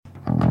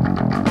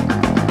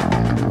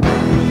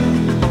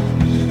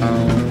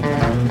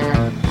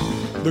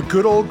The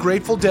Good Old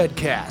Grateful Dead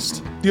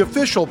Cast, the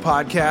official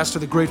podcast of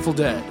the Grateful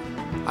Dead.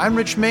 I'm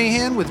Rich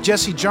Mahan with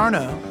Jesse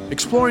Jarnow,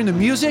 exploring the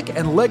music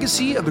and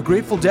legacy of the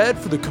Grateful Dead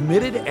for the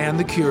committed and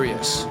the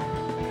curious.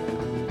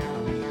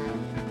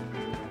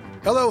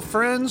 Hello,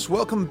 friends.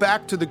 Welcome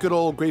back to the Good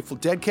Old Grateful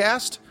Dead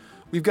Cast.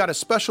 We've got a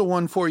special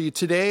one for you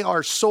today.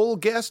 Our sole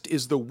guest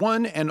is the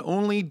one and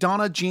only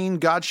Donna Jean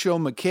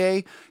Godshow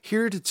McKay,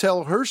 here to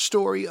tell her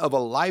story of a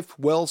life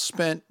well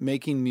spent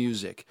making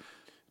music.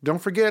 Don't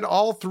forget,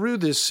 all through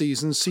this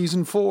season,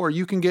 Season 4,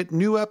 you can get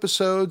new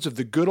episodes of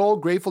the Good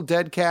Old Grateful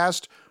Dead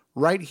Cast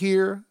right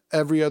here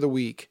every other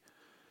week.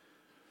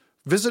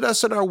 Visit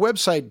us at our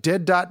website,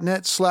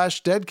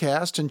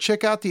 dead.net/deadcast, and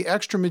check out the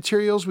extra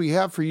materials we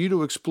have for you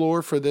to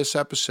explore for this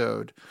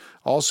episode.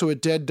 Also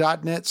at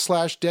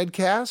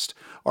dead.net/deadcast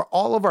are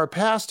all of our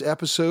past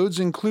episodes,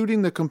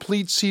 including the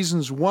complete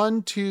Seasons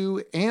 1,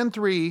 2, and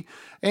 3,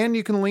 and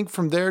you can link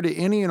from there to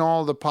any and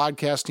all of the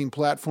podcasting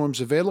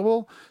platforms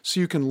available so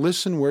you can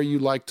listen where you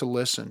like to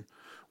listen.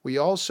 We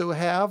also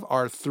have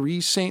our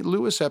 3 St.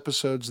 Louis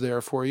episodes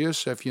there for you,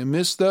 so if you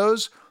missed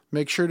those,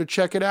 make sure to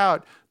check it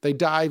out. They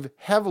dive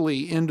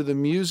heavily into the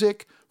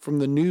music from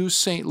the new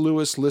St.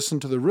 Louis Listen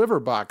to the River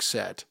box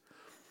set,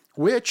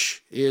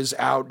 which is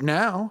out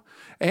now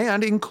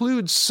and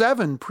includes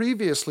 7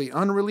 previously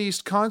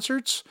unreleased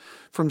concerts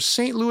from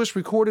St. Louis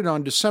recorded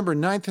on December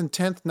 9th and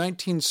 10th,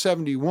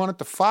 1971 at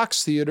the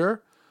Fox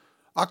Theater,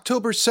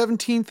 October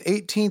 17th,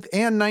 18th,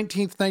 and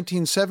 19th,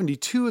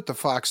 1972 at the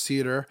Fox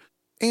Theater,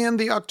 and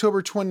the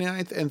October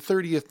 29th and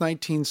 30th,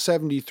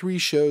 1973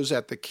 shows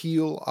at the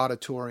Kiel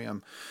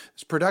Auditorium.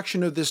 This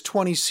production of this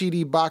 20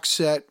 CD box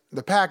set,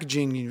 the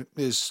packaging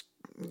is,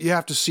 you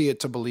have to see it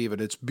to believe it.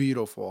 It's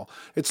beautiful.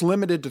 It's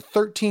limited to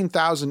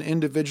 13,000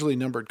 individually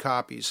numbered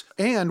copies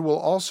and will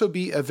also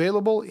be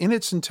available in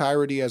its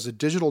entirety as a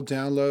digital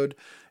download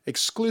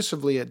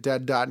exclusively at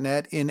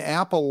dead.net in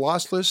Apple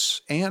Lossless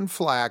and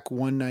FLAC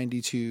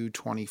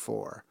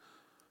 192.24.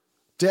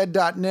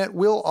 Dead.net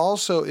will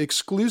also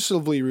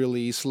exclusively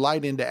release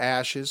Light into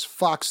Ashes,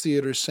 Fox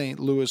Theater, St.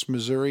 Louis,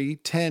 Missouri,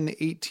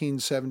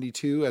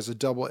 10/18/72 as a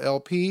double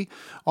LP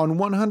on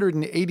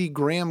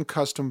 180-gram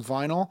custom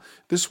vinyl.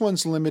 This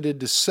one's limited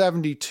to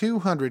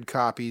 7,200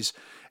 copies,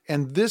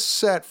 and this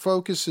set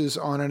focuses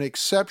on an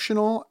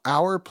exceptional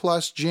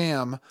hour-plus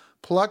jam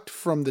plucked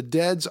from the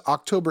Dead's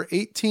October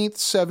 18th,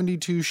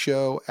 72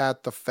 show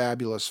at the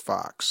Fabulous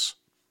Fox.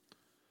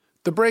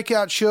 The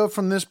breakout show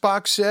from this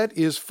box set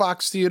is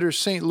Fox Theater,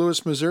 St.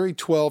 Louis, Missouri,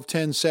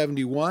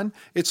 12/10/71.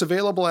 It's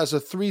available as a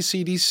 3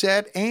 CD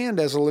set and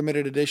as a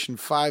limited edition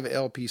 5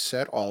 LP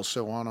set,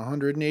 also on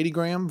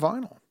 180-gram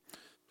vinyl.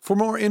 For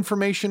more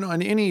information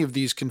on any of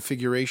these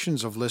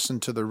configurations of Listen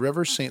to the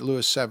River, St.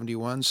 Louis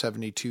 71,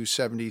 72,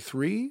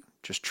 73,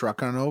 just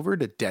truck on over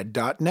to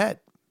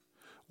dead.net.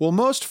 Well,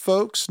 most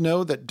folks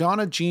know that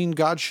Donna Jean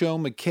Godshow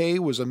McKay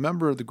was a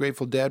member of the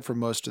Grateful Dead for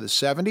most of the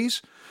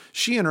 70s.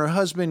 She and her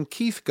husband,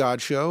 Keith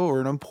Godshow, are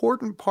an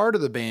important part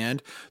of the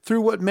band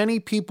through what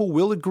many people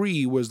will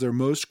agree was their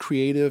most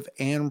creative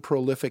and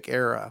prolific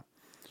era.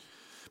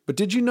 But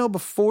did you know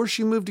before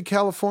she moved to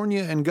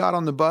California and got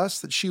on the bus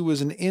that she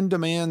was an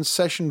in-demand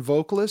session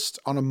vocalist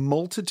on a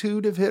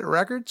multitude of hit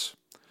records?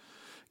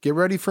 Get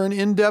ready for an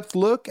in-depth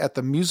look at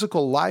the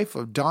musical life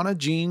of Donna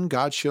Jean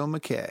Godshow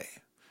McKay.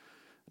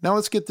 Now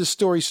let's get this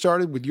story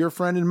started with your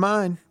friend and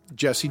mine,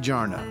 Jesse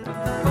Jarnow.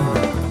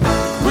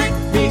 Quick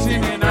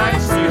beating and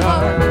icy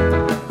heart,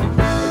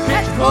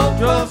 catch cold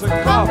draws a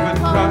coffin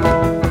cry.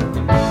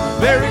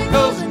 There it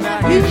goes and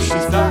now here she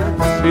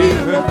starts,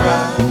 hear her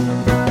cry.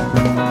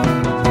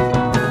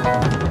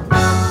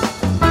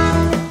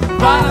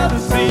 By the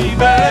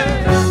seabed,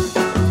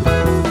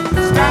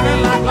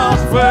 standing like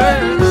lost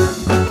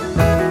birds,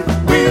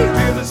 we'll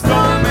do the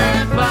storm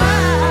and fly.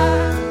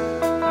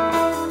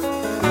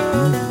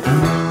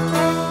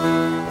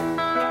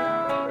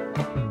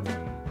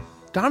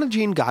 Donna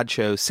Jean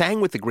Godshow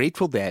sang with the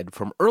Grateful Dead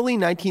from early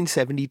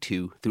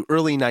 1972 through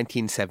early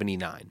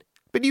 1979,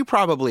 but you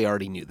probably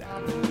already knew that.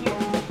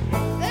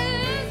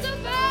 There's a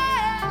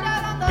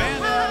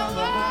band out on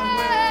the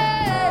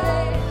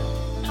highway.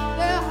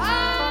 Their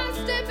hearts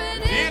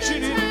dipping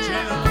Itching in into the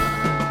town.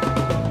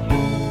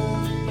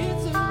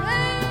 It's a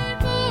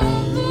rainbow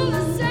full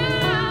of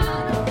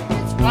sound.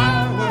 It's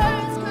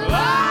fireworks, like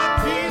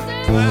clouds, Peter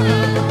and Clown.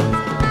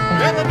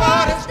 clouds.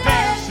 Everybody's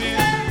dancing.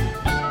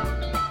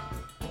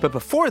 But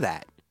before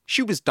that,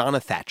 she was Donna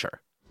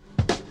Thatcher.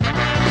 Did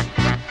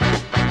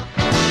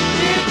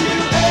you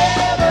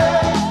ever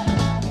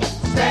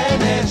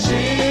stand and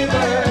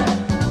shiver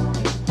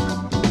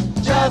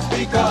just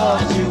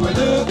because you were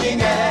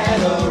looking at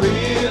a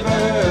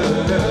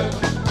river?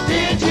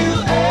 Did you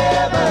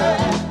ever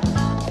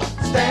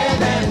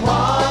stand and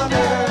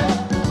wonder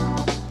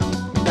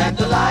that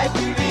the life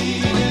you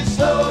lead is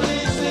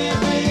slowly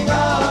slipping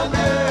under?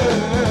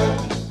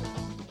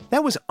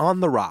 That was On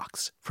the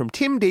Rocks from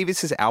Tim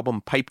Davis's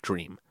album Pipe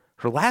Dream.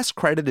 Her last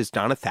credit as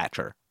Donna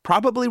Thatcher,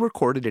 probably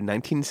recorded in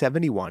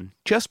 1971,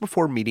 just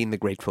before meeting the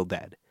Grateful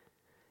Dead.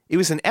 It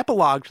was an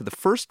epilogue to the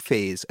first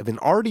phase of an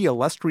already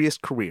illustrious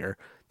career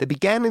that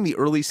began in the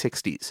early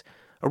 60s,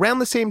 around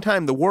the same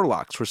time the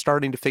Warlocks were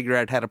starting to figure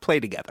out how to play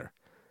together.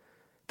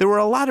 There were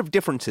a lot of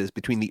differences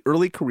between the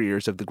early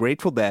careers of the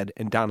Grateful Dead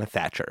and Donna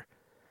Thatcher.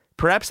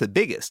 Perhaps the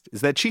biggest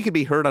is that she could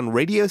be heard on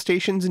radio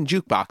stations and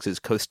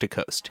jukeboxes coast to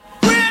coast.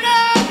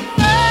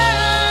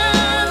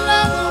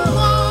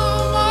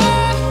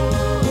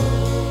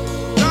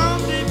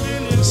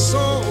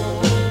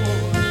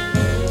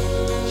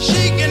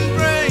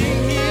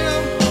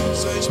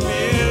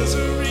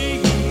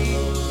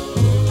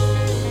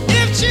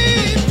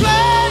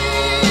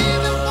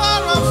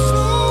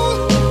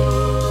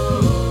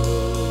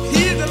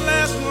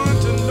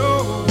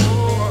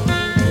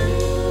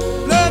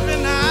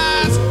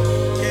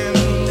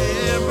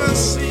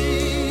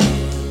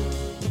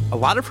 A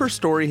lot of her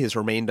story has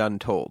remained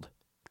untold.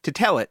 To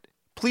tell it,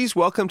 please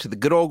welcome to the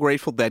Good Old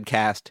Grateful Dead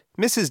cast,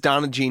 Mrs.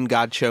 Donna Jean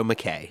Godchaux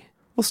McKay.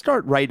 We'll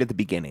start right at the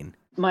beginning.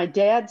 My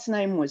dad's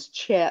name was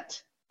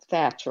Chet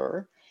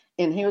Thatcher,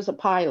 and he was a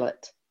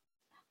pilot.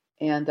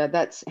 And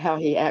that's how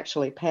he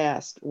actually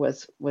passed,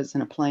 was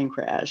in a plane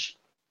crash.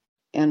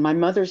 And my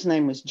mother's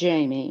name was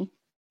Jamie.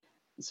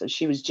 So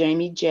she was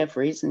Jamie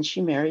Jeffries, and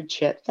she married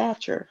Chet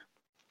Thatcher.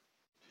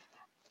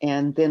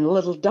 And then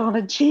little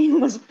Donna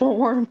Jean was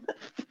born.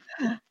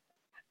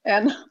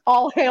 And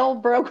all hell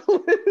broke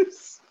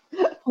loose.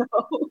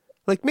 No.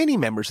 Like many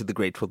members of the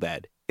Grateful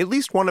Dead, at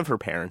least one of her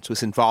parents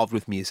was involved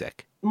with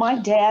music. My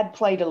dad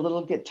played a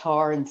little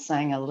guitar and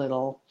sang a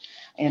little,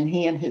 and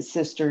he and his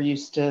sister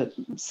used to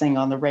sing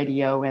on the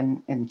radio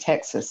in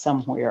Texas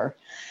somewhere,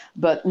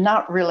 but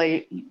not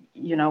really,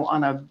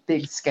 on a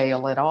big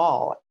scale at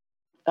all.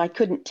 I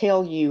couldn't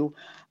tell you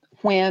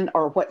when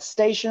or what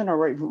station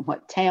or even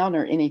what town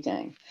or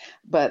anything,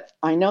 but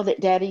I know that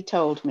Daddy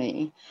told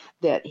me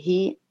that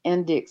he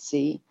and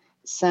Dixie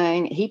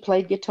sang, he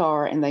played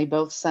guitar and they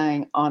both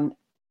sang on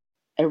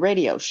a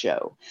radio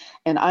show.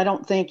 And I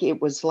don't think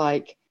it was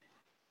like,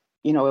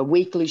 a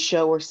weekly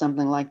show or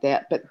something like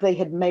that, but they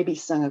had maybe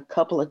sung a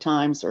couple of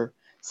times or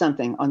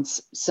something on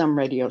some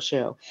radio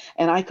show.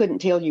 And I couldn't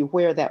tell you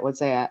where that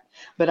was at,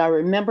 but I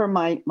remember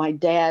my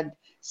dad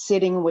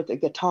sitting with a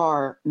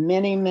guitar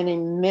many, many,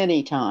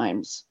 many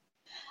times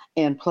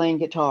and playing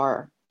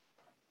guitar,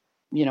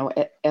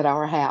 at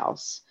our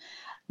house.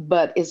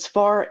 But as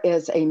far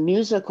as a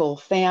musical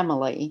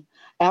family,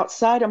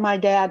 outside of my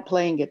dad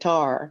playing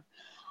guitar,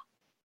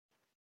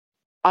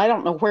 I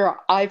don't know where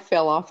I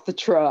fell off the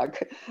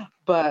truck,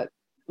 but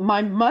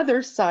my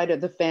mother's side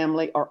of the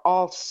family are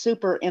all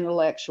super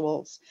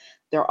intellectuals.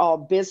 They're all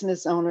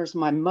business owners.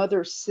 My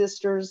mother's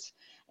sisters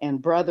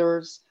and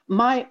brothers.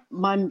 My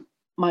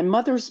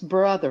mother's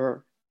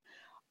brother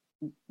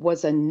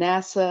was a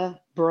NASA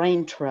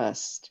brain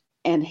trust,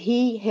 and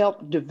he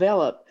helped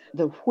develop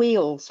the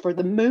wheels for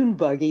the moon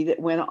buggy that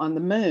went on the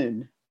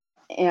moon.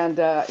 And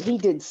he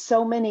did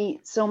so many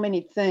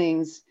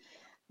things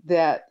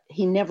that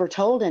he never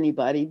told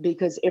anybody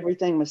because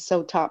everything was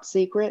so top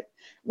secret.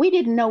 We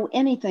didn't know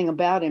anything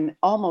about him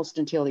almost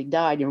until he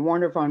died. And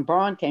Werner von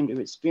Braun came to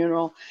his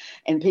funeral,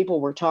 and people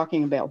were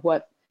talking about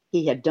what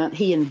he had done.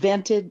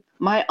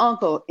 My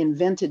uncle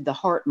invented the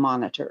heart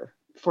monitor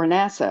for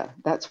NASA.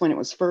 That's when it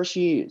was first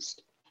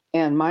used.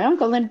 And my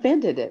uncle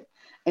invented it.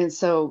 And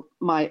so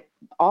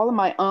all of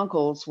my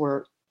uncles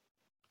were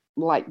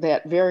like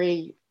that,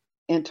 very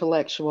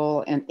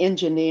intellectual and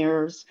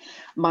engineers.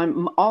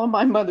 All of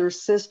my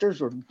mother's sisters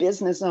were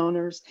business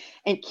owners.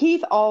 And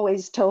Keith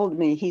always told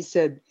me, he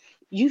said,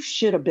 "You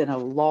should have been a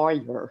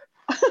lawyer."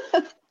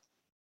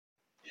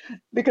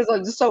 Because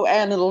I'm so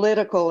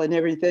analytical and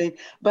everything.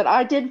 But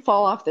I did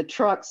fall off the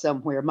truck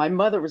somewhere. My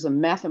mother was a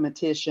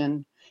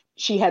mathematician.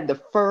 She had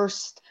the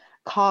first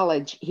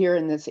college here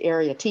in this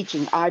area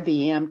teaching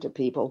IBM to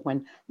people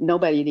when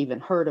nobody had even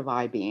heard of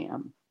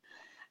IBM.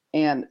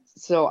 And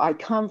so I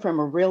come from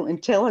a real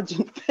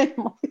intelligent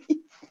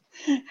family.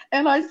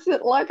 And I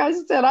said,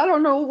 I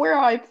don't know where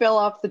I fell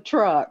off the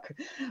truck,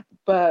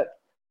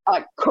 but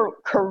I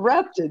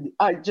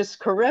just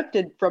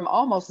corrupted from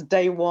almost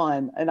day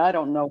one. And I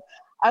don't know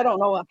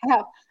how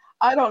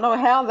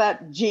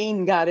that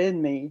gene got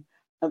in me,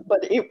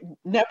 but it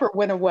never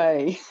went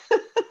away.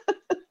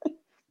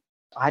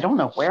 I don't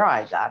know where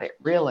I got it,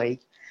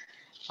 really.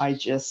 I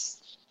just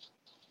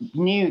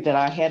knew that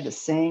I had to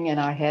sing and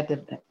I had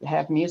to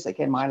have music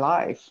in my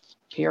life,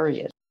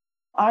 period.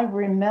 I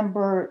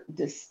remember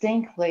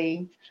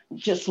distinctly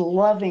just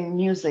loving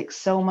music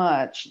so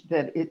much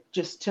that it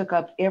just took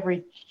up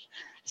every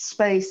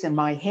space in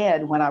my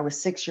head when I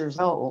was 6 years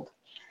old.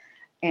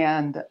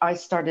 And I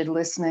started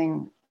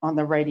listening on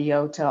the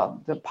radio to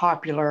the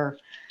popular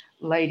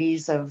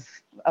ladies of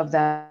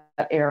that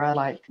era,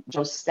 like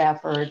Jo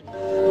Stafford.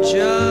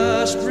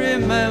 Just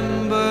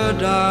remember,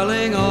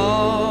 darling,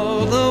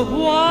 all the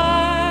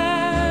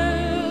while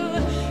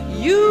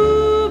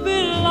you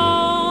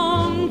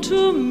belong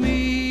to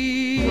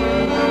me.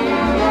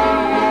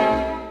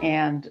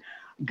 And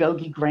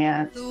Gogi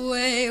Grant. The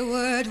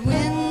wayward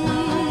wind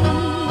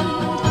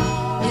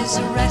is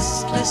a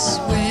restless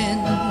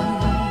wind,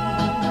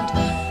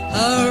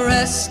 a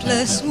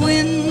restless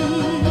wind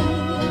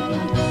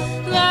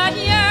that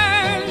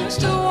yearns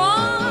to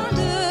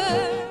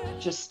wander.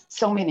 Just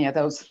so many of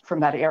those from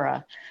that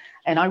era.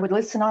 And I would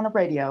listen on the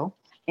radio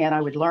and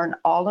I would learn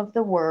all of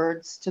the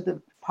words to the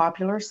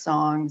popular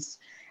songs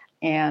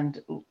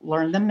and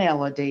learn the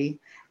melody.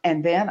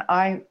 And then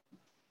I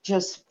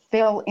just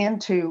fell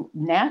into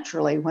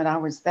naturally when I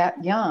was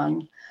that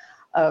young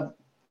of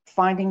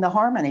finding the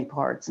harmony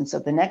parts. And so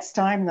the next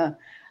time the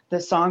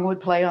song would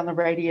play on the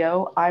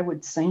radio, I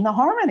would sing the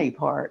harmony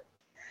part.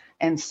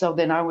 And so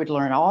then I would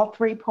learn all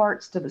three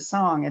parts to the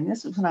song. And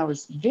this was when I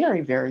was very,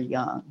 very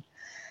young.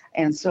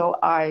 And so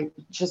I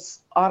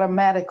just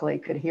automatically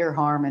could hear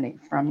harmony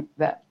from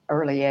that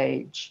early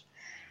age.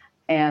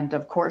 And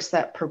of course,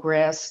 that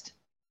progressed.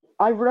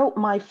 I wrote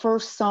my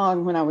first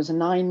song when I was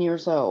 9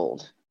 years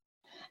old,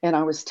 and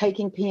I was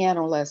taking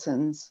piano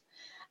lessons.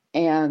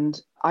 And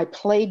I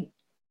played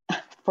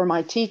for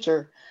my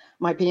teacher,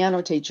 my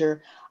piano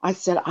teacher. I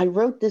said, I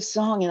wrote this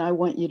song and I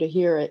want you to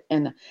hear it.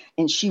 And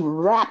she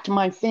wrapped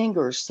my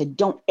fingers, said,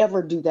 don't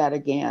ever do that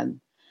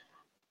again.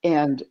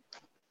 And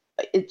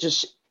it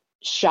just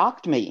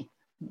shocked me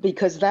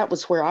because that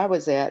was where I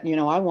was at. You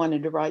know, I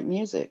wanted to write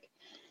music.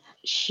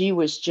 She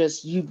was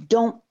just, you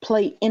don't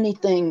play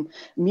anything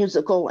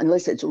musical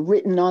unless it's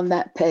written on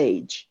that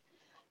page.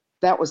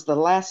 That was the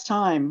last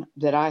time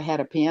that I had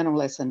a piano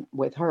lesson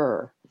with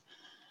her.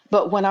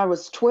 But when I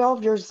was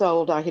 12 years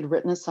old, I had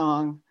written a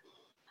song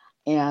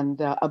and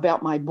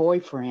about my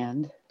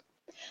boyfriend.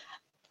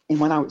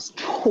 And when I was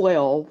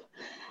 12,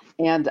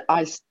 and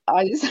I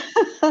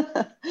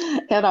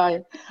and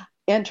I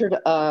entered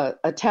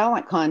a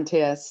talent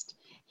contest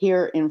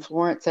here in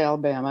Florence,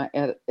 Alabama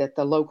at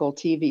the local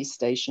TV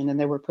station, and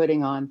they were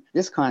putting on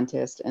this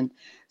contest. And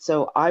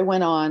so I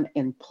went on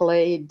and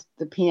played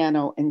the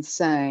piano and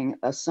sang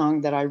a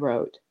song that I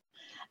wrote.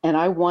 And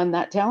I won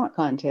that talent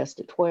contest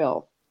at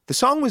 12. The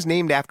song was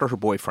named after her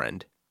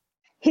boyfriend.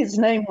 His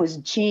name was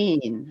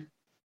Jean,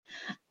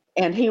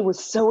 and he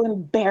was so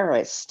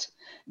embarrassed.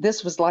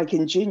 This was like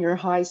in junior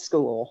high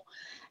school.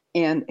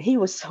 And he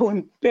was so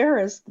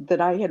embarrassed that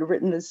I had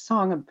written this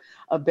song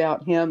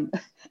about him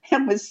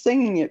and was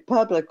singing it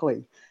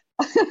publicly.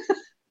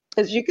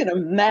 As you can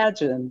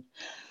imagine.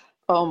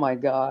 Oh my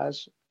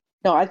gosh.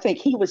 No, I think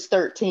he was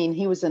 13.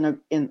 He was in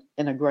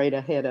a grade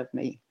ahead of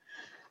me.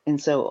 And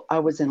so I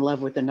was in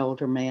love with an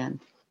older man.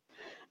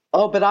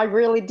 Oh, but I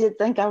really did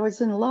think I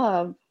was in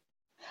love.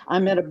 I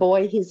met a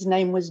boy, his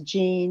name was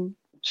Gene,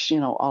 you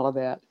know, all of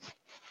that.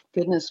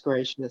 Goodness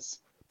gracious.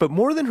 But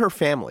more than her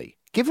family,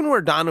 given where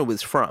Donna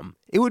was from,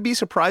 it would be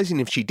surprising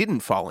if she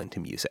didn't fall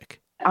into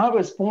music. I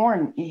was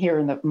born here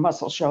in the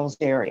Muscle Shoals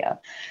area.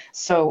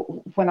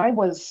 So when I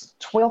was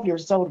 12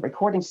 years old,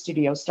 recording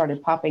studios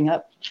started popping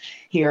up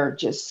here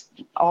just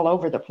all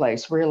over the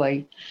place,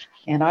 really.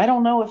 And I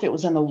don't know if it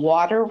was in the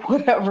water,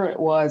 whatever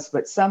it was,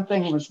 but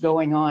something was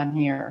going on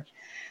here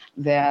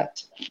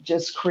that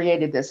just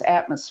created this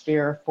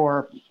atmosphere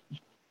for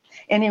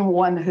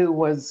anyone who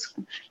was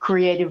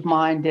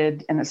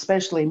creative-minded and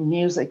especially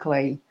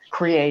musically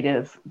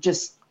creative,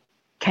 just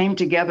came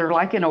together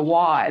like in a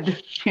wad,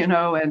 you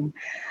know,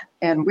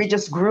 and we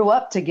just grew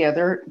up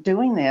together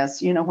doing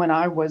this, you know, when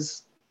I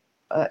was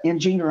in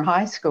junior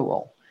high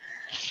school.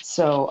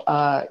 So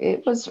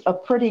it was a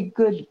pretty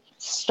good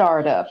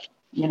startup,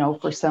 you know,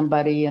 for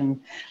somebody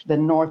in the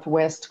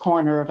northwest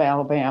corner of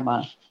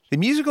Alabama. The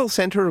musical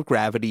center of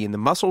gravity in the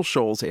Muscle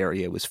Shoals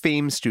area was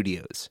Fame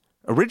Studios.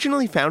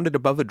 Originally founded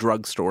above a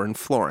drugstore in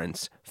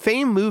Florence,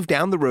 Fame moved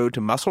down the road to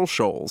Muscle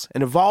Shoals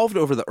and evolved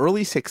over the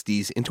early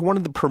 60s into one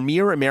of the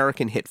premier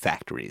American hit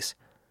factories.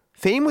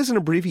 Fame was an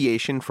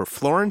abbreviation for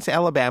Florence,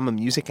 Alabama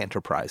Music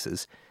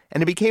Enterprises,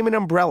 and it became an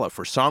umbrella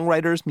for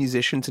songwriters,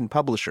 musicians, and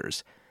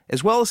publishers,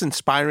 as well as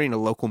inspiring a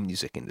local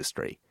music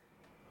industry.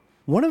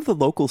 One of the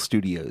local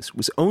studios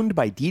was owned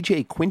by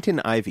DJ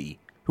Quentin Ivey,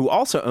 who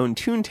also owned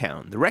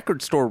Toontown, the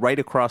record store right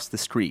across the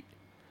street.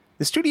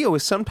 The studio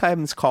is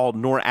sometimes called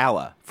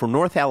Nor-Ala for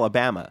North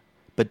Alabama,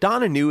 but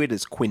Donna knew it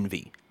as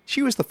Quinvy.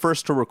 She was the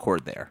first to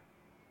record there.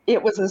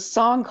 It was a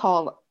song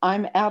called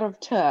I'm Out of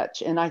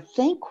Touch, and I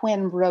think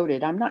Quinn wrote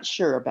it. I'm not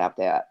sure about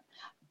that,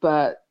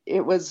 but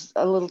it was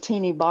a little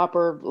teeny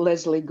bopper,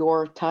 Leslie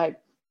Gore type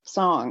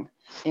song.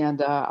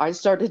 And I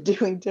started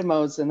doing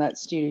demos in that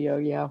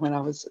studio, when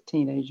I was a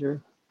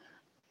teenager.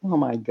 Oh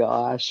my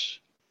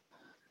gosh.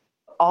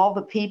 All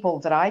the people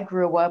that I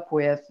grew up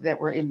with that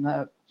were in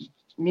the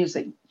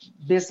music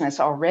business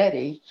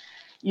already,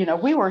 you know,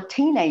 we were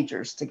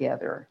teenagers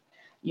together,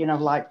 you know,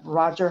 like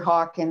Roger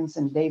Hawkins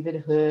and David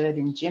Hood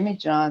and Jimmy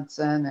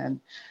Johnson and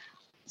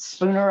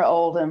Spooner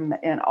Oldham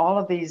and all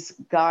of these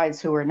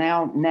guys who are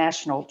now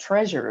national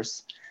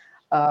treasures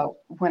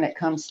when it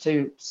comes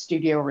to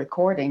studio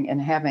recording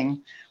and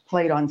having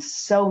played on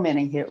so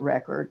many hit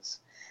records.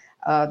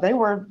 They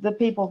were the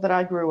people that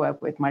I grew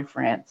up with, my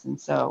friends.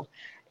 And so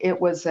it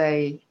was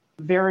a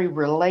very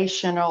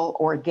relational,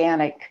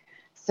 organic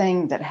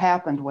thing that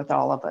happened with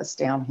all of us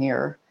down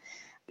here.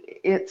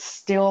 It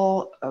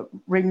still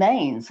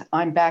remains.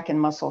 I'm back in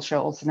Muscle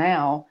Shoals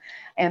now,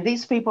 And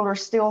these people are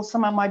still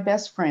some of my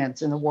best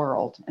friends in the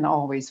world and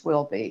always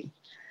will be.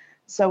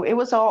 So it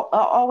was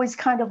always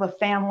kind of a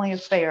family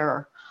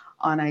affair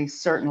on a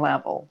certain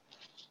level.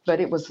 But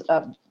it was,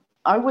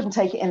 I wouldn't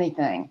take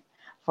anything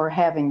for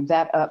having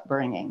that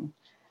upbringing.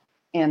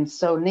 And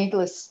so,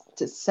 needless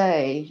to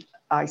say,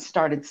 I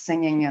started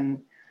singing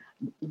and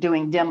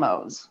doing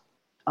demos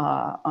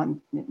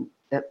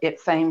at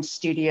Fame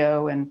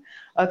Studio and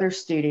other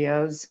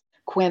studios.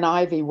 Quinn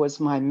Ivy was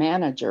my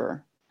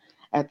manager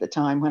at the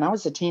time when I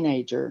was a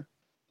teenager.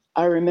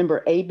 I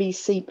remember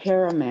ABC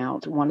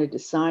Paramount wanted to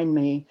sign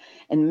me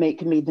and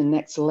make me the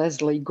next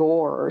Leslie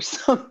Gore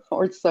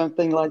or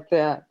something like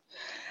that.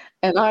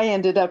 And I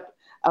ended up,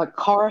 a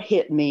car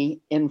hit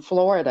me in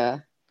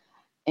Florida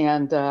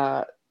and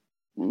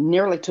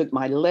nearly took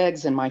my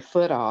legs and my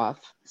foot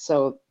off.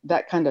 So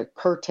that kind of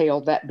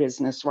curtailed that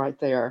business right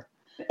there.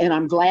 And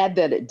I'm glad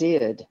that it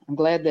did. I'm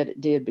glad that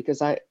it did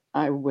because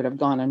I would have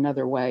gone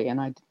another way.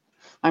 And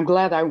I'm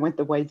glad I went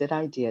the way that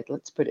I did.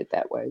 Let's put it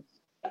that way.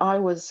 I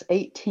was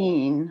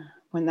 18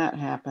 when that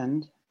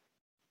happened,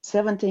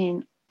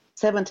 17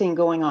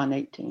 going on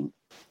 18.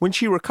 When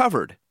she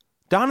recovered,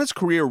 Donna's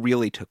career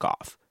really took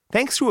off,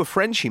 thanks to a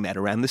friend she met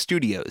around the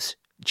studios,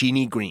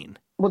 Jeannie Green.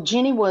 Well,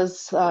 Jeannie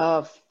was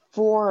 4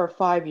 or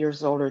 5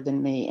 years older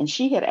than me, and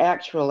she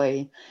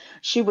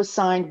was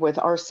signed with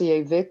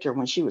RCA Victor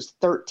when she was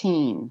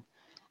 13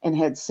 and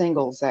had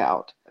singles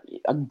out.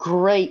 A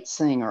great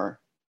singer.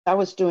 I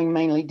was doing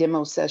mainly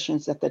demo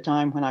sessions at the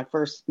time when I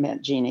first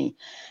met Jeannie.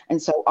 And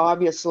so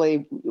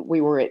obviously we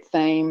were at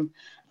Fame,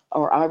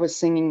 or I was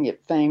singing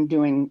at Fame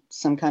doing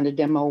some kind of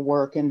demo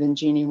work, and then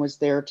Jeannie was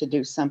there to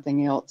do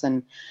something else.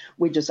 And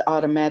we just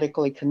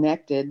automatically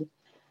connected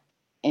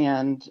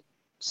and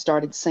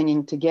started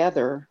singing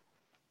together.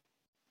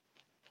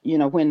 You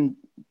know, when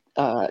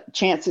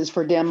chances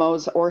for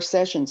demos or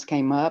sessions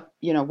came up,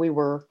 you know, we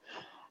were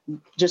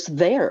just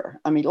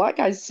there. I mean, like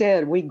I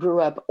said, we grew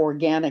up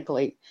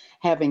organically,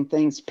 having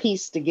things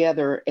pieced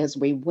together as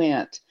we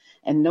went,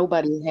 and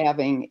nobody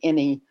having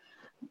any,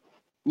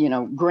 you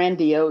know,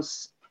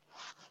 grandiose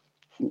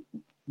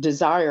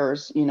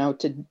desires, you know,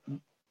 to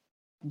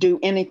do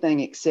anything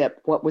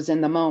except what was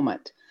in the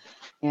moment.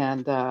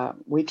 And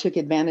we took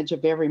advantage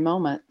of every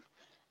moment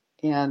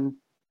and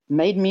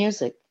made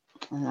music.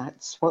 And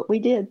that's what we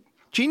did.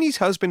 Jeannie's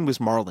husband was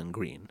Marlon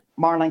Green.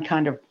 Marlon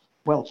kind of,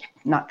 well,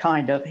 not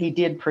kind of, he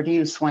did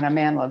produce When a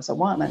Man Loves a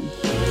Woman.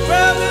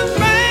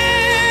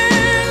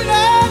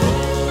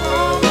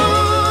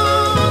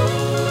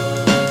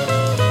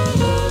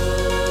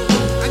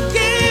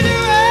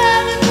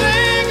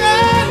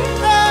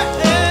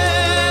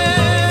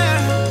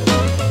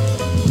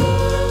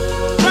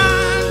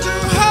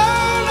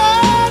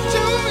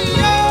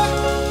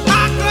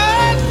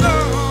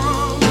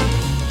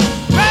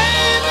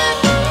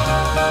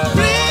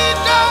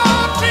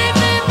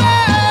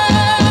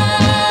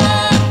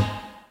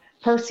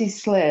 Percy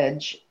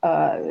Sledge,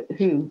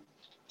 who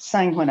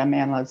sang When a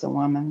Man Loves a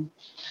Woman,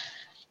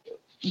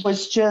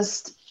 was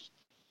just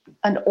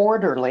an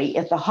orderly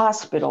at the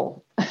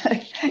hospital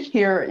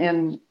here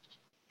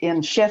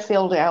in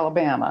Sheffield,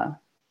 Alabama,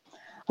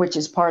 which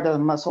is part of the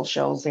Muscle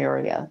Shoals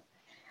area.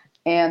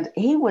 And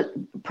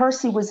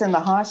Percy was in the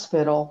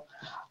hospital,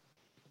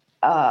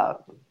 and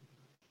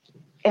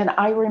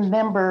I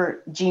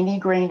remember Jeannie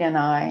Green and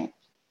I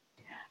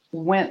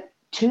went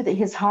to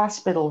his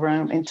hospital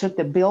room and took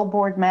the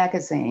Billboard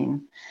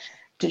magazine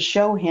to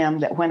show him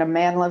that When a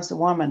Man Loves a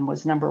Woman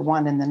was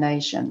 #1 in the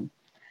nation.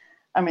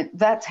 I mean,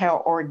 that's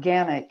how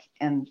organic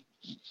and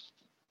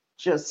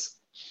just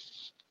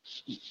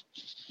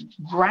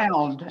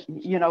ground,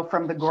 you know,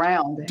 from the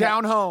ground.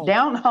 Down home.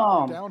 Down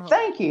home. Down home.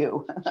 Thank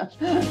you.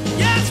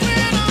 Yes, when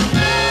a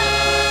man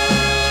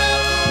loves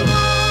a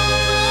woman,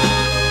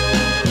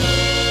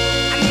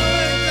 I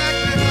know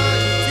exactly how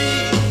you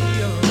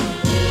feel.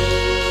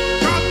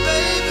 'Cause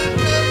baby,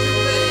 but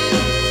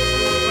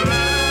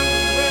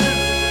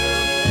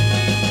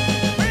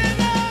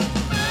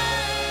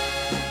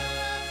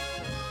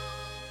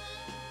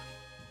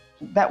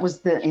That was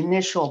the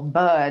initial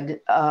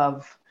bud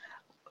of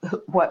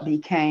what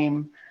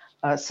became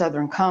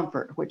Southern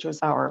Comfort, which was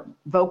our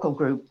vocal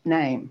group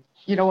name.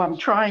 You know, I'm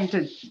trying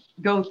to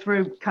go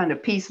through kind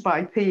of piece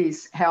by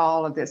piece how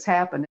all of this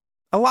happened.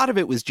 A lot of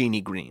it was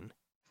Jeannie Green.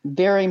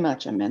 Very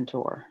much a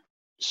mentor.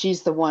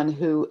 She's the one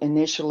who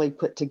initially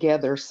put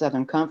together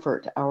Southern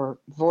Comfort, our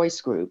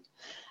voice group,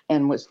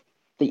 and was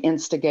the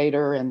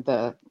instigator and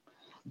the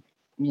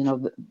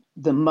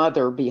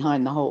mother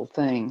behind the whole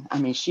thing. I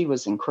mean, she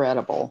was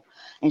incredible.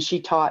 And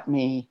she taught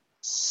me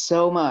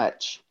so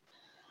much.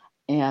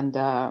 And,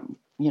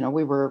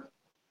 we were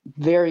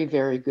very,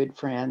 very good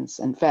friends.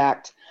 In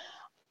fact,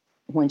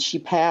 when she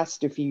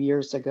passed a few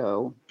years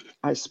ago,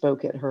 I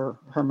spoke at her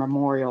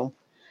memorial.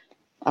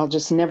 I'll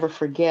just never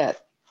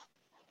forget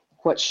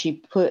what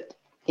she put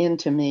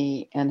into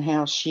me and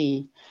how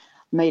she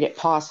made it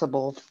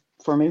possible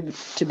for me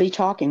to be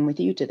talking with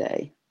you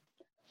today.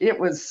 It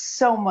was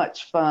so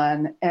much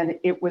fun, and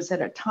it was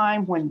at a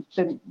time when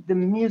the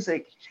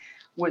music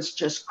was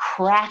just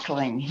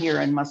crackling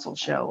here in Muscle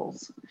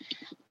Shoals,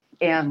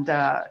 and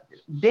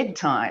big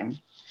time.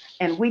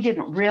 And we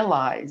didn't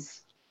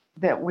realize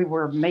that we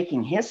were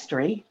making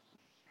history.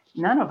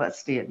 None of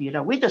us did,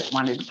 we just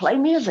wanted to play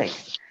music.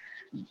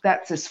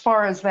 That's as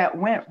far as that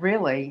went,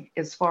 really,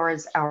 as far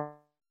as our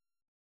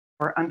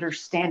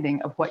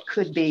understanding of what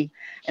could be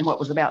and what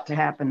was about to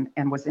happen,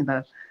 and was in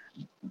the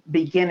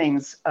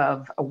beginnings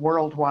of a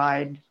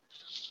worldwide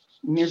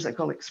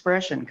musical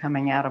expression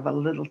coming out of a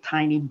little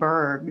tiny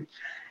burg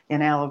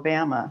in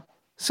Alabama.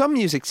 Some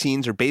music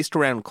scenes are based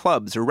around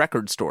clubs or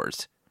record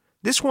stores.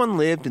 This one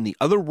lived in the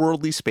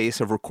otherworldly space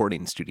of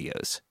recording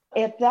studios.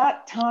 At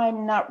that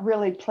time, not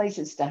really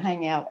places to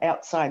hang out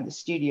outside the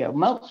studio.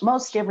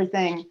 Most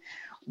everything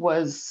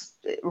was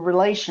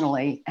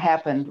relationally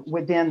happened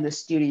within the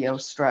studio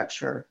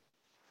structure.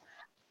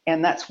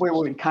 And that's where we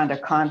would kind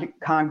of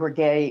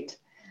congregate.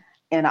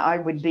 And I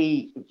was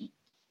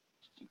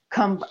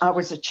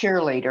a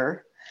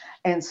cheerleader.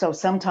 And so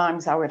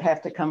sometimes I would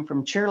have to come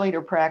from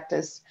cheerleader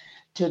practice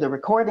to the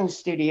recording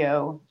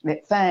studio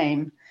at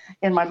Fame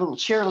in my little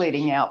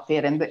cheerleading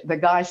outfit. And the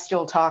guys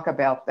still talk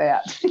about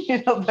that.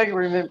 They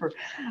remember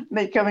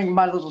me coming in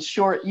my little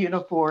short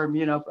uniform,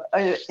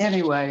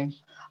 Anyway,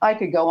 I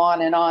could go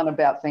on and on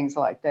about things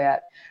like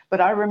that. But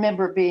I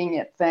remember being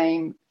at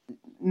Fame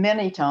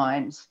many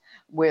times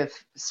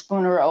with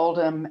Spooner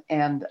Oldham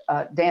and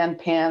Dan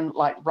Penn,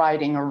 like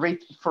writing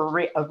for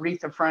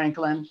Aretha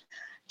Franklin,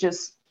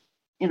 just,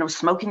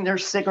 smoking their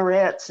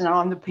cigarettes and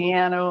on the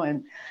piano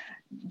and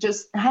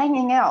just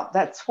hanging out.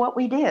 That's what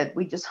we did.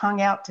 We just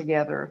hung out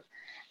together.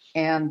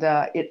 And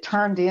it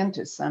turned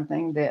into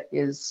something that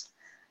is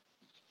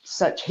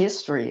such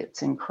history.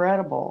 It's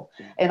incredible.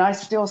 And I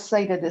still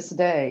say to this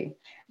day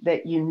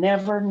that you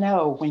never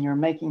know when you're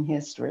making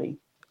history.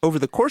 Over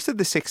the course of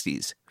the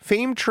 60s,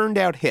 Fame churned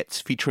out hits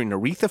featuring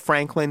Aretha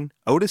Franklin,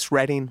 Otis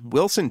Redding,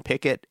 Wilson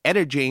Pickett,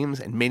 Etta James,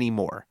 and many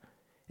more.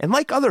 And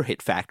like other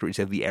hit factories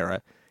of the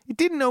era, it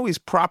didn't always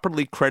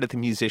properly credit the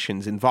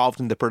musicians involved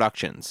in the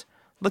productions,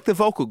 like the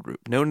vocal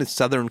group known as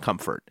Southern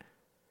Comfort.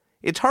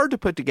 It's hard to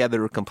put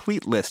together a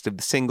complete list of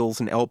the singles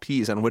and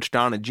LPs on which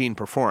Donna Jean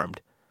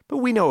performed, but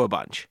we know a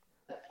bunch.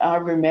 I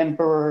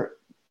remember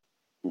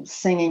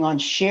singing on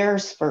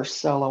Cher's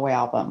first solo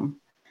album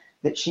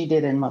that she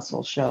did in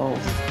Muscle Shoals.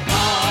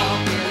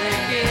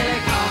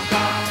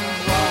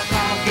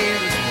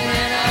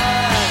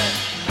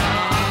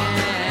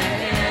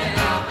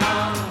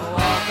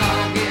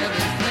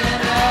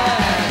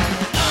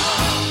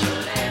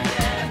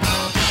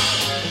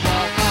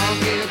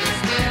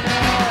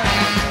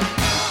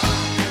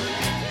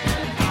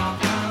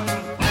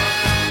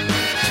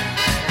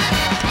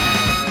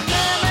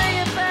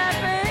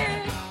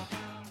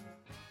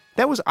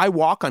 That was I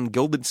Walk on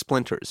Gilded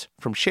Splinters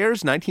from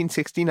Cher's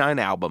 1969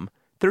 album,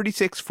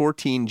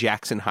 3614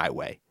 Jackson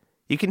Highway.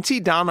 You can see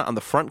Donna on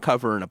the front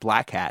cover in a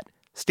black hat,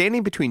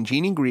 standing between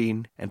Jeannie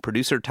Green and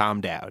producer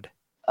Tom Dowd.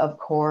 Of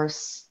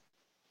course,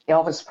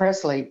 Elvis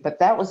Presley, but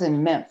that was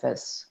in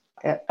Memphis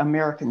at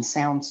American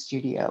Sound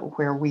Studio,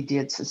 where we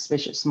did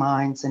Suspicious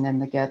Minds and In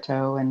the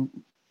Ghetto and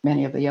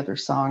many of the other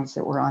songs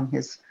that were on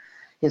his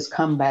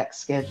comeback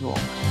schedule.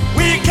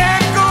 We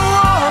can go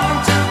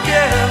on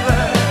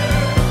together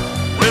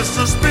with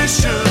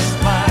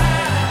suspicious minds,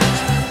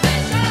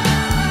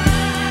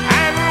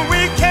 and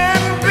we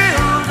can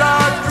build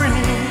our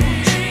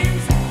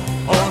dreams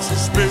on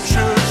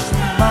suspicious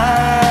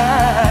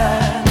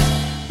minds.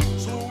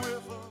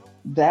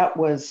 That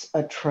was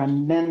a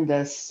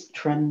tremendous,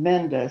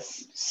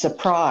 tremendous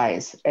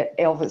surprise at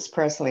Elvis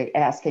Presley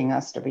asking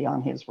us to be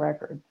on his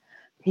record.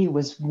 He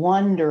was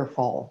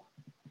wonderful.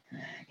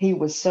 He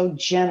was so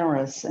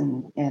generous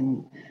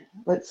and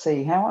let's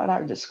see, how would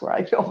I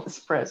describe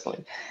Elvis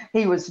Presley?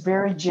 He was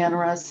very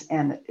generous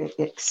and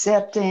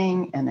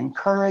accepting and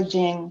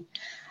encouraging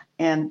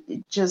and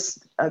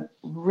just a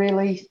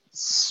really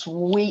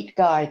sweet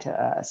guy to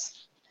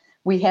us.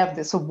 We have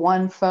this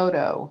one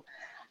photo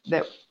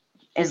that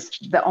is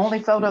the only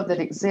photo that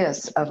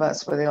exists of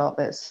us with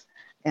Elvis,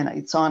 and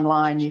it's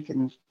online. You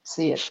can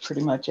see it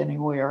pretty much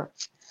anywhere.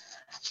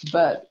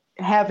 But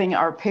having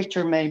our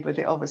picture made with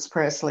Elvis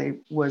Presley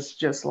was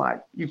just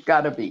like, you've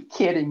got to be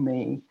kidding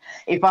me.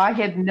 If I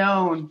had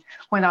known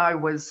when I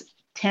was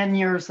 10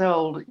 years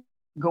old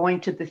going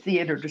to the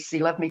theater to see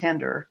Love Me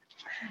Tender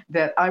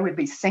that I would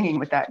be singing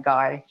with that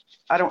guy,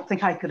 I don't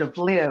think I could have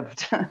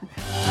lived. Caught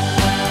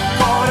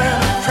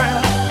in a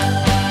trap.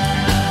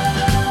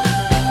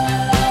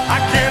 I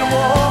can't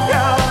walk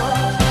out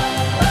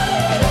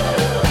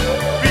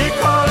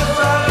because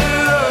I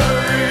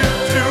love you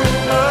too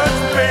much,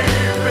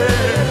 baby.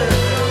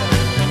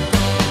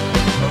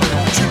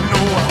 Don't you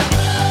know I'm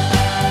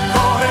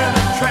caught in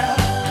a trap?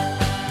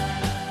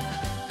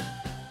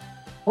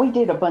 We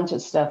did a bunch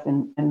of stuff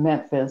in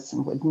Memphis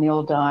and with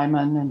Neil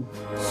Diamond and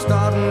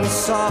Starting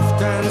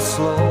soft and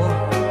slow,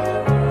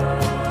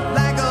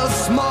 like a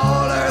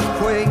small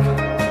earthquake.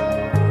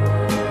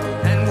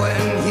 And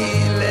when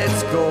he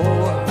lets go,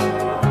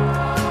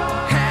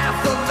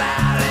 half the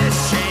valley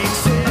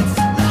shakes. It's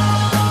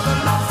love,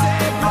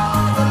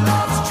 the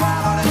love's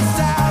travel.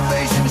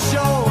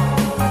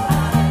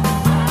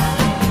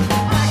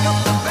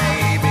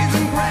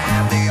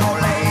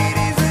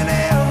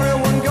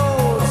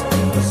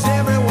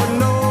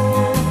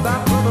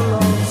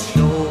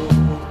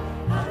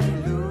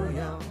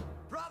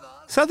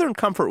 Southern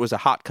Comfort was a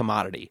hot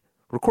commodity,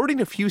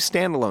 recording a few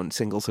standalone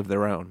singles of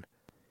their own.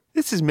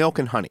 This is Milk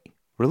and Honey,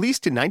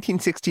 released in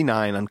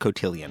 1969 on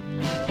Cotillion.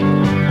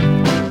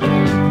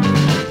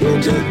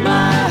 He took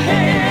my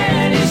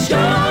hand, he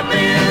showed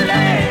me a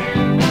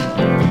land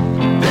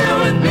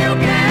filled with milk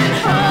and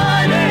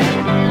honey.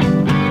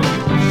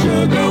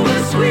 Sugar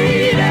was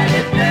sweet and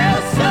it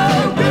felt so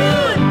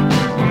good,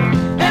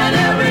 and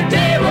every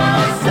day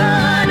was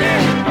sunny.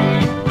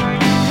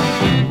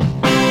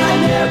 I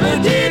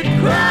never did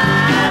cry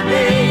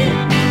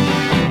then.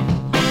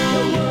 The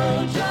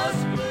world just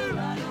flew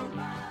right on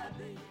by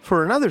me.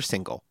 For another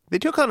single, they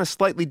took on a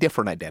slightly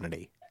different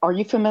identity. Are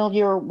you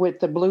familiar with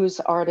the blues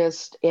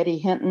artist Eddie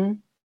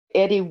Hinton?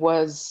 Eddie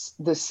was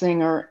the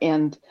singer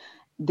in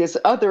this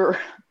other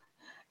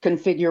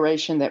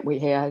configuration that we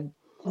had,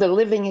 The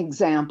Living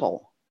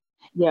Example.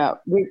 Yeah,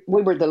 we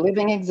were The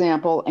Living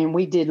Example, and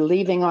we did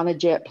Leaving on a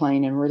Jet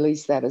Plane and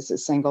released that as a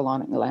single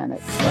on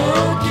Atlantic.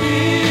 So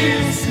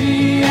kiss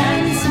me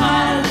and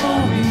smile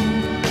for me.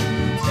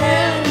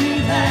 Tell me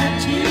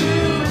that you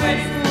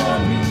wait for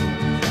me.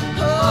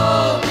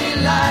 Hold me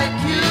like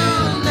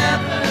you'll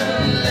never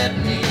let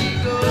me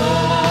go.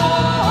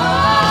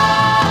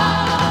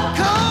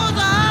 'Cause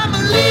I'm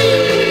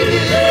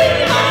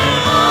leaving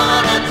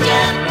on a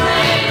jet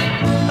plane.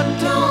 I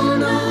don't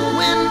know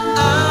when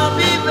I'll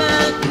be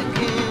back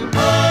again. Oh,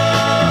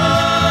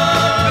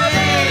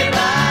 babe, I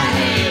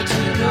hate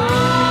to go.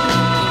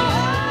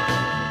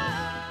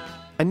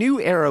 A new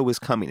era was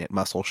coming at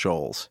Muscle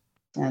Shoals.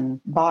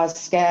 And Boz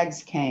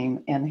Scaggs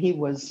came, and he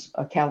was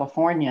a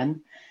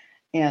Californian.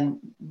 And,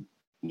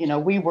 you know,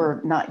 we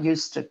were not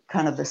used to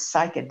kind of the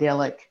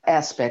psychedelic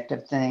aspect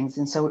of things.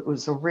 And so it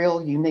was a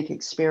real unique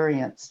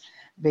experience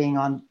being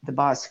on the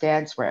Boz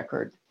Scaggs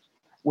record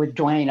with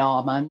Duane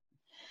Allman.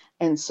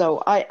 And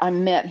so I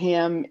met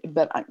him,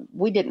 but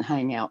we didn't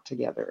hang out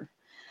together.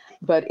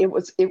 But it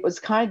was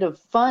kind of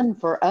fun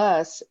for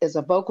us as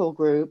a vocal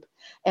group,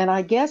 and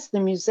I guess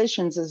the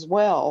musicians as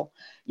well.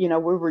 You know,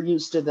 we were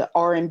used to the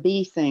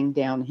R&B thing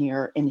down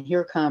here, and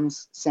here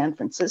comes San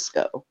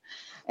Francisco.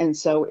 And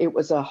so it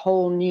was a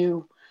whole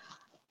new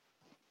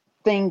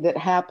thing that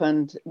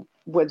happened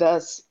with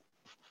us,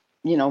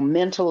 you know,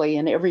 mentally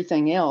and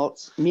everything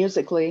else,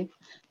 musically,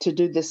 to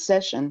do this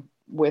session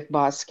with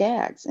Boz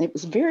Scaggs. And it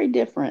was very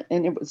different,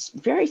 and it was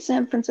very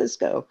San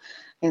Francisco.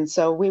 And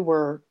so we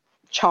were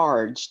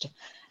charged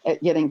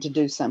at getting to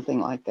do something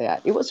like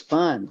that. It was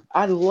fun.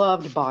 I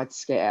loved Boz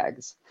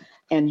Scaggs.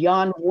 And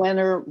Jan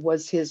Wenner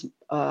was his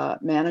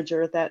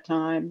manager at that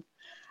time.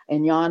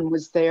 And Jan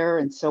was there,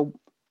 and so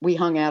we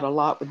hung out a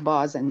lot with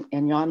Boz and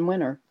Jan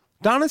Wenner.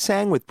 Donna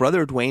sang with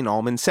brother Duane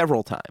Allman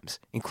several times,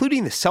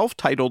 including the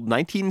self-titled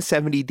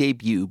 1970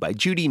 debut by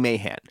Judy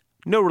Mahan,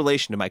 no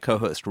relation to my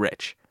co-host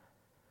Rich.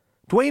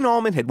 Duane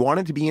Allman had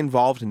wanted to be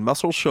involved in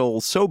Muscle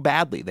Shoals so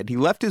badly that he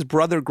left his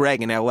brother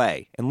Greg in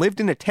L.A. and lived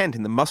in a tent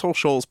in the Muscle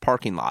Shoals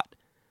parking lot.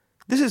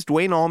 This is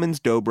Duane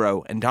Allman's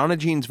dobro and Donna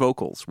Jean's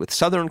vocals with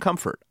Southern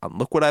Comfort on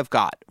Look What I've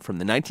Got from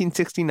the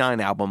 1969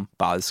 album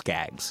Boz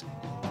Scaggs.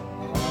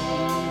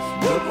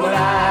 Look what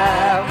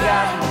I've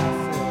got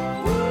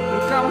to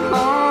come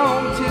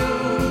home to.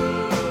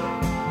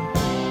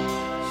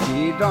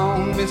 She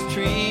don't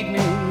mistreat me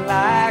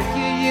like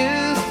you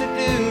used to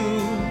do.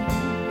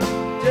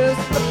 Just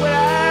look what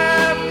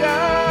I've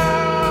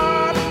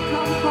got to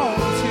come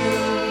home to.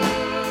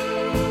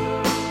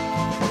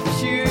 If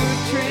you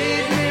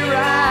treat me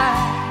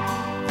right,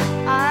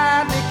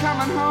 I'll be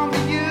coming home to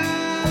you.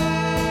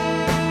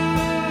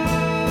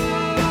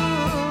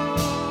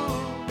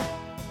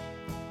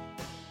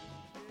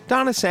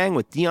 Donna sang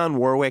with Dionne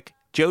Warwick,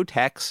 Joe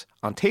Tex,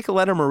 on Take a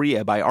Letter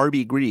Maria by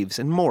R.B. Greaves,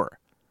 and more.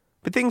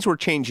 But things were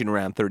changing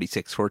around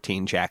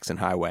 3614 Jackson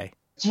Highway.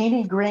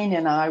 Jeannie Green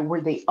and I were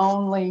the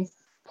only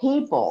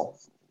people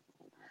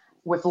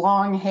with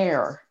long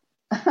hair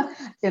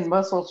in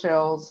Muscle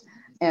Shoals,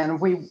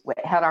 and we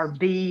had our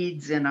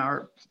beads and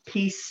our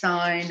peace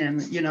sign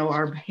and, you know,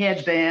 our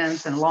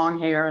headbands and long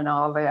hair and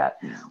all that.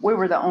 We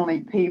were the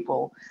only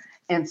people.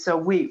 And so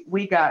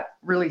we got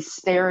really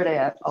stared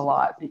at a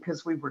lot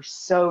because we were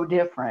so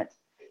different.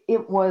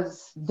 It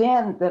was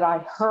then that I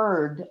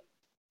heard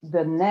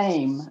the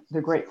name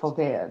The Grateful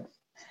Dead.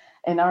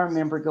 And I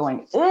remember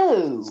going,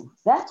 ooh,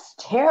 that's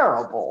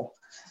terrible.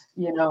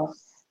 You know,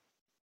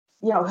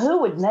 who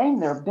would name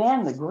their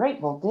band The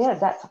Grateful Dead?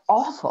 That's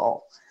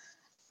awful.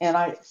 And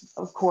I,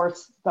 of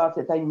course, thought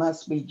that they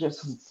must be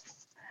just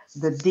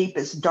the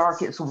deepest,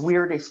 darkest,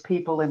 weirdest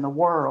people in the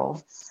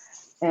world.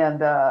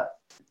 And,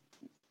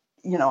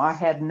 you know, I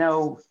had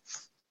no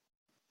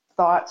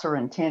thoughts or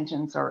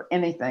intentions or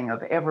anything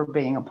of ever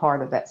being a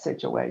part of that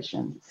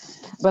situation.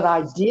 But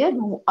I did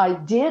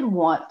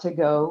want to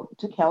go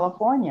to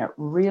California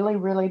really,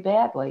 really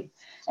badly.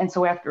 And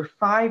so after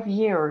 5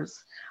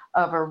 years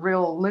of a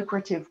real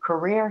lucrative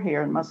career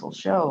here in Muscle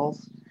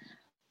Shoals,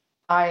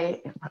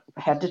 I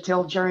had to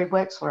tell Jerry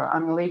Wexler,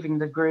 I'm leaving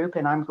the group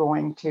and I'm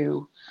going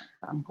to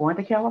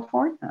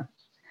California.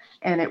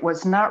 And it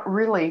was not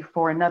really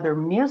for another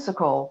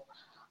musical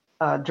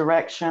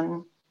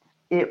direction.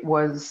 It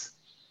was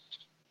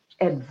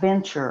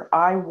adventure.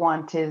 I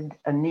wanted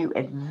a new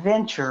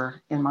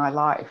adventure in my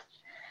life.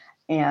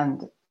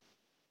 And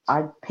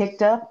I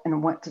picked up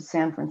and went to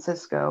San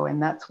Francisco,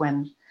 and that's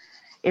when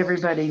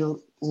everybody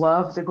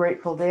loved the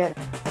Grateful Dead.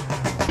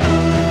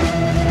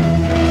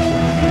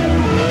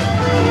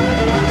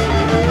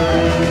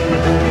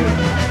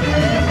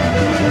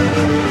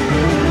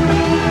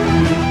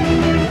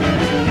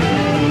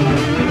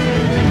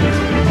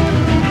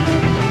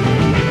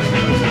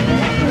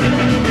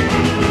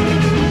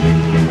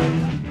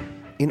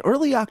 In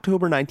early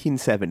October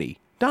 1970,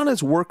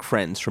 Donna's work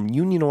friends from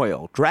Union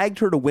Oil dragged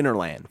her to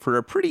Winterland for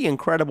a pretty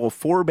incredible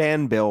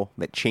 4-band bill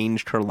that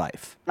changed her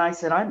life. And I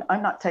said, I'm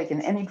not taking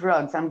any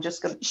drugs. I'm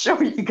just going to show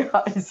you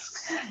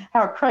guys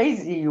how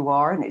crazy you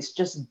are. And it's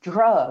just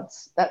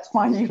drugs. That's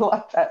why you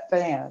like that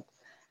band.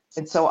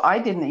 And so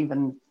I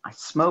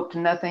smoked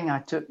nothing. I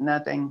took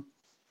nothing.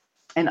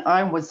 And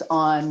I was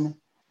on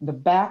the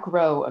back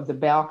row of the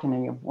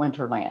balcony of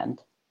Winterland.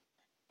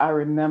 I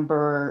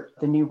remember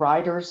the New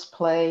Riders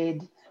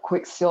played,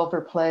 Quicksilver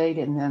played,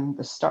 and then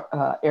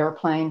the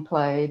Airplane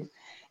played,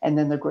 and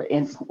then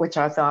which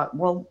I thought,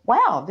 well,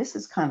 wow, this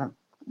is kind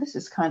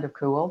of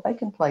cool. They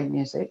can play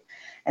music.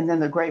 And then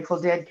the Grateful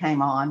Dead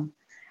came on,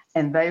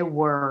 and they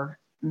were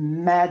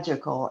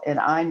magical. And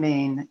I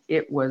mean,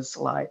 it was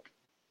like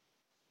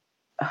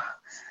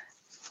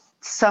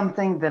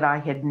something that I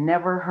had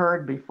never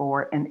heard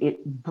before, and it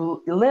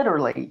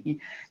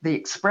literally, the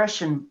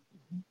expression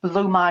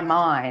blew my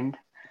mind.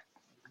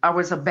 I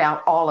was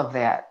about all of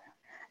that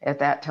at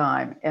that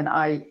time. And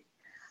I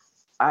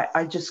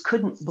just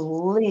couldn't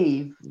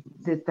believe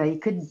that they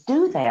could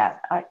do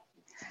that.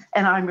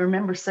 And I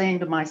remember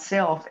saying to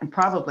myself, and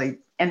probably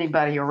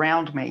anybody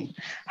around me,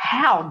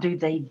 how do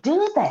they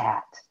do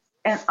that?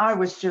 And I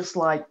was just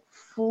like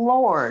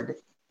floored.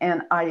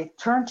 And I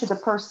turned to the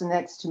person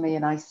next to me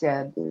and I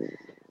said,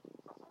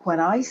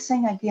 when I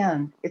sing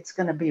again, it's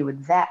going to be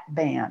with that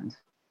band.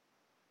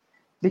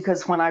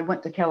 Because when I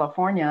went to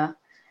California,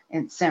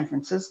 in San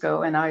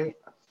Francisco, and it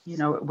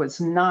was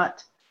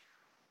not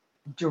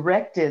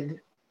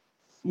directed,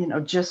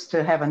 just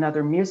to have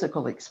another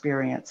musical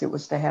experience. It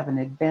was to have an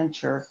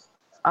adventure.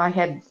 I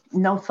had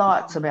no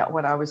thoughts about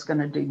what I was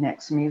going to do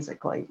next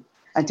musically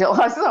until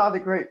I saw the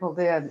Grateful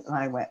Dead, and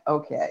I went,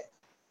 okay,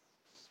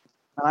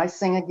 when I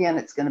sing again,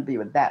 it's going to be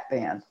with that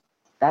band.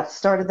 That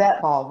started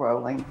that ball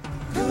rolling.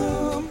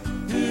 Come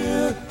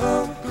here,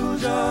 Uncle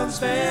John's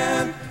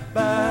band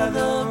by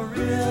the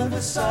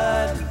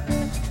riverside.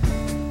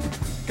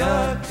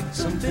 Got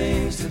some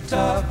things to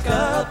talk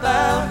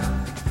about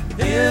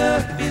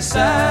here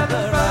beside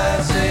the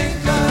rising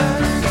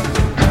tide.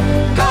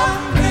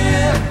 Come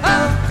here,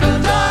 Uncle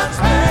John's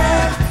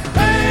band,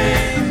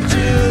 bring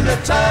to the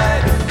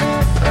tide.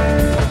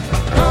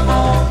 Come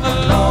on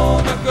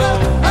along and go,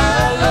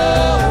 how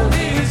low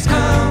he's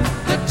come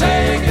to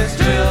take his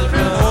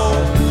children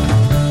home.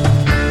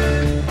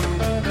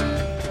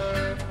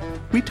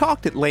 We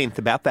talked at length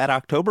about that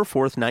October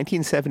 4th,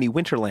 1970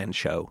 Winterland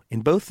show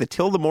in both the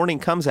Till the Morning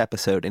Comes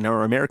episode in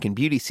our American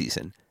Beauty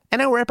season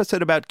and our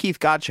episode about Keith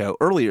Godchaux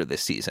earlier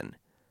this season.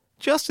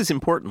 Just as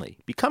importantly,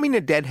 becoming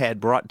a Deadhead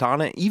brought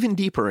Donna even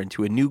deeper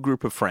into a new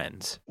group of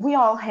friends. We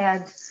all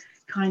had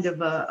kind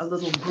of a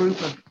little group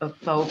of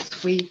folks.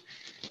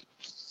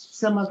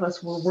 Some of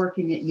us were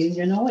working at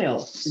Union Oil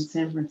in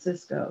San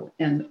Francisco,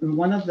 and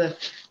one of the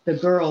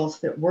girls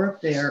that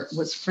worked there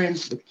was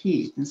friends with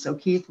Keith. And so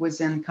Keith was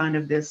in kind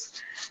of this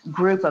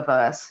group of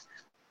us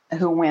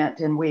who went,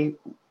 and we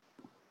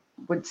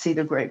would see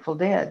the Grateful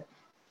Dead.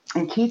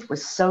 And Keith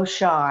was so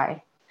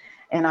shy,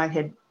 and I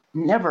had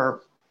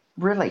never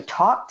really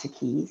talked to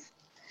Keith.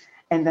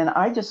 And then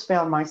I just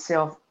found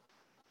myself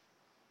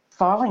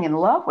falling in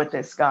love with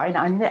this guy, and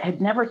I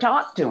had never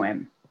talked to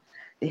him.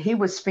 He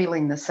was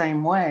feeling the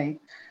same way.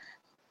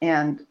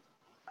 And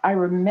I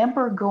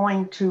remember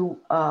going to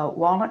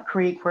Walnut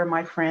Creek where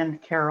my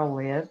friend Carol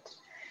lived.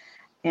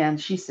 And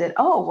she said,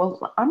 oh,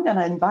 well, I'm going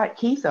to invite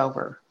Keith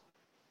over.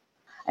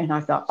 And I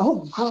thought,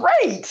 oh,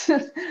 great.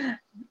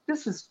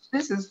 This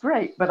is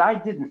great. But I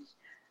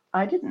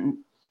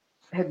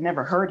had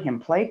never heard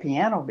him play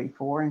piano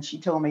before. And she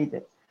told me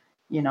that,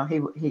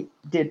 he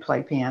did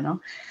play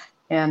piano.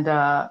 And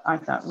I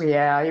thought, well,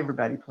 yeah,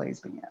 everybody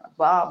plays piano,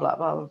 blah, blah,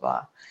 blah, blah,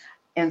 blah.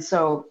 And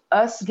so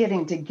us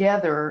getting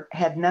together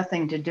had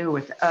nothing to do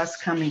with us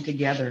coming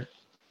together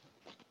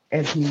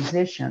as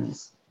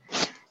musicians.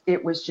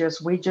 It was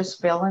just, we just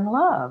fell in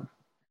love.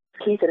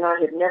 Keith and I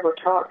had never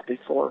talked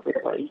before,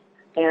 really.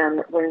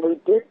 And when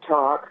we did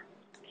talk,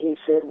 he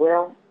said,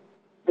 well,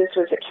 this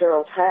was at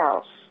Carol's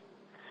house.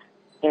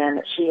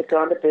 And she had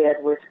gone to bed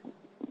with,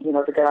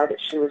 the guy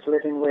that she was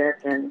living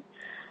with. And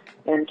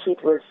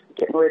Keith was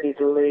getting ready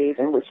to leave,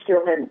 and we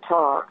still hadn't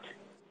talked.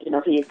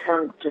 He had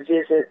come to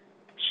visit.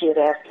 She had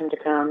asked him to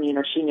come.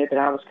 She knew that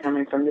I was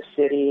coming from the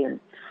city, and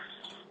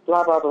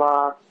blah, blah,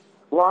 blah.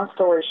 Long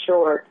story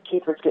short,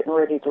 Keith was getting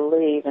ready to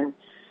leave, and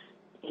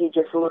he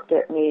just looked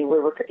at me.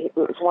 It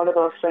was one of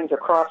those things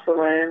across the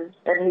room,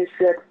 and he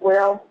said,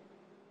 well,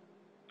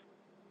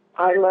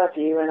 I love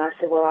you. And I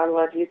said, well, I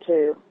love you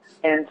too.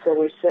 And so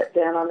we sat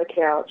down on the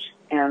couch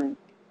and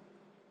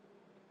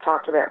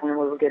talked about when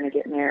we were going to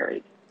get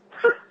married.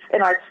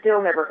 And I'd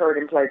still never heard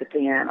him play the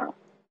piano.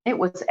 It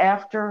was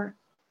after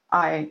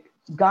I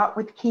got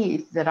with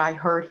Keith that I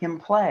heard him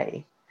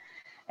play.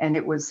 And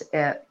it was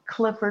at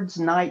Clifford's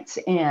Nights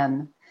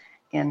Inn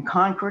in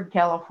Concord,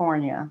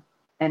 California.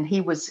 And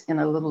he was in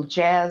a little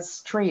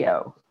jazz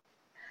trio.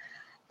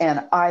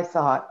 And I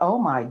thought, oh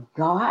my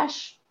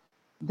gosh,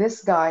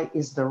 this guy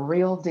is the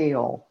real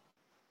deal.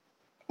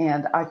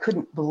 And I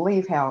couldn't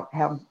believe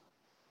how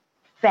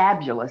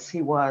fabulous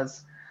he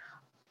was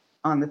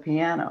on the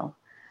piano.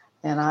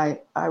 And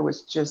I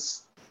was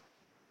just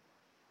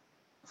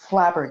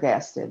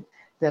flabbergasted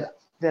that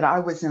I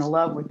was in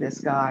love with this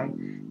guy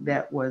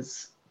that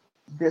was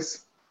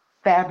this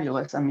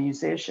fabulous a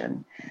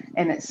musician.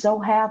 And it so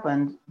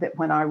happened that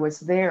when I was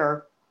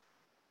there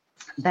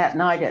that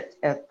night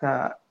at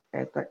the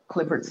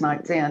Clifford's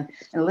Nights Inn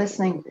and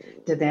listening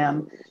to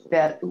them,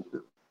 that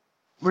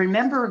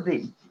remember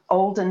the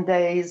olden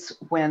days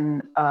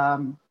when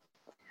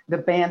the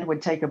band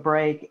would take a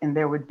break and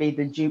there would be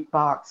the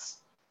jukebox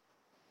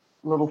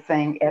little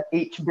thing at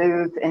each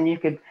booth and you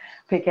could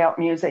pick out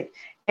music.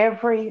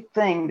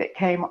 Everything that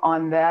came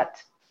on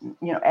that,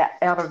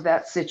 out of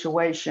that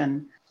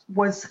situation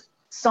was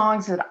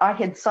songs that I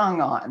had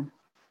sung on.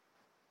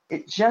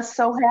 It just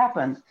so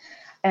happened.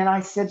 And I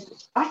said,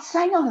 I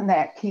sang on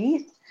that,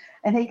 Keith.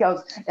 And he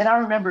goes, and I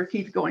remember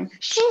Keith going,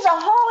 she's a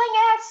hauling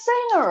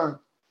ass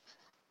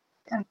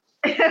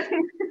singer.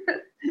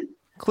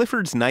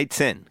 Clifford's Nights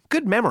Inn.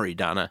 Good memory,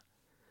 Donna.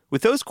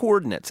 With those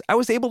coordinates, I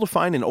was able to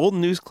find an old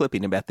news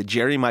clipping about the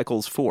Jerry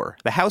Michaels Four,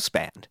 the house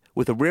band,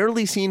 with a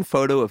rarely seen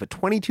photo of a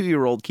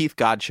 22-year-old Keith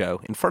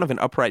Godchaux in front of an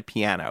upright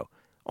piano,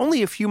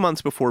 only a few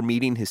months before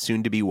meeting his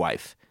soon-to-be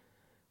wife.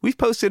 We've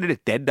posted it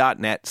at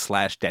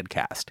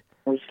dead.net/deadcast.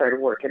 We started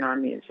working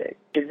on music.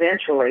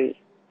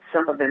 Eventually,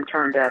 some of them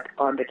turned up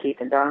on the Keith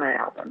and Donna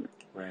album.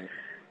 Right.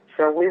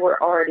 So we were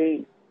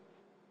already,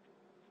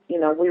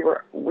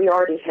 we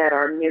already had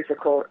our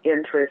musical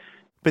interests.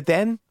 But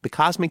then the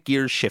cosmic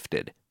gears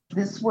shifted.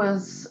 This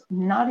was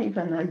not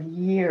even a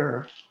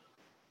year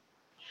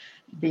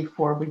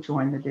before we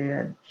joined the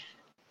Dead.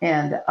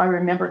 And I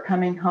remember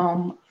coming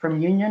home from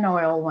Union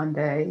Oil one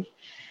day.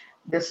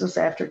 This was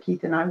after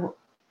Keith and I were,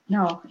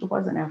 no, it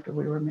wasn't after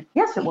we were married.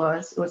 Yes, it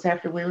was. It was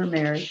after we were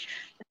married.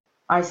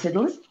 I said,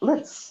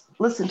 let's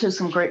listen to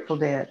some Grateful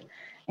Dead.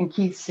 And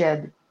Keith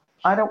said,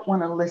 I don't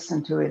want to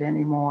listen to it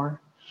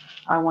anymore.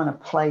 I want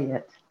to play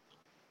it.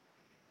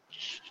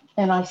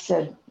 And I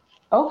said,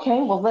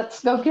 okay, well,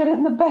 let's go get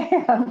in the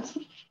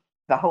band.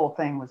 The whole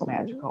thing was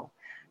magical.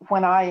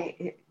 When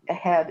I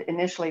had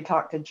initially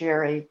talked to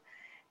Jerry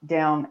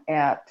down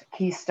at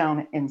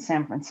Keystone in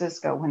San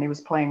Francisco when he was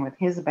playing with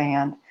his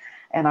band,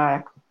 and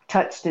I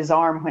touched his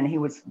arm when he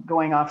was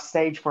going off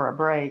stage for a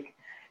break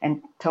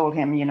and told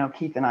him,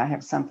 Keith and I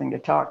have something to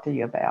talk to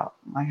you about.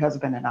 My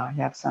husband and I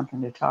have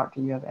something to talk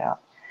to you about.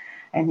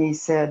 And he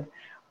said,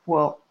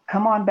 well,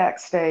 come on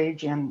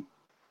backstage and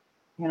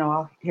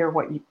I'll hear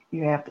what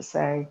you have to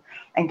say.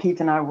 And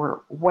Keith and I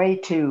were way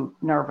too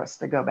nervous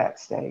to go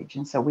backstage.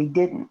 And so we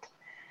didn't.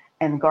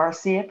 And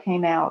Garcia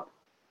came out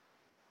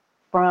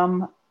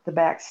from the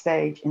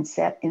backstage and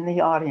sat in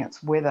the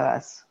audience with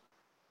us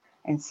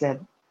and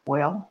said,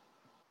 well,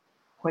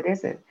 what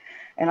is it?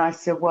 And I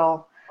said,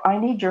 well, I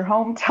need your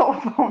home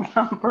telephone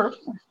number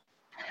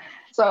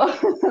so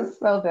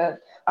that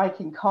I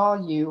can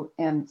call you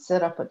and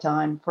set up a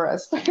time for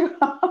us to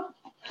come.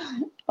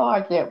 Oh,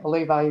 I can't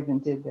believe I even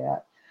did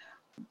that.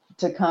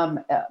 To come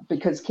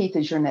because Keith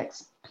is your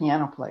next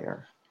piano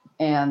player.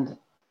 And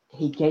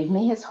he gave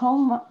me his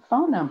home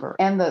phone number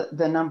and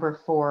the number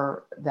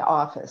for the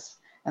office.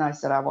 And I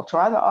said, I will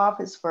try the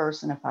office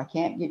first. And if I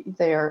can't get you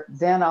there,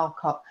 then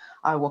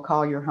I will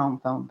call your home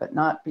phone, but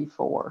not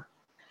before.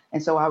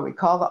 And so I would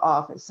call the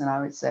office and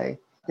I would say,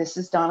 this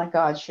is Donna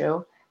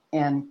Godchaux.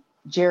 And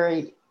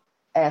Jerry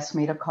asked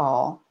me to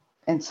call.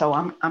 And so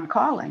I'm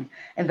calling.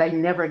 And they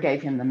never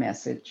gave him the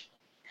message.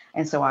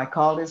 And so I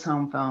called his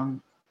home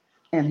phone.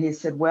 And he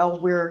said, well,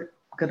 we're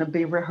going to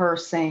be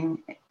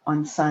rehearsing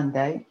on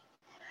Sunday,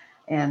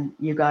 and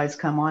you guys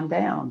come on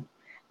down.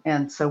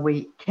 And so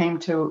we came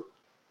to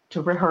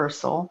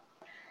rehearsal,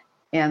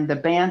 and the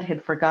band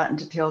had forgotten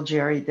to tell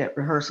Jerry that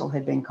rehearsal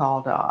had been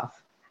called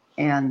off.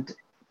 And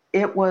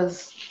it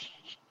was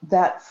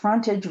that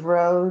frontage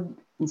road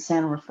in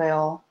San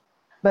Rafael.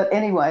 But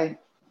anyway,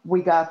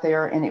 we got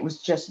there, and it was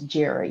just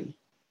Jerry.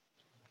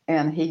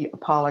 And he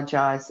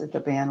apologized that the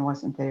band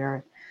wasn't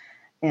there.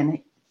 And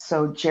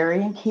so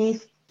Jerry and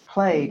Keith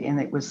played, and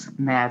it was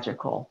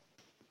magical.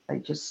 They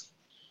just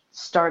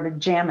started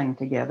jamming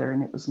together,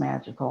 and it was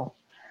magical.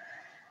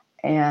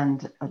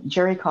 And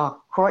Jerry called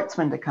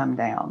Kreutzmann to come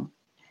down.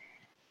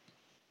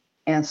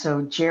 And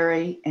so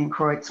Jerry and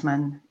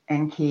Kreutzmann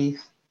and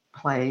Keith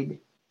played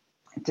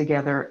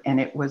together,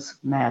 and it was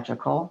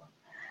magical.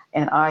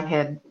 And I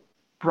had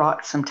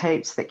brought some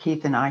tapes that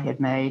Keith and I had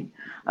made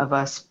of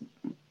us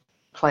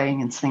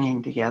playing and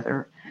singing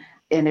together.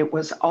 And it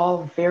was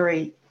all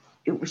very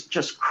it was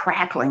just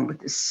crackling with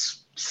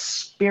this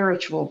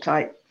spiritual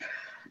type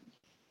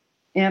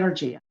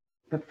energy.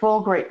 The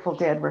full Grateful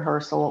Dead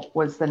rehearsal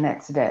was the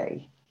next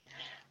day.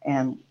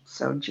 And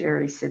so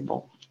Jerry said,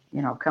 well,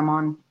 come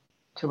on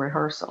to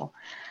rehearsal.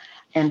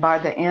 And by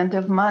the end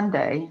of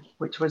Monday,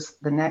 which was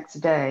the next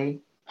day,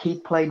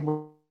 Keith played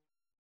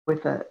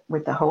with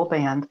the whole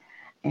band,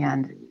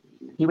 and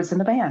he was in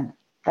the band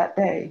that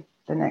day,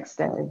 the next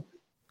day.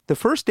 The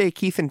first day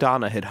Keith and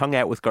Donna had hung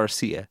out with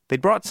Garcia,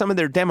 they'd brought some of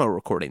their demo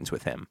recordings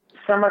with him.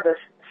 Some of the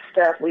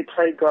stuff we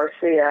played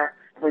Garcia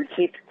when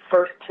Keith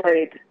first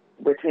played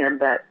with him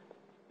that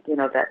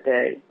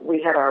day.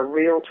 We had our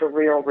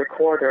reel-to-reel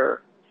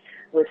recorder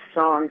with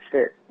songs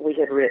that we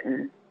had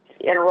written.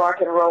 In rock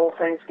and roll,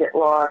 things get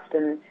lost,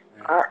 and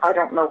I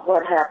don't know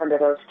what happened to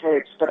those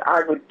tapes, but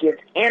I would give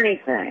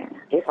anything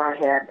if I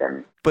had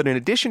them. But in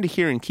addition to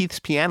hearing Keith's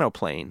piano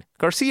playing,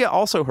 Garcia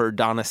also heard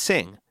Donna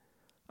sing.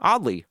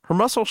 Oddly, her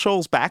Muscle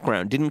Shoals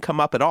background didn't come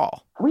up at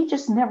all. We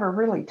just never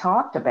really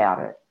talked about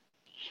it.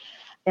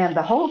 And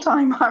the whole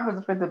time I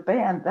was with the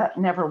band, that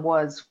never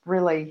was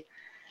really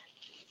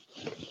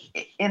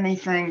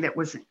anything that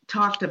was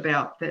talked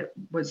about that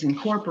was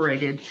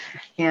incorporated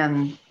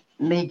in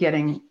me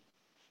getting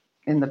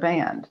in the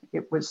band.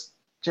 It was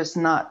just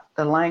not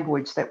the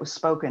language that was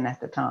spoken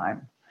at the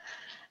time.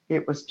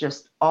 It was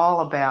just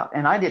all about,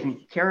 and I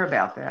didn't care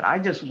about that. I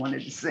just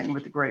wanted to sing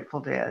with the Grateful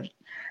Dead.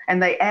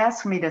 And they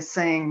asked me to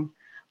sing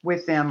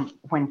with them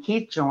when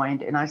Keith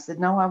joined, and I said,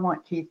 no, I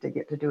want Keith to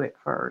get to do it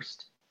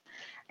first.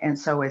 And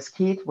so as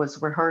Keith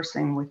was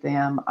rehearsing with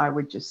them, I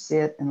would just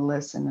sit and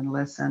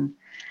listen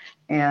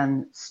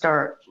and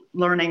start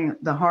learning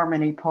the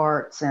harmony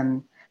parts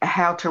and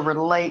how to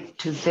relate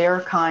to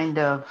their kind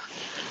of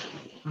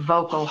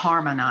vocal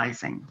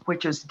harmonizing,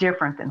 which is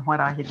different than what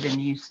I had been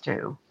used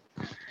to.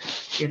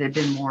 It had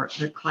been more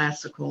the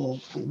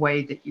classical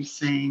way that you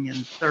sing in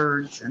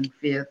thirds and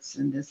fifths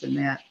and this and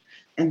that.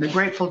 And the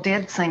Grateful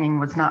Dead singing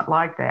was not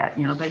like that.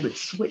 They would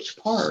switch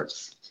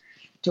parts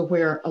to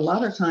where a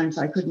lot of times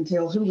I couldn't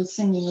tell who was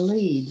singing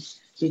lead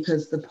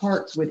because the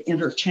parts would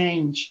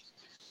interchange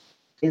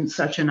in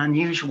such an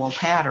unusual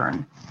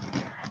pattern.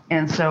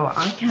 And so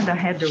I kind of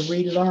had to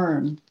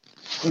relearn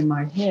in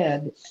my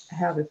head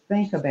how to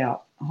think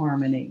about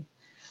harmony,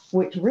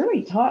 which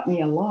really taught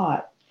me a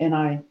lot. And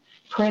I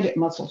credit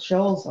Muscle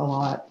Shoals a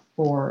lot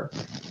for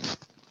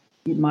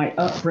my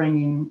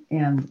upbringing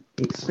and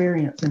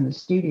experience in the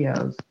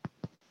studios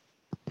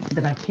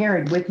that I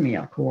carried with me,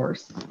 of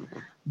course.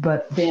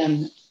 But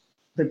then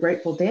the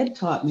Grateful Dead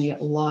taught me a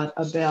lot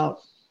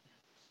about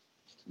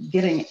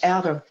getting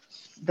out of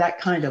that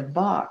kind of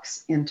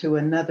box into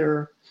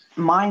another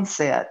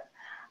mindset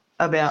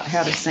about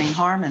how to sing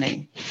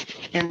harmony.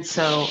 And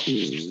so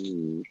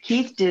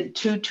Keith did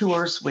 2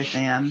 tours with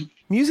them.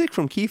 Music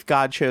from Keith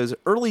Godshow's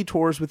early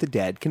tours with the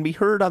Dead can be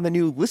heard on the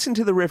new Listen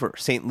to the River,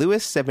 St.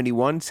 Louis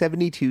 71,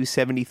 72,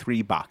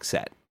 73 box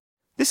set.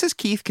 This is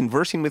Keith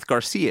conversing with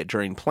Garcia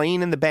during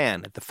playing in the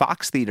band at the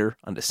Fox Theater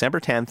on December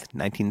 10th,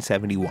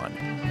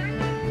 1971.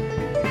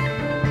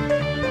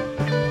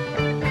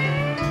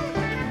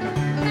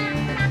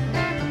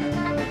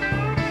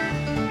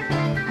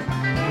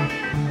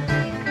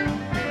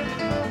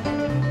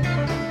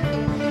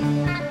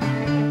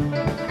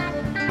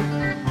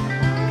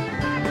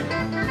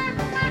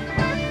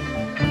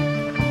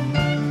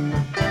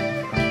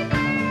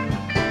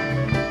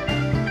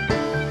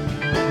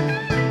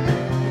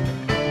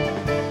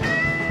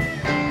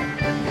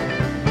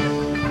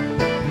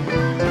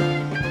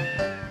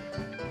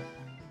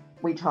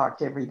 We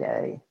talked every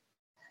day,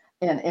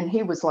 and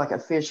he was like a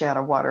fish out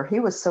of water. He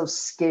was so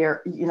scared,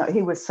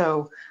 he was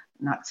so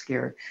not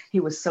scared. He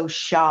was so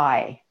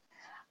shy.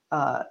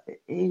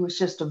 He was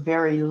just a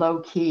very low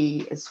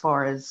key as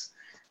far as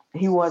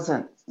he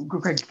wasn't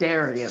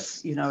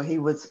gregarious, he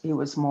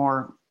was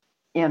more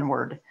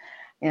inward.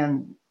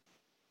 And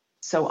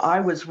so I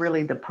was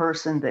really the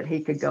person that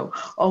he could go,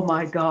 oh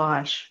my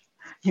gosh,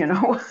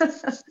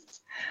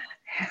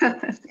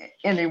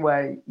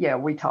 Anyway, yeah,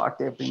 we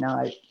talked every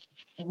night.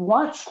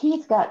 Once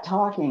Keith got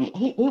talking,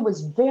 he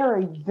was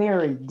very,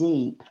 very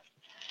deep.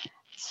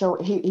 So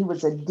he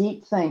was a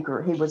deep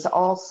thinker. He was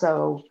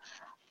also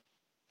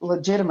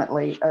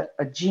legitimately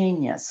a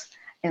genius.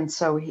 And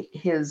so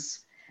his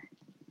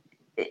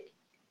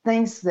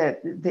things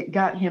that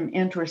got him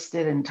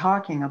interested in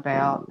talking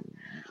about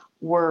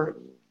were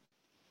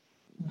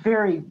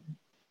very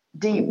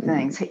deep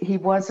things. He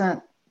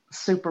wasn't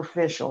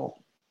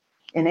superficial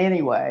in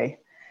any way.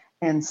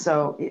 And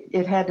so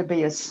it had to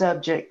be a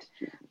subject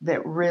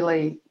that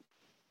really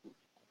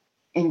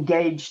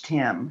engaged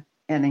him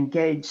and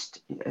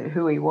engaged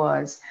who he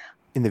was.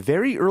 In the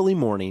very early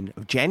morning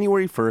of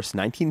January 1st,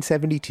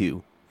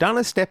 1972,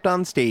 Donna stepped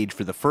on stage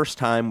for the first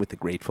time with the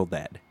Grateful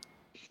Dead.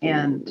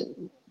 And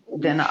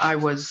then I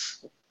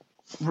was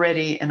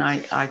ready and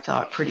I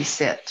thought pretty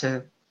set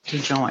to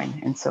join.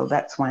 And so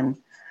that's when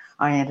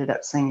I ended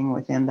up singing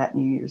with him that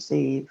New Year's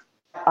Eve.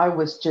 I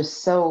was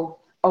just so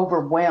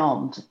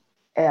overwhelmed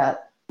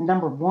at,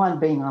 number one,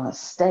 being on a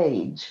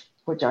stage,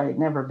 which I had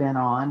never been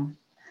on,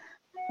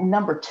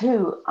 number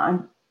two,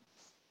 I'm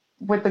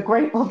with the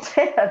Grateful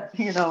Dead,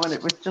 and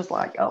it was just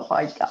like, oh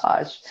my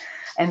gosh.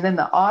 And then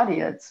the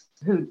audience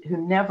who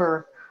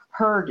never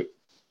heard,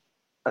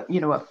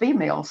 a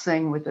female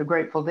sing with the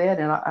Grateful Dead.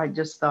 And I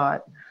just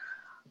thought,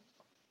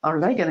 are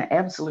they going to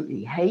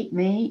absolutely hate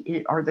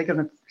me? Are they going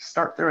to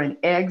start throwing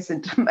eggs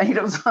and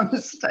tomatoes on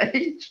the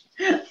stage?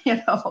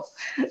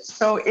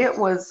 So it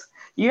was,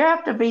 you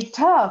have to be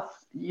tough,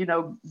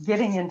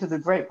 getting into the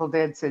Grateful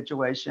Dead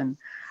situation.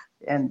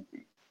 And,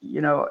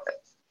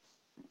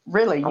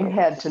 really, you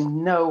had to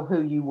know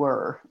who you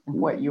were and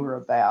what you were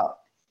about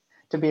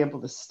to be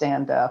able to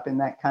stand up in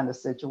that kind of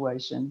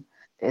situation.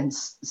 And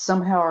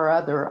somehow or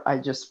other, I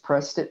just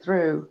pressed it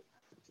through.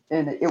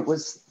 And it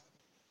was,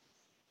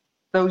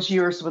 those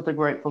years with the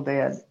Grateful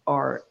Dead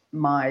are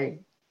my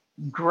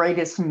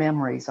greatest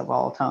memories of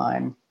all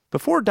time.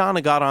 Before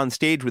Donna got on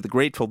stage with the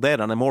Grateful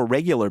Dead on a more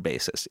regular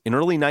basis, in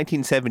early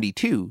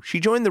 1972, she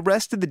joined the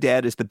rest of the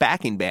Dead as the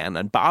backing band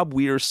on Bob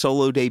Weir's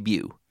solo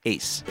debut,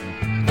 Ace.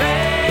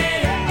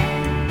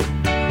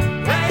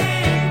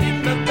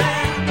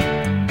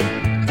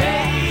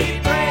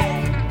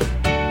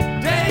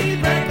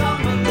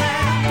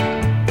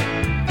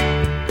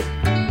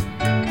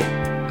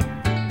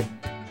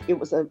 It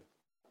was a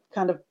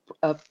kind of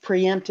a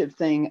preemptive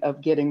thing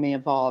of getting me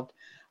involved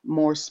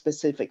more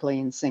specifically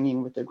in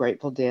singing with the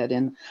Grateful Dead.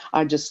 And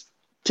I just,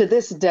 to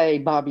this day,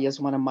 Bobby is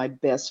one of my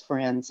best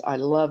friends. I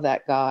love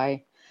that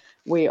guy.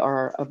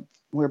 We're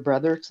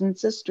brothers and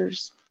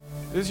sisters.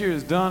 This here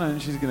is Donna, and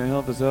she's going to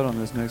help us out on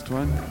this next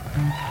one.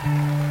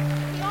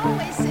 He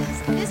always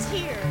says, this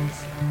here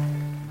is...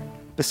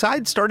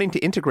 Besides starting to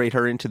integrate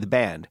her into the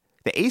band,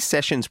 the Ace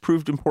sessions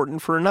proved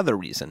important for another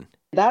reason.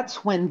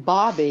 That's when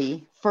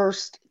Bobby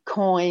first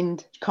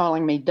coined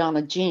calling me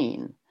Donna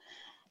Jean.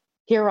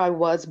 Here I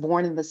was,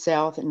 born in the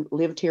South and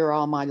lived here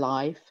all my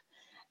life.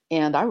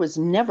 And I was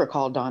never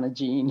called Donna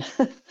Jean.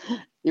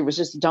 It was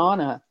just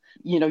Donna.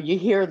 You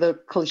hear the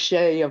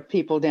cliche of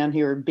people down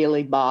here,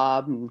 Billy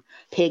Bob and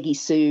Peggy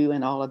Sue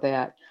and all of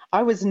that.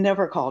 I was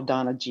never called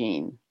Donna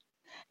Jean.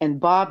 And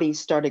Bobby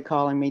started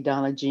calling me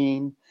Donna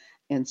Jean.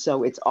 And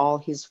so it's all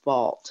his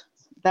fault.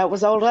 That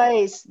was old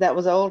days.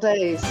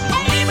 Abraham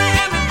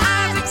and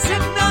Isaac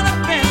sitting on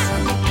a fence.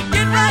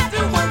 Get right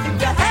to work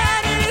if you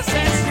had any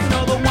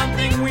sense. The one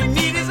thing we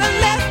need is a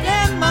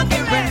left-hand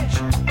monkey wrench.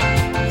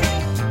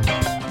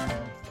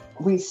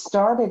 We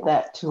started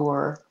that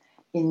tour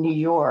in New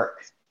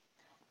York.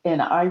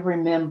 And I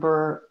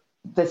remember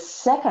the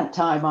second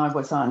time I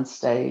was on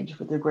stage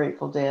with the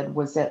Grateful Dead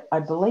was at, I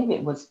believe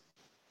it was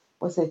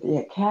it the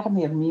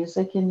Academy of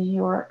Music in New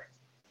York?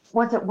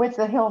 Was it with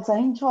the Hells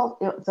Angels?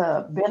 It was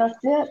a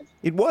benefit?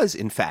 It was,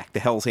 in fact, the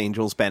Hells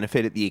Angels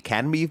benefit at the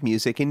Academy of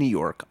Music in New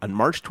York on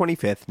March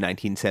 25th,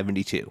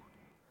 1972.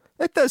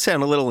 That does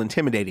sound a little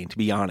intimidating, to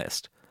be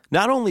honest.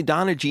 Not only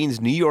Donna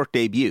Jean's New York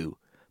debut,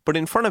 but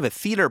in front of a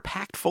theater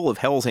packed full of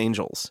Hells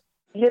Angels.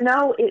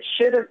 It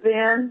should have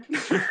been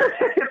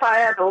if I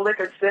had a lick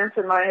of sense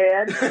in my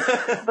head,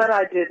 but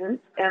I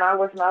didn't, and I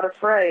was not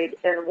afraid.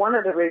 And one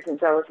of the reasons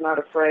I was not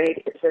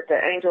afraid is that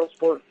the Angels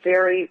were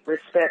very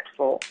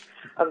respectful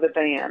of the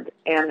band,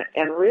 and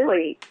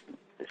really,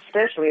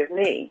 especially of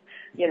me.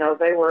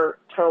 They were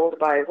told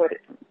by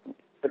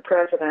the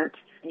president,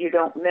 you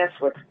don't mess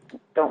with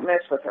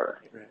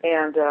her,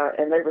 and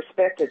they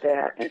respected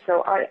that. And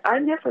so I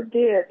never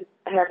did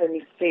have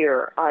any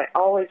fear. I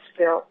always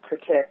felt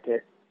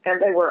protected. And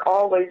they were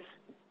always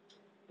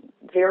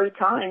very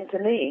kind to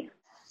me.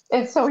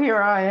 And so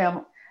here I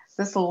am,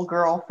 this little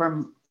girl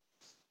from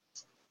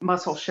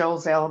Muscle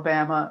Shoals,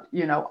 Alabama.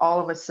 All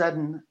of a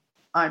sudden,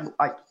 I'm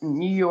like in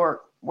New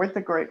York with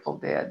the Grateful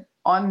Dead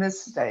on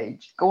this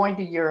stage, going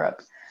to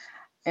Europe.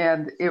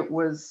 And it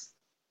was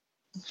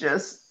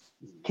just,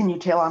 can you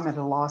tell I'm at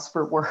a loss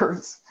for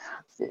words?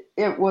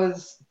 It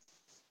was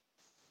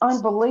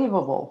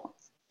unbelievable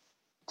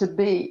to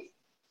be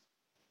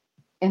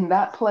in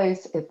that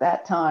place at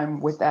that time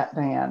with that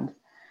band,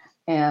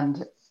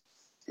 and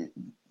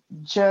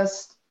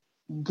just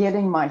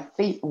getting my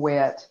feet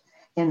wet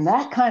in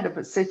that kind of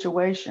a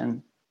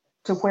situation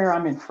to where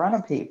I'm in front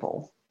of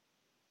people.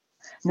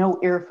 No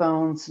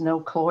earphones, no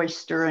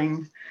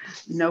cloistering,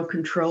 no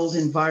controlled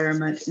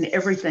environment, and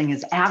everything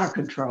is out of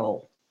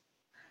control.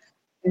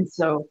 And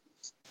so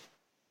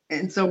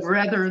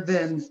rather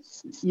than,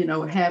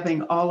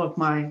 having all of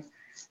my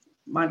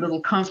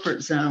little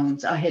comfort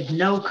zones, I had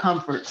no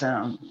comfort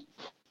zone.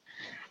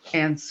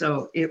 And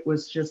so it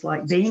was just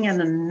like being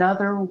in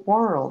another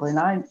world. And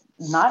I'm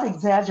not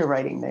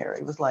exaggerating there.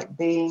 It was like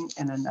being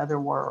in another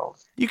world.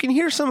 You can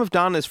hear some of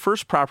Donna's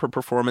first proper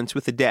performance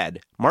with the Dead,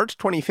 March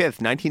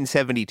 25th,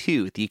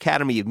 1972, at the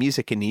Academy of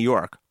Music in New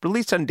York,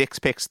 released on Dick's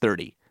Picks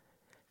 30.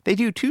 They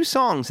do two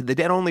songs that the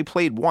Dead only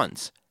played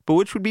once, but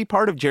which would be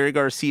part of Jerry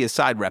Garcia's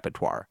side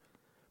repertoire.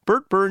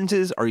 Burt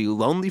Burns' Are You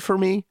Lonely for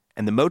Me?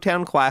 And the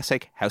Motown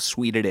classic, How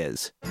Sweet It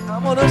Is. I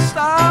want to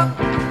stop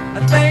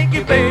and thank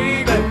you,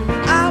 baby.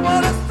 I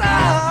want to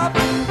stop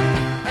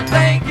and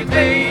thank you,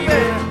 baby.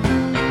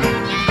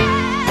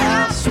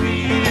 How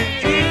sweet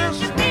it is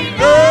to be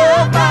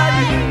loved by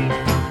you.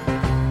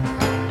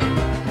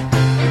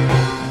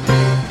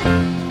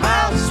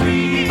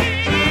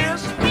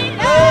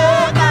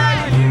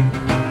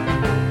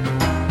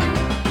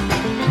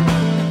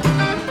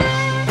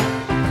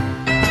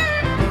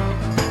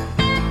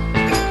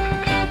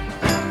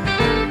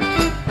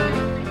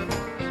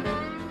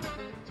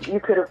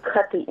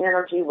 cut the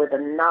energy with a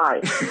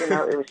knife.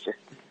 It was just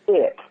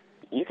thick.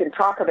 You can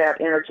talk about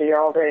energy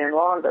all day and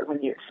long, but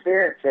when you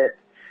experience it,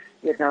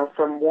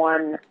 from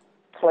one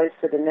place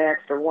to the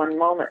next or one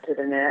moment to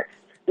the next,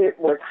 it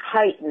was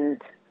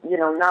heightened,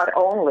 not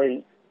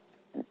only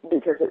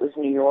because it was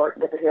New York,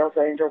 but the Hells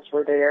Angels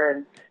were there.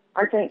 And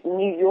I think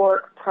New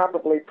York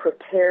probably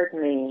prepared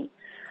me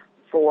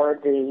for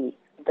the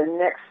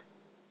next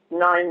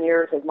 9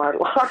 years of my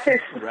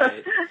life.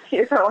 Right.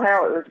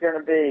 How it was going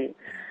to be.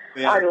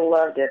 Yeah. I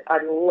loved it. I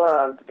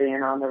loved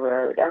being on the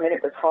road. I mean,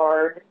 it was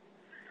hard.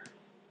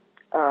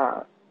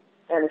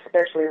 And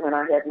especially when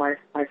I had my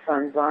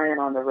son Zion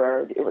on the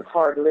road, it was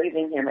hard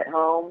leaving him at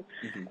home,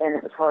 and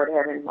it was hard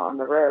having him on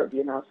the road.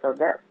 So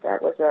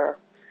that was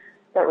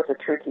a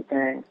tricky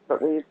thing,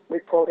 but we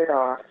pulled it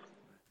off.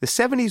 The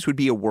 70s would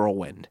be a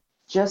whirlwind.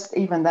 Just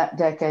even that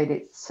decade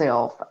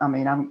itself, I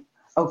mean, I'm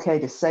okay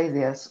to say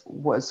this,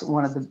 was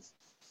one of the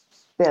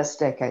best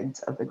decades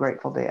of the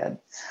Grateful Dead.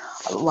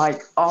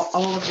 Like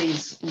all of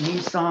these new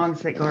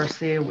songs that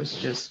Garcia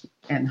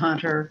and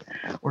Hunter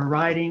were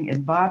writing,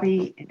 and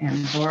Bobby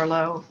and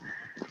Barlow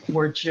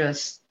were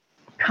just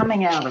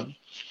coming out of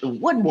the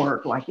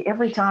woodwork. Like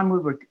every time we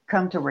would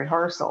come to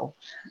rehearsal,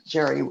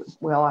 Jerry,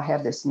 I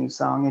have this new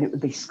song, and it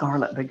would be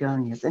Scarlet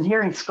Begonias. And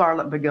hearing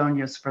Scarlet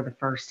Begonias for the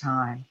first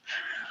time,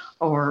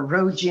 or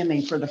Road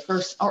Jimmy for the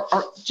first, or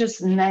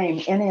just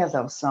name any of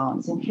those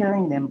songs, and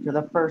hearing them for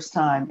the first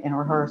time in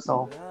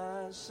rehearsal.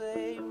 I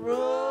say,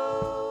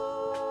 roll,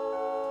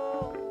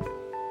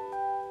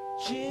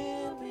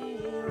 Jimmy,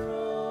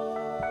 roll,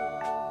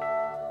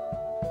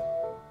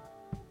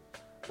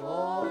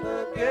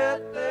 gonna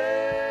get there,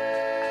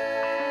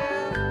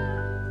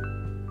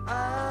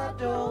 I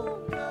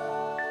don't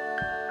know,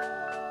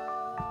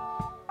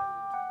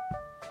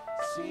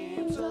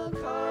 seems a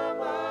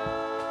karma.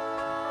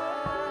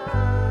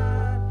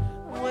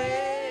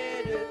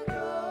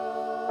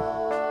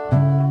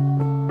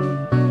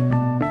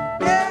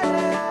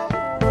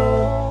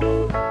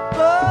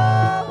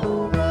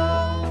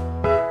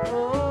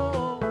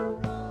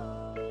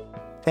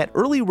 That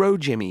early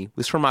Road Jimmy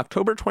was from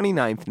October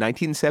 29th,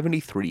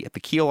 1973 at the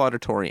Kiel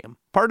Auditorium,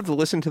 part of the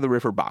Listen to the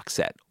River box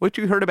set, which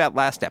we heard about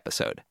last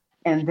episode.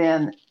 And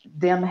then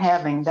them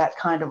having that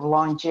kind of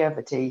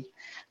longevity,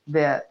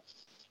 that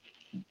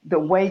the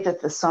way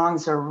that the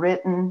songs are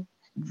written,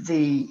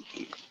 the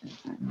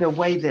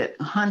way that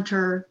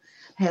Hunter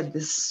had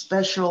this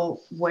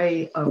special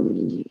way of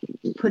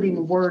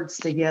putting words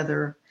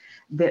together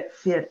that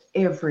fit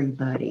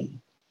everybody,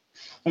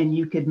 and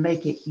you could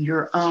make it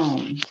your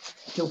own,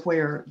 to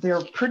where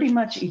they're pretty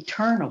much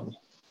eternal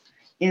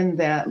in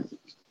that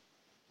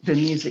the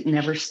music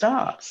never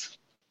stops.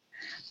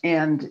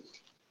 And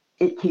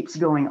it keeps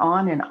going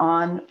on and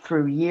on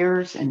through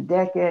years and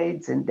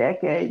decades and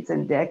decades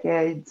and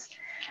decades.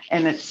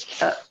 And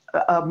it's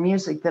a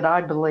music that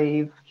I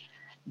believe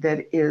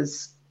that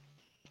is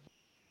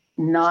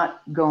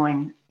not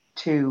going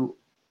to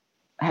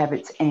have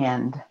its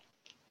end.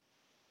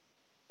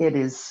 It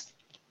is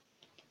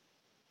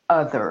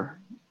other.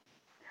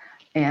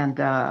 And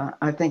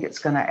I think it's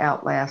going to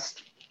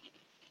outlast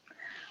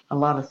a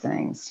lot of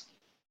things.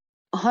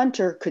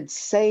 Hunter could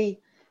say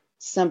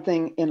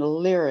something in a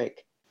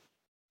lyric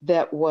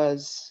that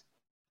was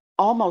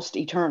almost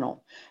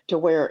eternal, to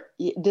where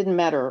it didn't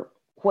matter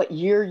what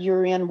year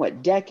you're in,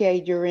 what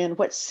decade you're in,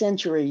 what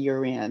century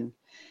you're in,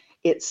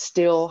 it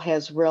still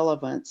has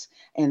relevance.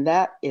 And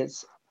that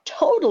is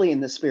totally in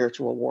the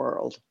spiritual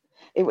world.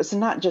 It was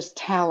not just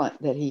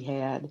talent that he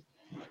had.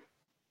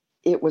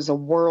 It was a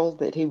world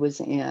that he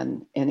was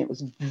in, and it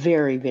was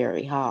very,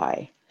 very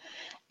high.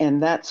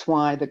 And that's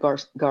why the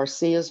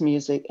Garcia's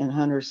music and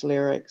Hunter's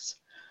lyrics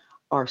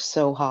are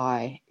so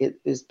high. It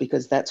is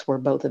because that's where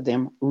both of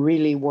them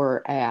really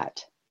were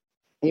at.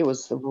 It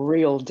was the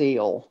real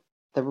deal,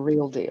 the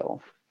real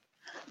deal.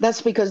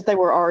 That's because they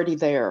were already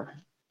there.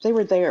 They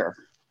were there.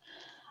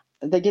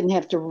 They didn't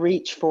have to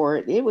reach for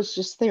it. It was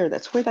just there.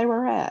 That's where they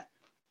were at,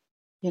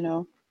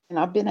 And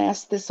I've been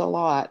asked this a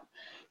lot.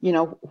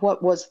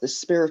 What was the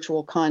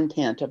spiritual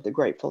content of the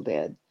Grateful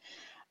Dead?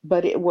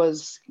 But it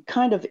was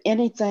kind of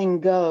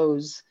anything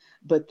goes,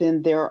 but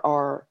then there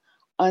are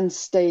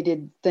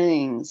unstated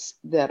things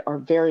that are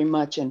very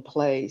much in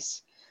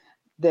place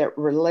that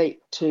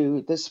relate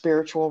to the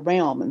spiritual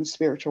realm and the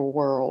spiritual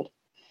world.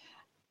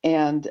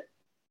 And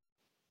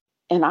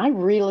I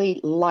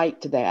really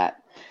liked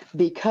that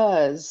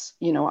because,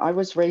 I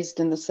was raised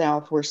in the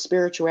South where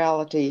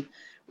spirituality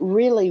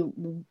really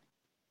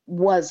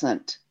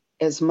wasn't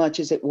as much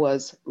as it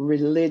was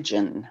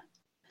religion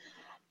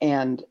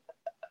and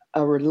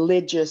a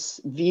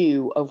religious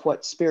view of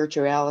what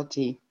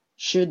spirituality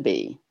should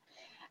be.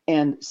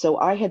 And so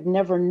I had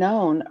never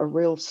known a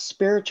real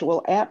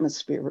spiritual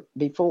atmosphere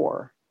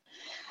before.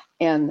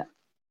 And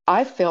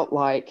I felt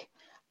like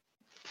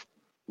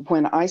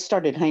when I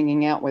started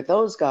hanging out with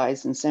those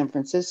guys in San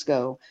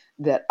Francisco,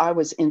 that I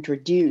was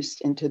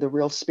introduced into the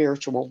real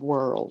spiritual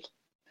world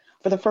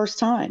for the first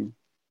time.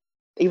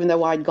 Even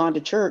though I'd gone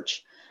to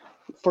church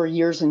for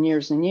years and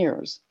years and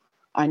years,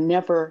 I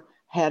never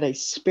had a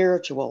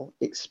spiritual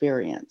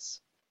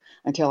experience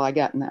until I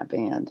got in that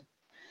band.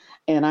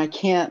 And I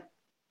can't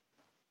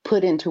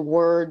put into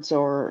words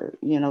or,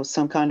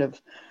 some kind of,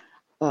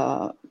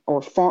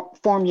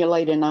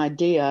 formulate an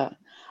idea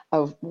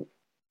of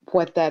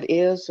what that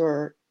is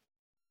or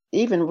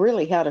even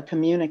really how to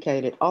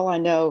communicate it. All I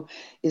know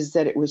is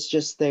that it was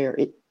just there.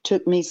 It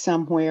took me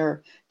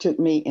somewhere, took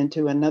me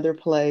into another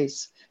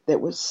place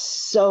that was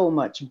so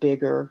much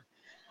bigger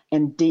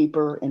and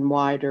deeper and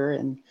wider,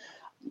 and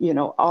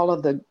all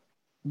of the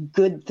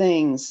good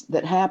things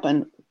that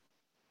happen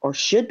or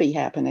should be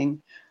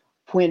happening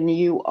when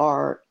you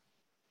are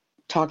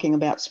talking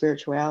about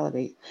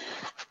spirituality.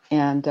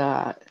 And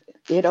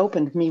it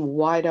opened me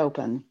wide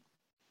open,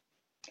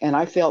 and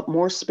I felt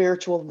more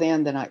spiritual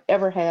then than I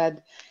ever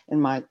had in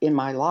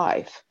my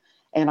life,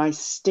 and I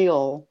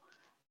still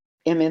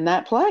am in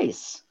that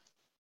place.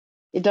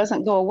 It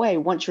doesn't go away.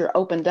 Once you're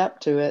opened up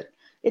to it,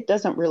 it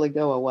doesn't really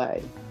go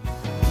away.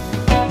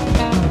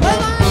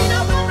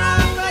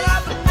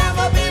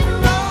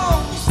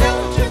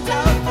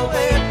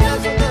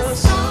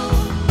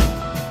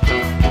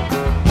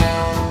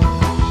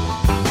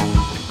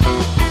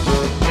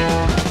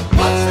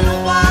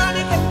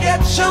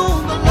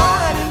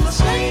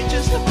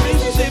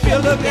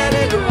 Look at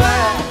it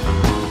right.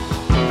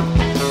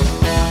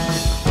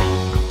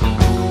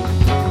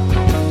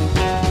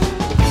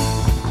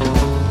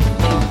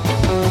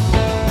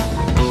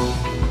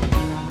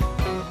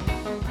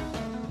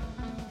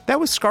 That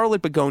was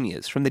Scarlet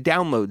Begonias from the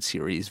Download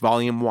series,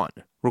 Volume 1,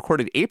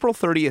 recorded April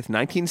 30th,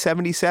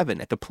 1977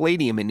 at the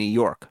Palladium in New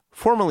York,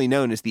 formerly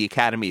known as the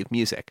Academy of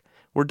Music,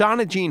 where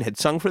Donna Jean had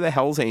sung for the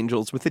Hells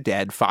Angels with the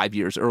Dead 5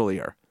 years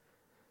earlier.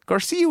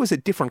 Garcia was a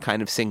different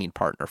kind of singing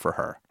partner for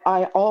her.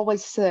 I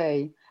always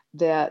say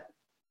that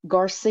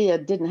Garcia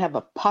didn't have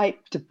a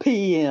pipe to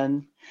pee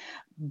in,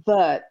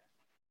 but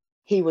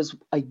he was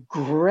a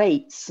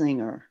great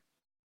singer,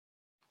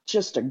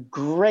 just a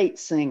great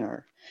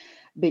singer,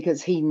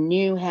 because he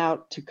knew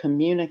how to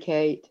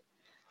communicate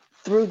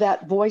through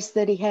that voice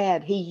that he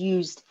had. He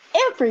used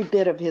every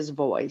bit of his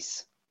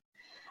voice,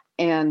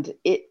 and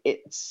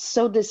it's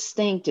so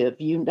distinctive.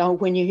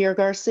 When you hear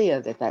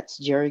Garcia, that's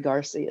Jerry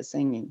Garcia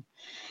singing.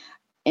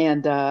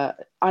 And I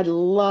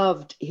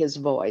loved his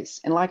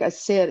voice. And like I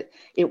said,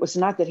 it was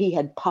not that he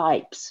had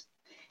pipes.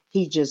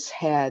 He just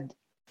had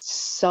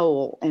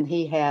soul, and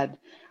he had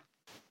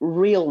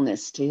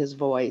realness to his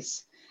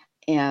voice.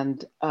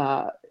 And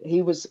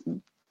he was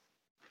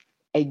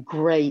a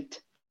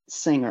great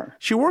singer.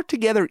 She worked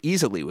together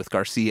easily with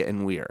Garcia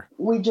and Weir.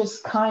 We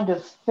just kind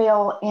of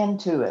fell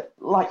into it.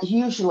 Like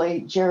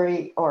usually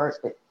Jerry or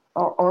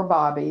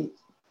Bobby,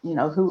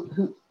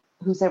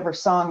 whose ever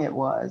song it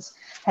was,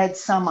 had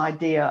some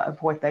idea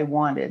of what they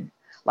wanted,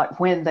 like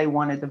when they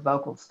wanted the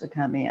vocals to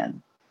come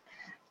in.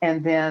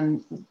 And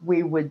then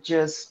we would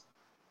just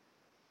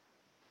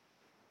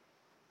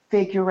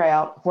figure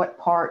out what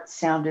part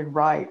sounded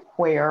right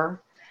where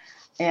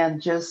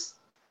and just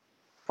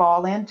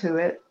fall into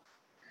it.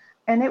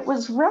 And it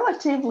was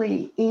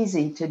relatively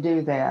easy to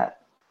do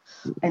that.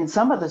 And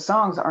some of the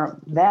songs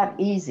aren't that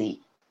easy.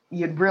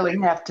 You'd really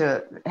have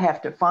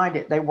to find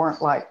it. They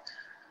weren't like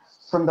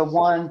from the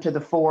 1 to the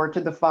 4 to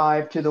the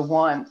 5 to the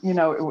 1.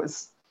 It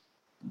was,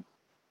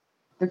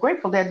 the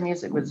Grateful Dead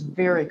music was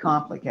very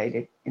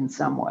complicated in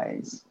some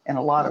ways, in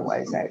a lot of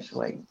ways,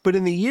 actually. But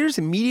in the years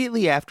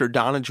immediately after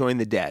Donna joined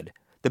the Dead,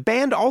 the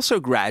band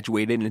also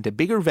graduated into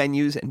bigger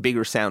venues and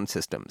bigger sound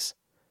systems.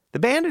 The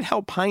band had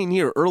helped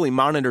pioneer early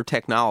monitor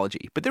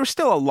technology, but there was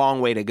still a long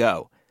way to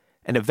go,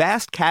 and a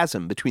vast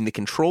chasm between the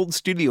controlled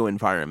studio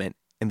environment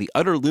and the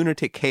utter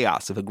lunatic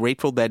chaos of a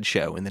Grateful Dead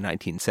show in the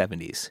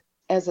 1970s.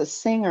 As a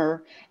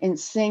singer and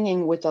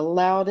singing with the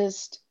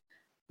loudest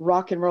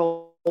rock and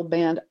roll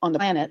band on the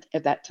planet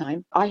at that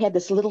time, I had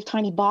this little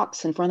tiny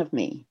box in front of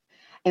me.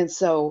 And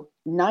so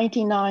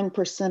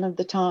 99% of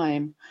the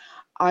time,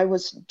 I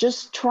was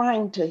just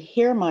trying to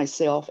hear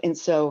myself. And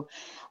so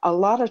a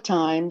lot of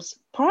times,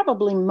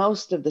 probably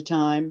most of the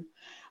time,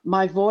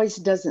 my voice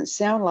doesn't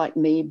sound like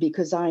me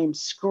because I am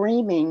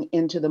screaming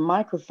into the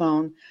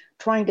microphone,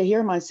 trying to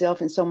hear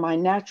myself. And so my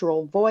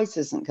natural voice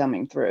isn't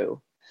coming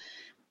through.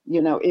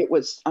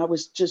 I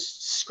was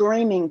just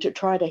screaming to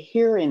try to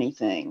hear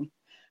anything.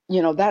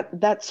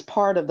 That's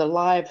part of the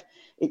live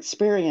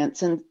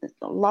experience. And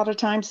a lot of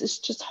times it's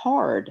just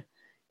hard.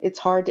 It's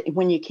hard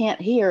when you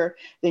can't hear,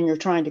 then you're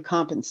trying to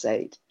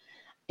compensate.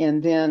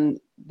 And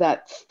then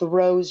that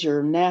throws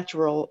your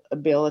natural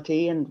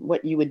ability and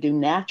what you would do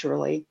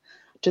naturally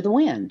to the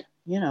wind,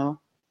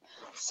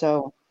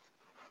 So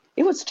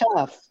it was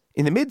tough.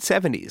 In the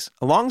mid-70s,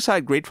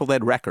 alongside Grateful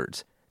Dead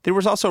Records, there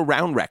was also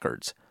Round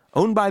Records,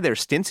 owned by their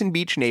Stinson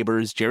Beach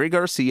neighbors Jerry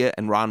Garcia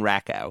and Ron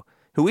Rackow,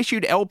 who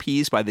issued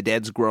LPs by the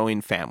Dead's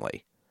growing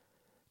family.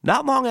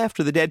 Not long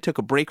after the Dead took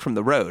a break from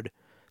the road,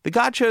 the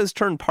Godchos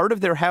turned part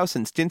of their house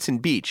in Stinson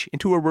Beach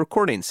into a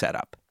recording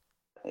setup.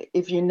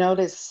 If you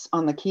notice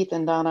on the Keith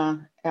and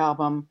Donna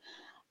album,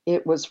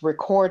 it was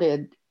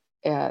recorded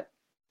at,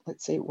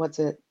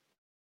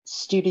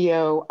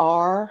 Studio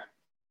R.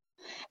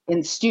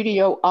 And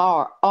Studio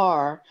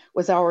R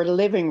was our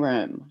living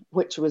room,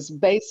 which was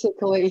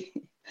basically,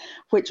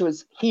 which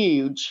was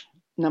huge.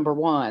 Number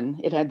one,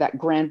 it had that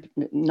grand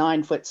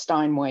 9-foot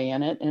Steinway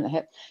in it, and it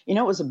had,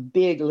 it was a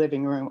big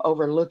living room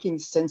overlooking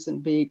Stinson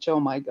Beach. Oh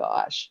my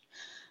gosh,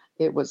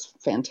 it was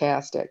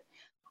fantastic.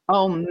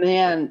 Oh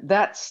man,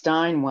 that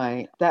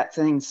Steinway, that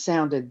thing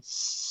sounded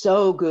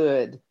so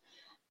good.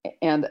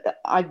 And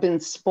I've been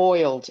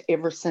spoiled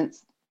ever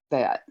since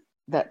that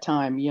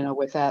time,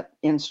 with that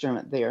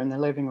instrument there in the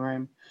living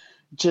room.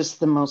 Just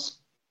the most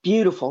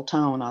beautiful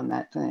tone on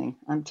that thing.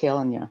 I'm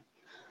telling you.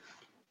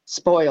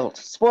 Spoiled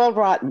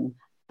rotten.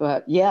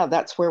 But yeah,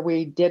 that's where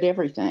we did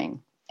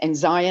everything. And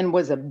Zion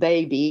was a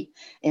baby,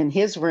 and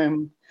his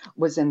room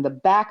was in the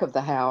back of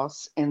the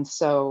house. And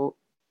so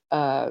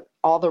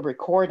all the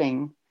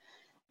recording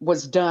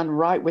was done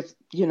right with,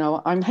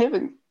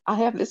 I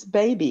have this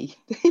baby,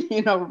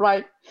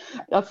 right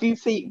a few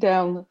feet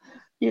down,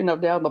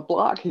 down the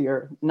block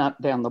here,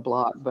 not down the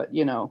block, but,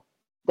 down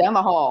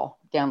the hall.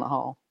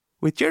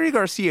 With Jerry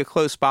Garcia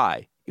close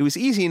by, it was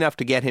easy enough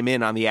to get him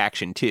in on the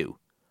action, too.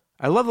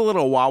 I love the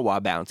little wah-wah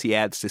bounce he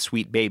adds to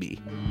Sweet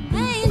Baby.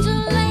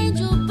 Angel,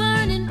 angel,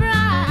 burning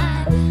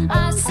bright,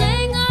 I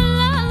sing a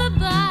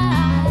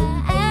lullaby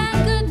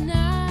and good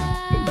night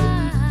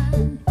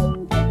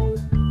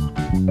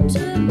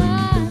to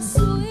my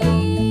sweet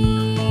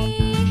baby.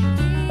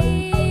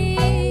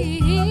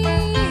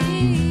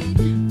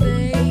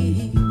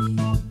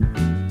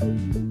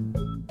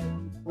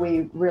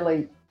 We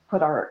really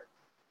put our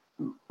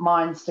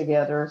minds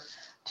together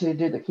to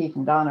do the Keith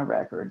and Donna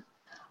record.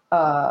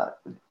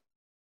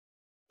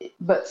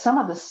 But some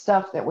of the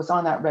stuff that was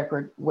on that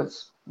record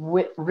was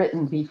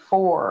written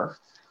before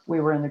we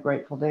were in the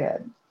Grateful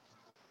Dead.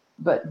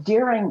 But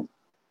during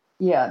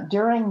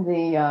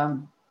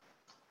the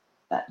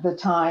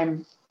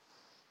time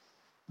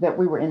that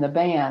we were in the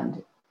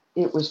band,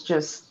 it was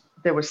just,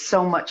 there was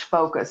so much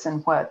focus in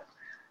what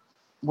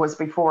was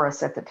before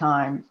us at the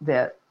time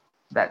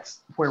that's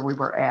where we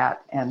were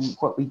at and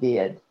what we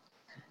did.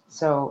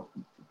 So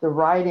the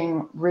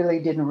writing really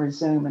didn't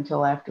resume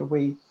until after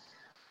we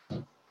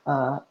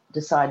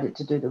decided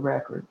to do the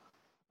record.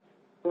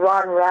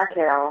 Ron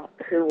Rackell,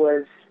 who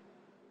was,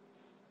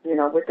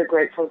 with the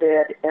Grateful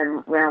Dead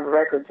and Round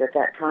Records at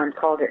that time,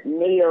 called it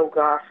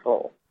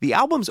neo-gospel. The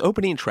album's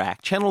opening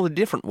track channeled a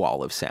different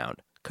wall of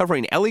sound,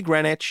 covering Ellie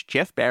Greenwich,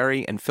 Jeff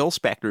Barry, and Phil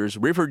Spector's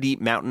River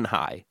Deep Mountain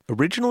High,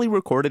 originally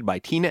recorded by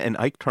Tina and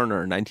Ike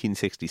Turner in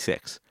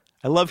 1966.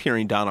 I love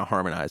hearing Donna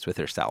harmonize with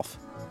herself.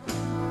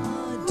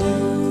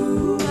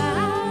 Do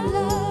I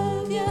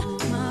love you,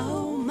 my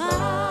oh my?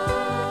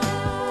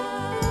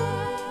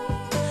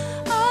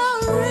 A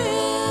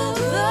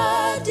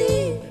river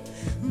deep,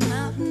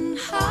 mountain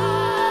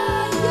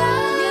high.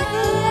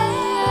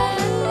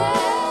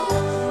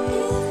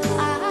 If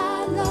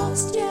I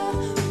lost you,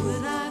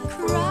 would I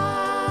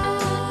cry?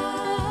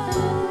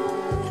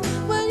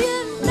 Well, you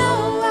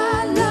know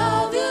I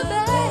love you,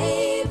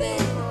 baby,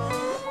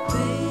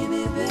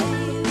 baby,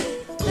 baby,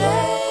 baby.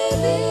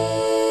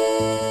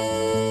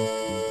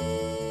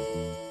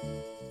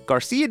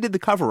 Garcia did the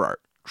cover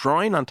art,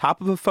 drawing on top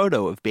of a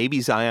photo of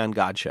baby Zion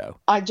Godchaux.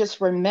 I just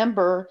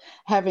remember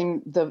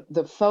having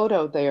the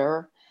photo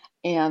there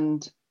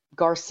and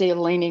Garcia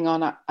leaning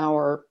on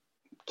our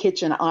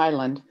kitchen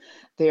island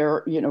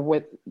there,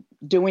 with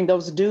doing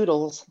those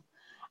doodles.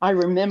 I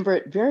remember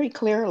it very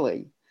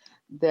clearly,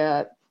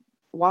 that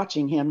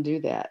watching him do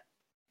that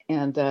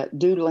and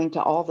doodling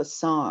to all the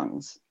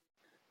songs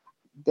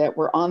that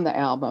were on the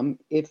album.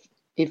 If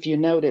you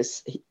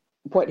notice,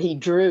 what he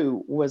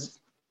drew was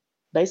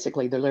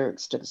basically the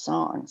lyrics to the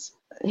songs.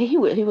 He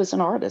was an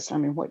artist. I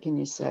mean, what can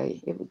you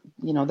say?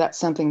 That's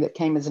something that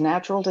came as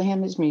natural to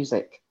him as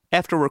music.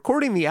 After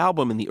recording the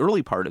album in the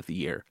early part of the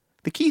year,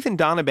 the Keith and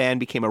Donna Band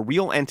became a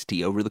real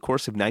entity over the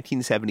course of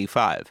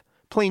 1975,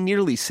 playing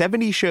nearly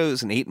 70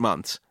 shows in 8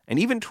 months, and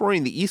even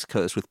touring the East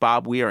Coast with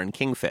Bob Weir and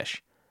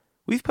Kingfish.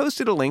 We've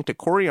posted a link to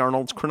Corey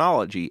Arnold's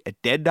chronology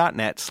at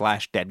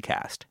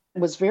dead.net/deadcast.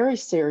 It was very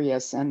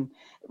serious, and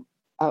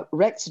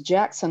Rex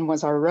Jackson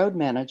was our road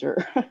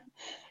manager.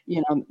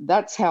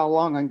 That's how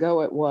long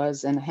ago it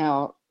was and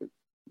how,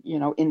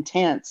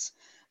 intense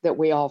that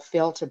we all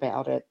felt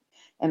about it.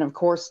 And of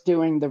course,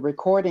 doing the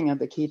recording of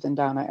the Keith and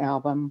Donna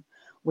album,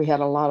 we had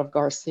a lot of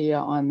Garcia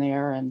on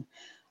there, and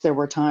there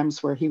were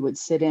times where he would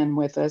sit in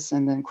with us,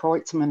 and then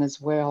Kreutzmann as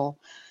well.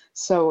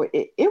 So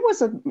it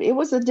was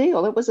a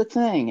deal. It was a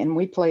thing. And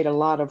we played a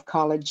lot of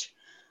college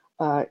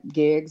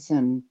gigs,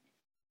 and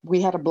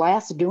we had a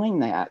blast doing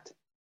that.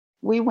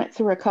 We went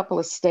through a couple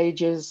of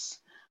stages,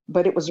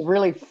 but it was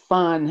really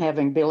fun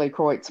having Billy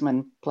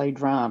Kreutzmann play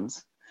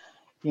drums.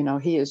 He's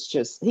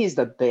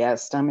the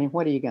best. I mean,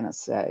 what are you going to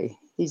say?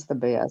 He's the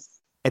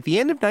best. At the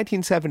end of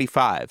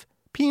 1975,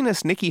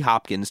 pianist Nicky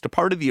Hopkins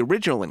departed the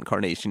original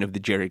incarnation of the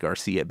Jerry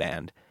Garcia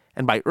Band,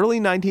 and by early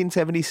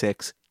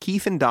 1976,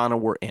 Keith and Donna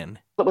were in.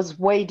 It was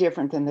way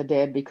different than the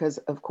Dead because,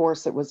 of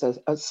course, it was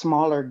a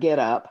smaller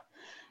get-up.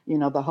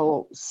 The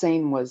whole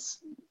scene was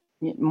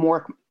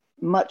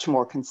much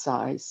more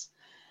concise.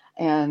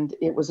 And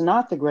it was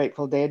not the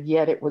Grateful Dead,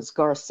 yet it was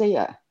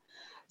Garcia.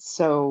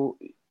 So,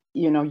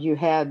 you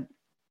had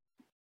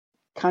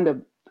kind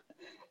of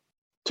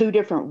two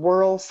different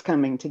worlds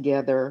coming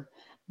together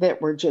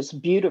that were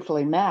just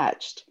beautifully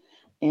matched.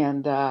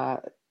 And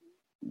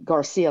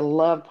Garcia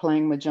loved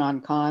playing with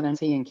John Conn, and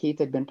he and Keith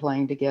had been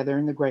playing together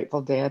in the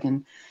Grateful Dead,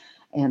 and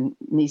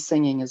me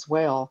singing as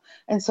well.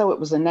 And so it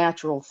was a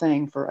natural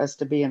thing for us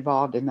to be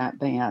involved in that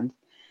band.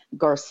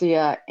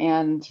 Garcia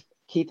and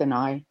Keith and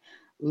I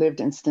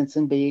lived in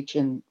Stinson Beach,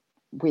 and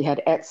we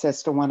had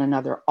access to one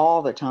another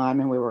all the time,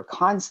 and we were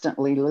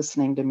constantly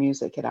listening to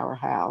music at our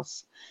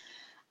house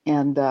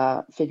and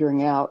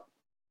figuring out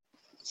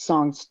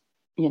songs,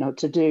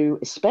 to do,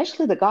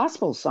 especially the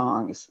gospel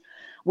songs.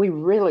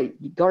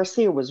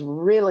 Garcia was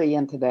really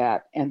into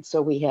that. And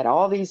so we had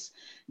all these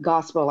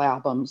gospel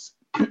albums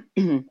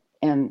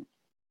and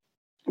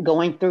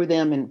going through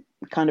them and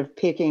kind of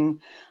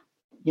picking,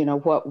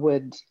 what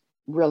would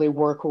really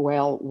work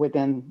well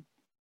within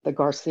the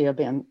Garcia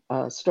band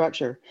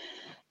structure.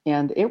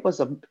 And it was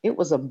a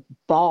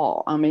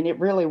ball. I mean, it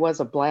really was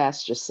a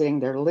blast just sitting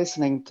there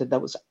listening to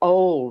those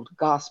old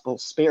gospel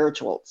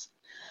spirituals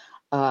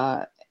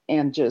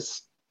and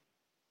just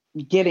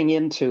getting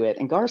into it.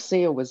 And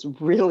Garcia was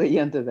really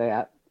into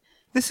that.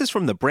 This is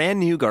from the brand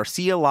new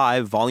Garcia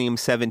Live Volume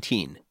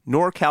 17,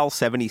 NorCal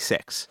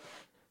 76.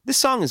 This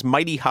song is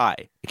Mighty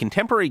High, a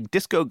contemporary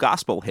disco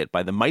gospel hit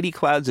by the Mighty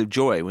Clouds of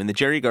Joy when the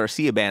Jerry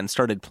Garcia Band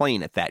started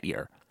playing it that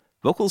year.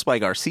 Vocals by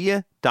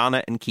Garcia,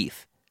 Donna, and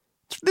Keith.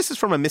 This is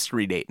from a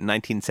mystery date in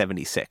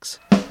 1976.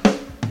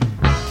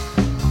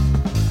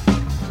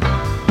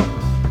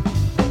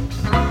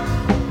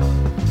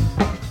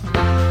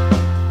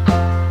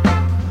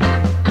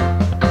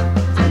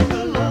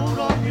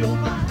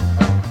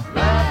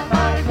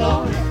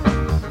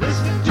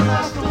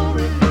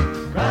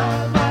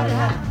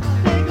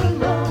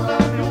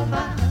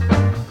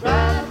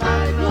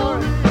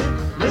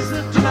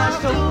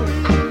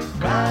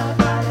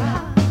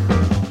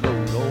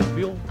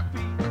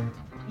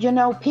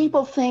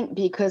 People think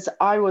because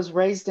I was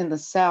raised in the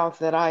South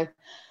that I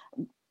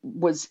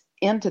was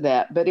into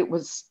that, but it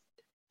was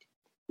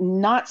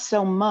not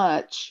so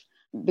much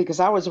because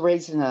I was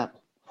raised in a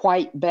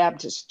white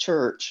Baptist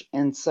church.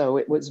 And so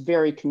it was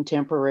very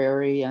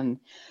contemporary and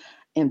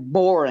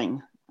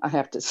boring, I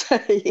have to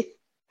say.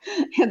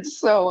 And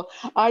so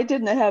I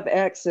didn't have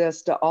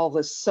access to all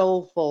the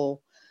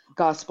soulful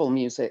gospel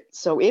music.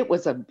 So it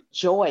was a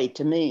joy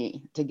to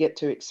me to get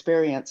to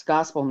experience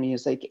gospel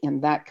music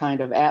in that kind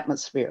of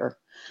atmosphere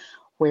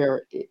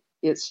where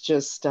it's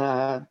just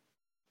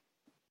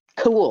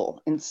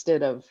cool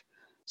instead of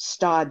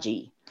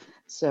stodgy.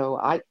 So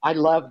I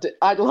loved it.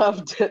 I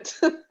loved it.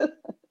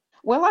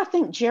 Well, I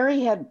think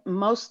Jerry had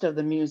most of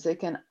the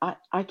music, and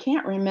I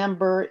can't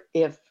remember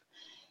if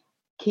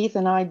Keith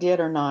and I did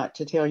or not,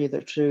 to tell you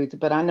the truth,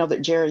 but I know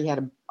that Jerry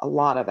had a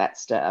lot of that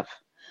stuff.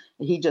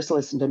 He just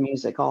listened to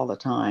music all the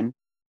time.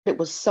 It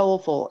was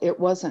soulful. It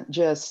wasn't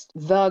just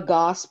the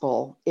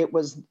gospel. It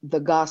was the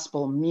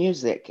gospel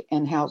music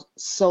and how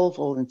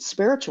soulful and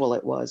spiritual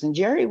it was. And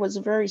Jerry was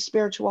a very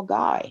spiritual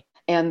guy.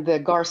 And the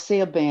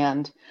Garcia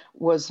Band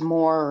was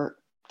more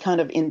kind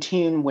of in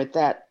tune with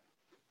that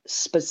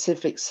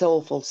specific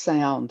soulful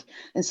sound.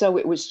 And so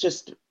it was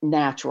just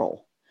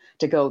natural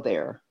to go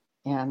there.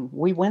 And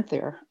we went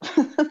there.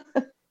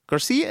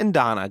 Garcia and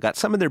Donna got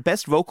some of their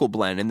best vocal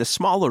blend in the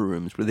smaller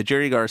rooms where the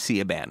Jerry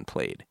Garcia Band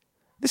played.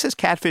 This is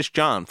Catfish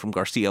John from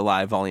Garcia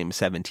Live Volume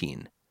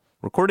 17.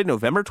 Recorded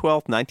November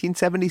 12,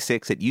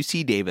 1976 at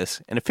UC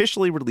Davis and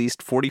officially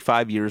released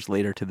 45 years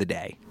later to the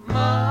day.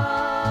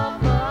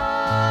 Mama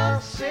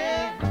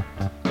said,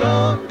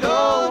 don't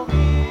go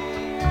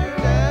near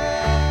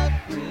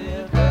that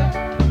river.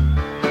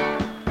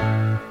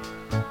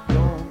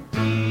 Don't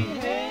be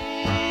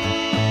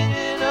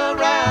hanging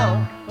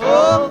around,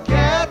 oh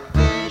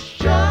Catfish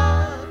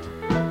John.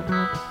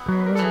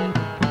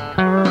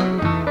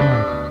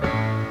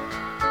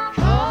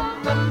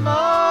 Come the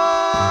morning,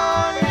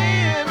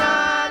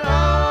 I'd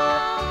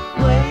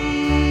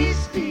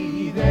always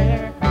be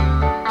there,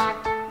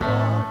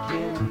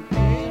 walking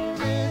in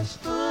his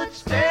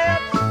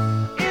footsteps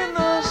in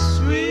the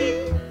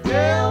sweet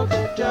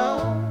Delta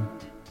Dawn.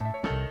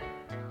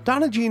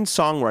 Donna Jean's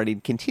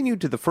songwriting continued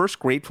to the first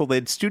Grateful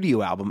Dead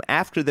studio album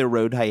after their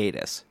road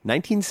hiatus,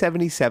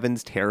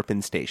 1977's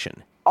Terrapin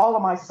Station. All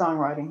of my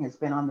songwriting has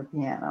been on the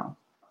piano.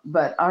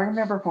 But I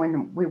remember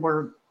when we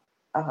were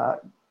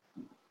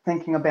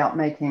thinking about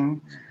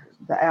making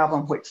the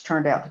album, which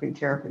turned out to be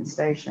Terrapin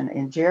Station,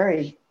 and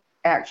Jerry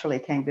actually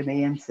came to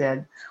me and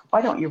said,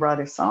 why don't you write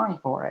a song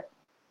for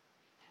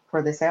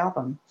this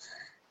album?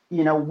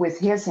 With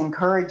his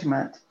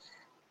encouragement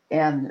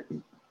and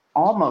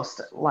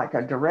almost like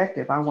a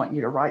directive, I want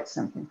you to write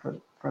something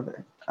for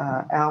the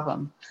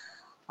album.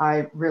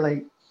 I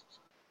really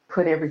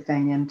put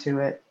everything into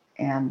it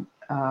and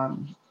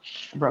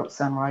wrote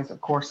Sunrise,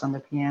 of course, on the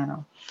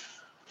piano,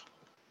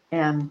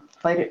 and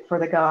played it for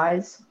the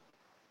guys,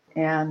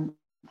 and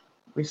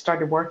we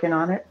started working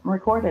on it and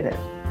recorded it.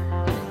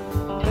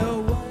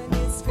 No one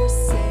is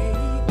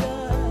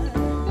forsaken,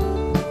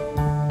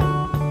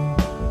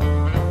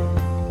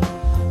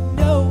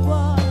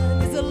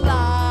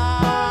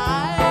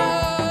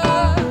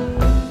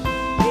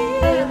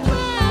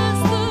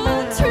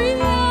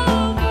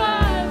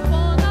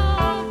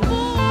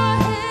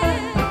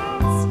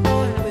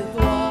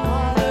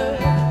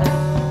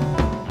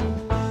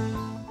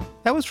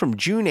 from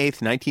June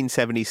 8th,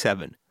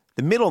 1977,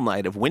 the middle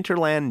night of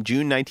Winterland,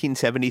 June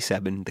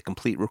 1977, the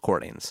complete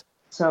recordings.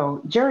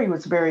 So Jerry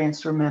was very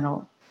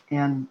instrumental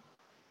in,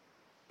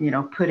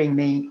 putting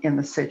me in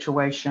the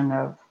situation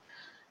of,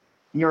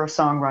 you're a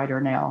songwriter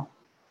now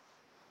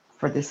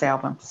for this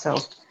album. So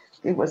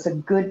it was a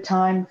good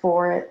time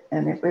for it,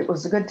 and it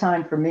was a good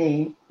time for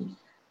me.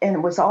 And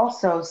it was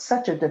also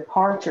such a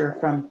departure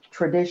from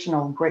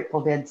traditional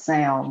Grateful Dead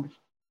sound.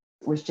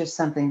 It was just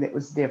something that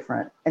was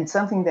different and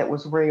something that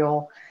was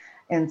real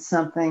and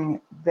something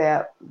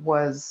that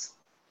was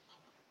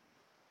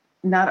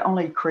not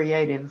only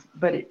creative,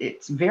 but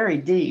it's very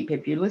deep.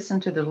 If you listen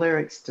to the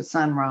lyrics to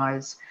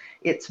Sunrise,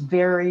 it's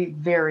very,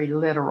 very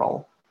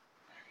literal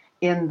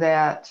in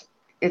that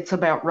it's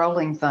about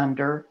rolling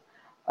thunder,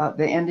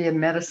 the Indian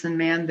medicine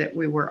man that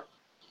we were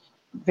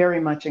very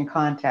much in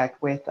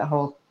contact with the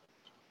whole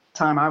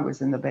time I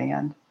was in the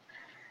band.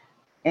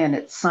 And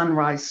it's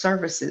sunrise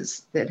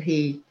services that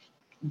he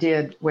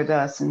did with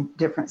us in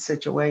different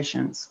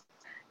situations.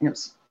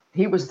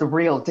 He was the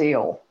real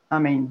deal. I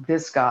mean,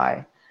 this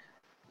guy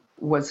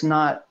was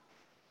not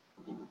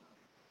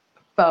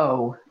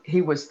faux.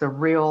 He was the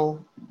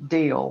real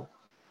deal.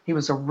 He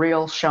was a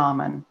real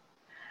shaman.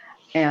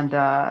 And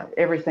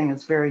everything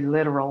is very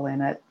literal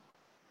in it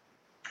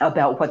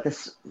about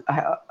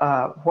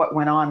what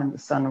went on in the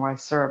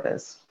sunrise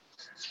service.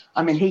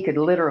 I mean, he could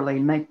literally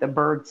make the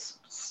birds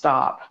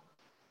stop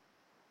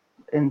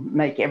and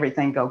make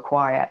everything go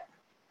quiet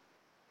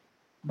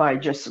by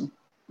just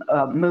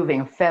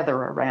moving a feather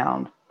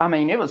around. I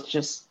mean, it was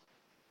just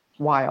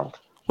wild.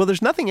 Well,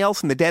 there's nothing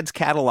else in the Dead's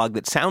catalog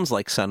that sounds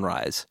like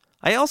Sunrise.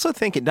 I also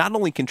think it not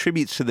only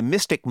contributes to the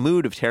mystic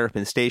mood of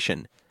Terrapin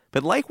Station,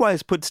 but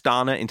likewise puts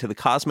Donna into the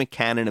cosmic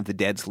canon of the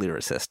Dead's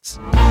lyricists.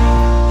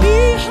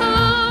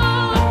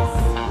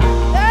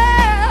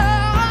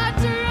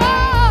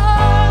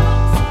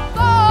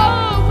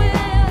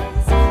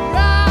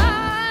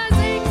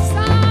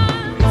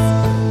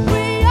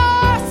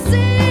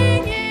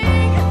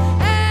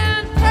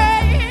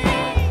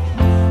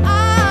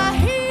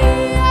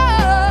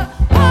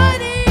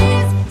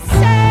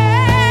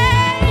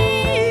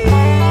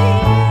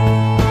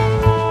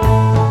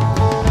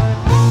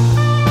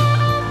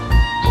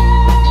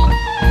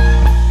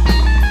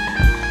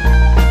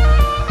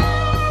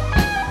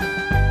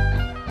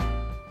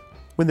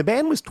 When the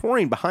band was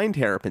touring behind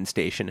Terrapin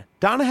Station,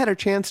 Donna had a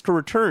chance to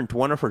return to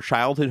one of her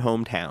childhood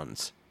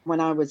hometowns. When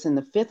I was in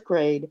the 5th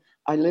grade,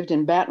 I lived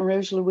in Baton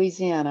Rouge,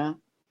 Louisiana,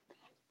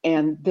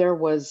 and there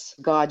was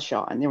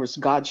Godshaw, and there was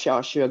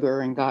Godshaw sugar,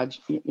 and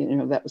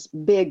that was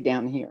big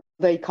down here.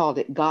 They called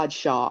it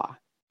Godshaw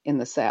in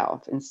the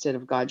South instead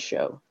of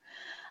Godshow.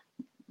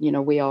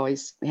 We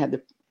always had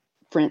the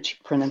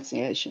French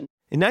pronunciation.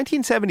 In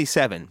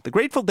 1977, the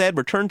Grateful Dead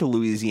returned to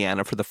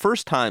Louisiana for the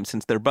first time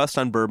since their bust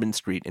on Bourbon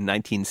Street in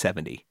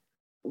 1970.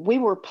 We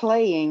were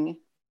playing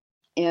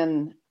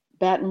in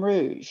Baton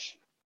Rouge.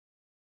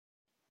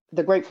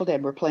 The Grateful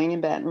Dead were playing in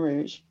Baton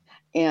Rouge.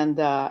 And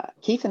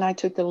Keith and I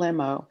took the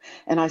limo,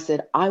 and I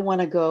said, I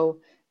want to go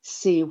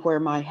see where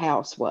my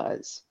house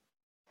was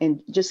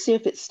and just see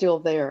if it's still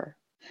there.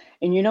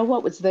 And you know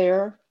what was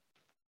there?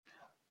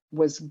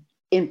 Was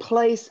in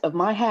place of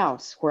my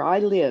house where I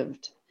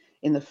lived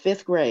in the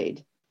 5th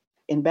grade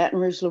in Baton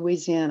Rouge,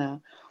 Louisiana,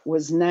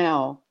 was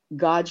now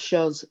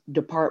Godshow's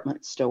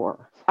department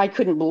store. I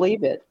couldn't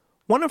believe it.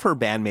 One of her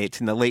bandmates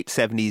in the late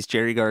 70s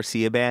Jerry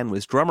Garcia band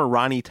was drummer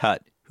Ronnie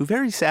Tutt, who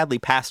very sadly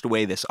passed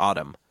away this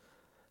autumn.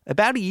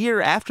 About a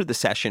year after the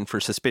session for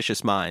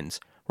Suspicious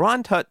Minds,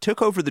 Ron Tutt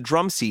took over the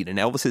drum seat in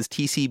Elvis's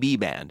TCB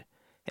band,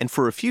 and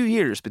for a few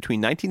years between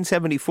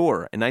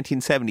 1974 and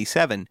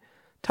 1977,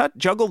 Tutt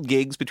juggled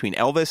gigs between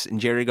Elvis and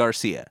Jerry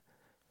Garcia.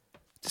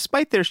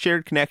 Despite their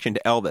shared connection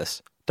to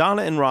Elvis,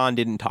 Donna and Ron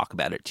didn't talk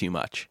about it too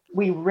much.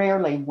 We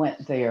rarely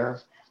went there,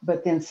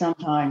 but then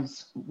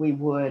sometimes we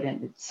would.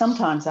 And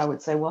sometimes I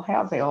would say, well,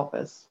 how's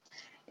Elvis?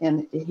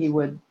 And he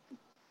would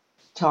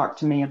talk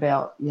to me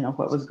about,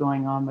 what was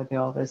going on with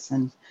Elvis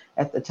and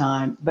at the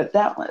time. But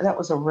that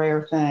was a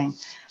rare thing.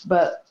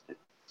 But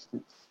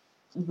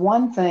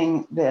one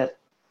thing that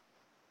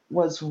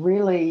was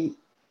really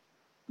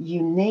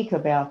unique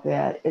about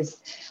that is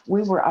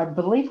I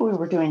believe we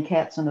were doing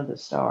Cats Under the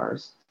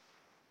Stars,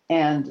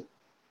 and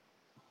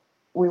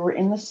we were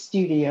in the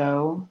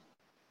studio,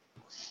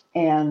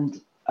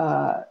 and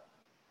I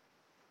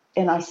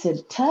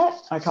said, Tut,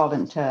 I called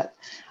him Tut.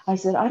 I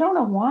said, I don't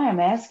know why I'm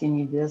asking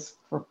you this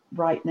for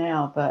right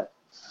now, but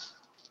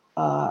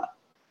the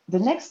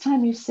next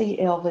time you see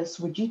Elvis,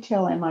 would you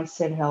tell him I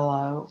said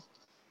hello?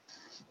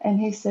 And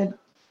he said,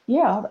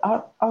 yeah,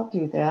 I'll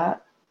do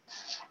that.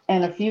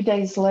 And a few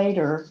days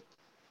later,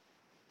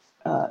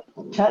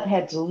 Tut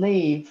had to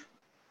leave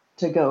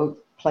to go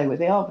play with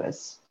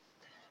Elvis.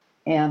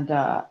 And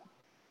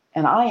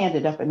I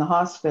ended up in the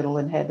hospital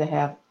and had to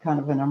have kind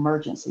of an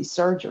emergency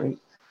surgery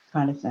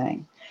kind of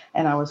thing.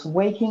 And I was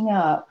waking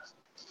up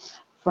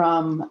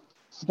from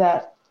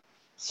that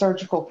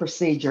surgical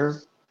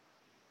procedure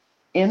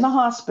in the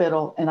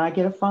hospital, and I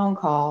get a phone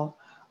call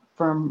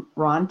from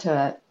Ron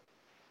Tutt,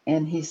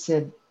 and he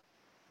said,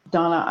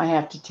 Donna, I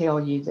have to tell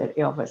you that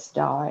Elvis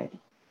died.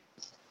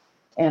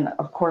 And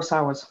of course,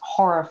 I was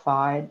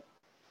horrified.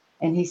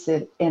 And he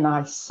said, and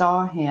I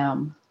saw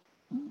him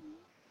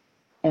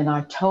and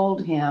I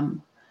told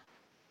him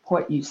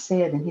what you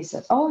said. And he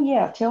said, oh,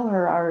 yeah, tell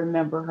her I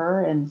remember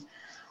her and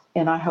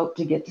I hope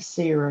to get to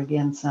see her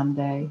again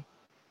someday.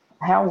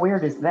 How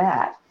weird is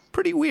that?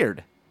 Pretty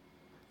weird.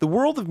 The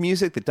world of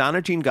music that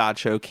Donna Jean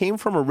Godchaux came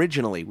from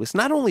originally was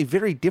not only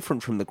very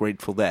different from the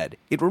Grateful Dead,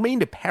 it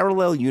remained a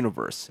parallel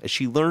universe, as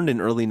she learned in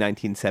early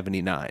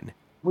 1979.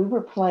 We were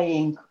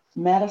playing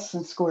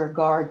Madison Square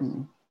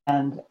Garden,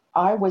 and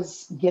I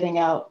was getting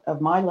out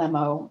of my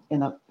limo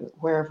in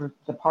wherever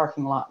the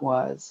parking lot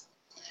was,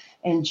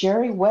 and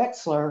Jerry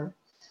Wexler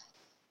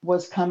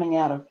was coming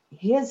out of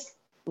his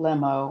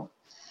limo,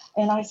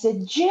 and I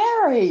said,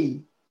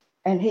 Jerry!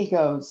 And he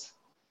goes,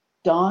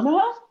 Donna?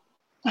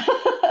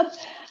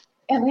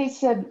 And he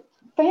said,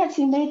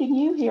 fancy meeting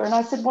you here. And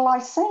I said, well, I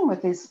sing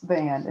with this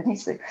band. And he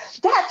said,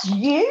 that's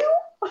you?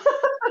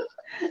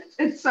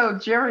 And so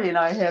Jerry and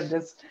I had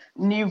this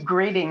new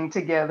greeting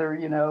together,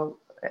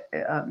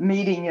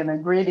 meeting and a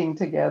greeting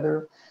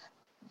together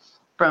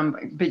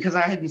because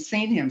I hadn't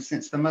seen him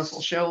since the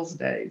Muscle Shoals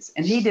days.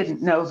 And he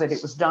didn't know that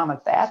it was Donna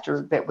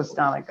Thatcher that was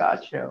Donna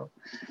Godchaux.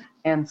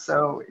 And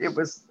so it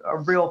was a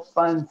real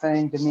fun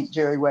thing to meet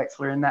Jerry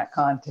Wexler in that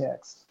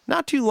context.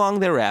 Not too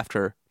long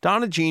thereafter,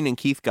 Donna Jean and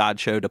Keith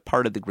Godchaux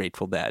departed the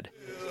Grateful Dead.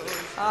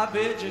 I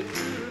bid you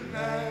good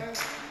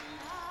night,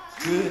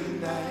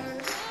 good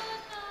night,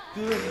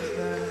 good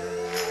night.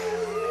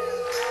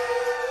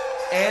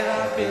 And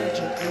I bid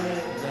you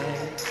good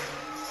night,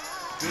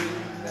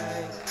 good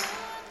night.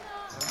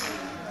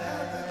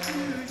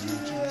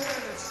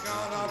 It's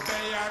gonna be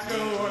a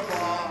good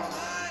one.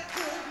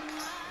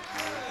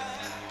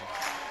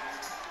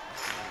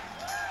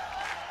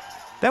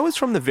 That was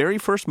from the very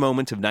first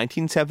moments of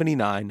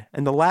 1979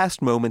 and the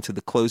last moments of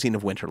the closing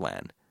of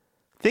Winterland.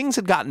 Things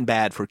had gotten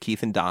bad for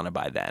Keith and Donna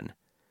by then.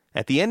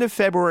 At the end of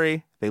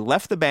February, they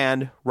left the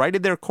band,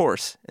 righted their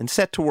course, and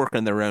set to work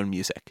on their own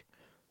music.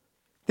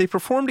 They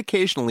performed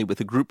occasionally with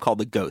a group called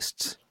the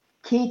Ghosts.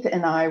 Keith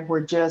and I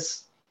were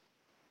just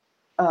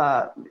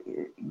got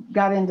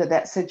into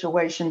that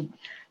situation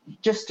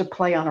just to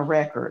play on a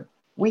record.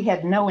 We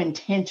had no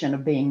intention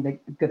of being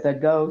the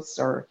Ghosts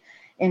or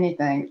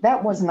anything.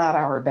 That was not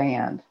our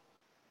band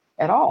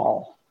at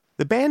all.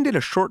 The band did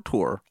a short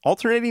tour,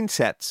 alternating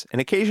sets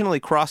and occasionally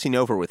crossing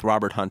over with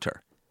Robert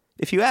Hunter.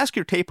 If you ask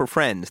your taper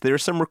friends, there are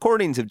some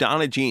recordings of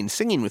Donna Jean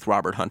singing with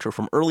Robert Hunter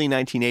from early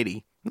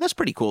 1980. That's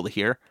pretty cool to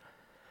hear.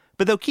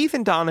 But though Keith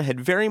and Donna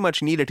had very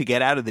much needed to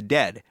get out of the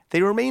Dead,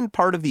 they remained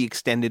part of the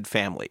extended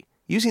family,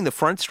 using the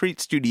Front Street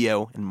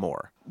studio and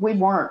more. We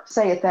weren't,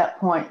 say at that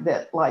point,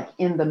 that like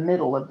in the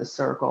middle of the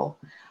circle,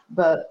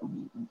 but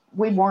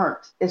we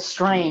weren't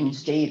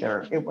estranged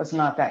either. It was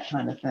not that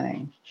kind of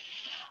thing.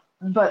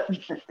 But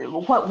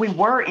what we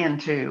were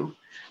into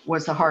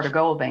was the Heart of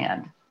Gold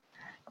Band.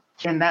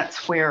 And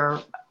that's where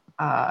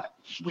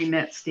we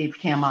met Steve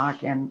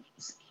Kammock, and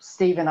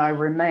Steve and I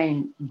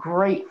remain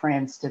great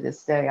friends to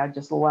this day. I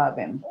just love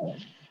him.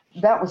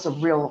 That was a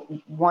real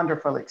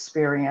wonderful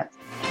experience.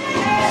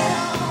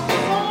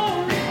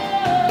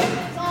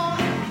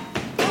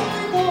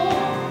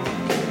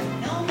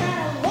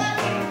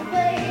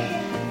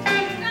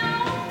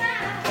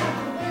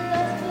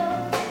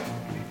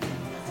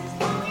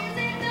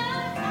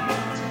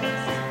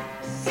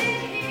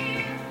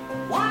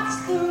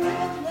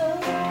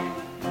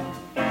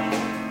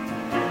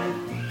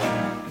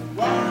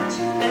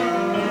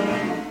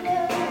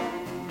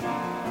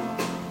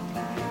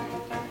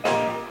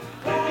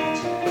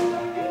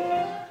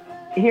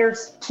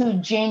 Here's two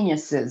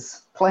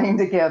geniuses playing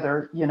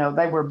together.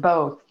 They were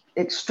both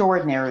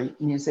extraordinary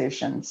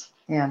musicians,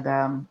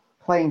 and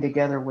playing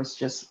together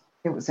was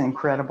it was an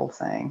incredible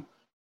thing.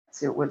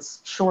 It was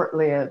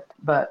short-lived,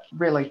 but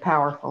really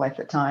powerful at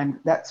the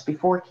time. That's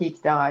before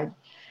Keith died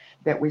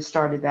that we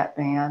started that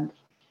band.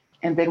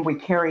 And then we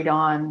carried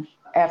on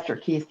after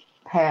Keith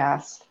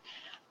passed.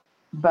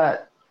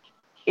 But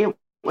it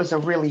was a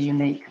really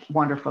unique,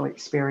 wonderful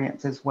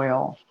experience as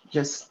well.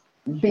 Just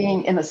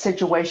being in a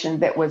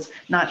situation that was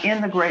not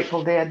in the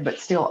Grateful Dead, but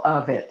still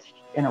of it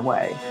in a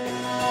way.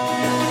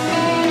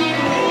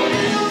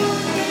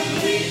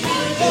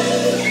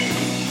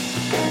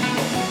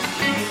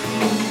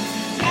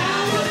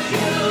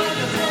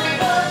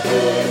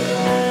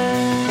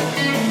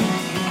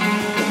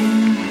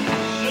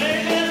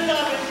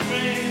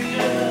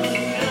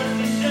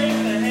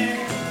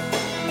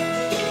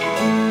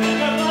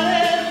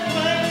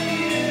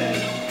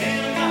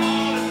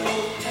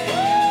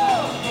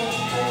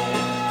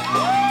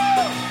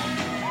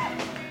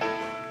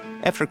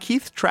 After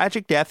Keith's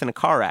tragic death in a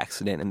car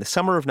accident in the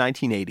summer of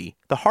 1980,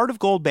 the Heart of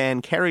Gold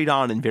Band carried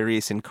on in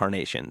various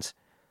incarnations.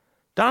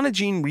 Donna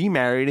Jean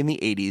remarried in the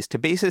 80s to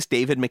bassist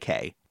David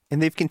McKay,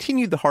 and they've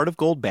continued the Heart of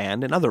Gold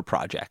Band and other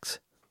projects.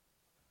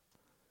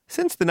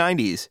 Since the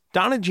 90s,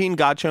 Donna Jean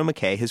Godchaux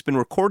McKay has been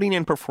recording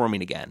and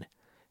performing again.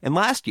 And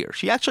last year,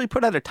 she actually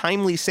put out a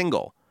timely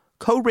single,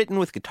 co-written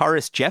with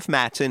guitarist Jeff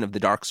Mattson of the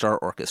Dark Star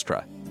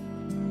Orchestra.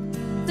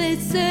 They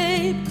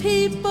say,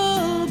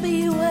 people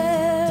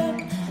beware,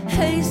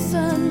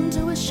 hasten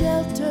to a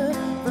shelter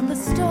from the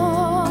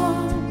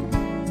storm.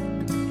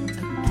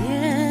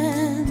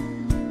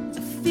 Again, I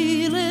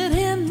feel it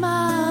in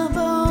my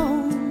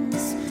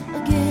bones.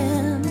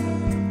 Again,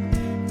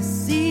 the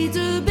seeds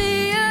are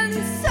being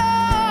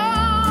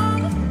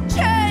sown.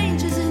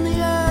 Changes in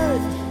the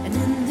earth and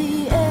in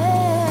the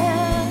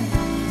air.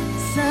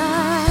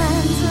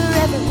 Signs are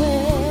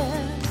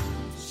everywhere.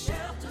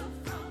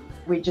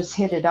 We just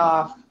hit it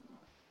off,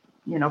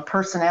 you know,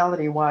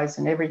 personality-wise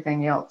and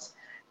everything else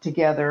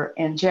together.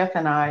 And Jeff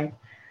and I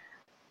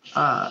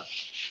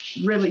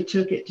really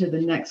took it to the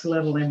next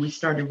level, and we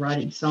started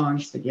writing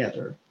songs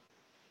together.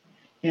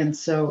 And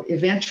so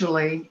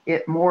eventually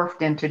it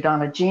morphed into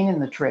Donna Jean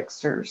and the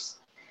Tricksters.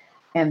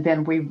 And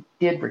then we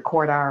did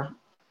record our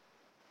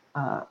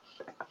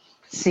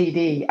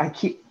CD. I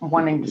keep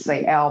wanting to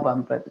say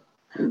album, but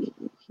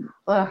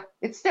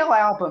it's still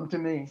album to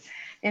me.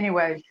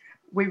 Anyway,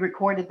 we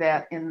recorded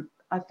that in,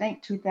 I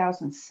think,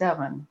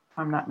 2007, if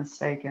I'm not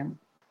mistaken.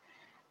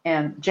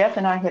 And Jeff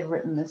and I had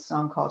written this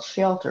song called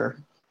Shelter,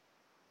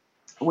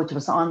 which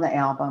was on the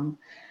album.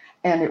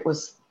 And it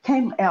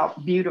came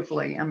out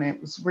beautifully. I mean,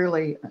 it was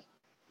really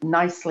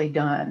nicely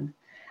done.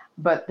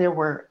 But there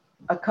were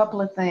a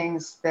couple of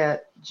things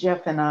that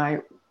Jeff and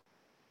I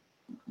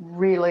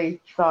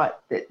really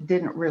thought that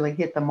didn't really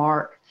hit the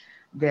mark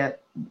that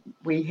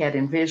we had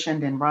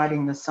envisioned in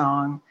writing the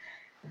song.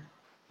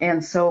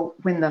 And so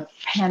when the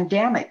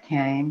pandemic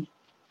came,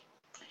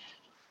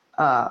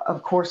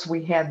 of course,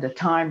 we had the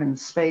time and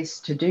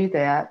space to do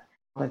that.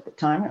 At the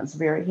time, it was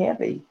very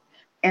heavy.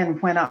 And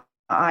when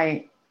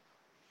I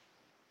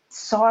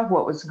saw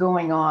what was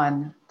going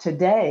on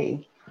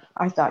today,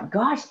 I thought,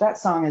 gosh, that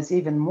song is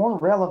even more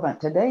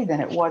relevant today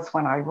than it was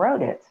when I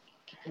wrote it.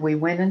 We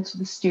went into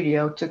the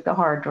studio, took the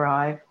hard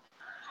drive,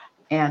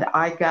 and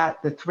I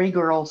got the three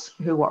girls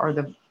who are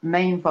the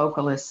main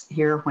vocalists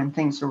here when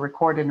things are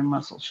recorded in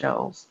Muscle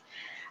Shoals.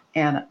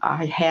 And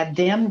I had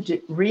them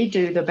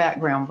redo the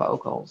background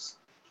vocals.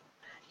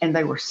 And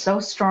they were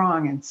so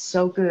strong and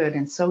so good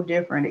and so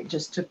different. It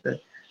just took the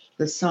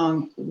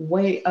song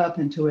way up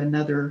into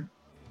another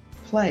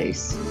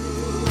place.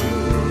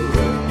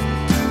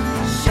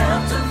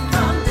 Shelter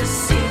from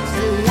deceit,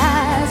 the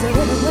lies are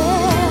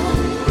everywhere.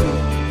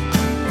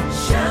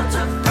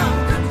 Shelter from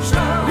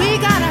control, we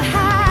gotta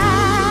hide.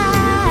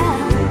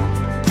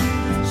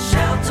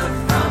 Shelter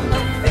from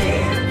the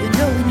fear, you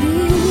know we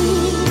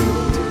need.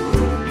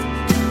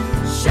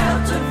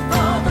 Shelter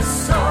for the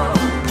soul.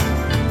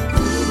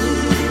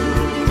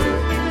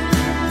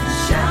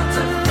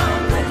 Shelter from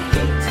the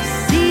heat,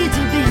 seeds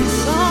are being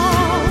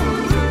sown.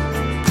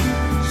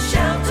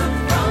 Shelter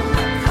from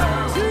the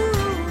cold, too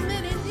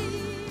many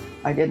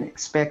needs. I didn't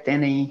expect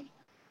any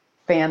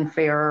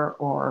fanfare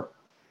or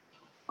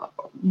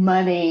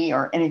money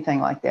or anything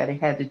like that. It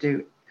had to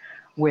do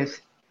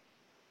with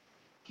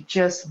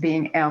just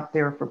being out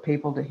there for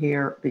people to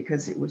hear,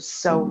 because it was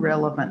so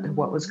relevant to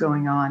what was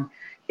going on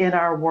in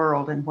our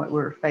world and what we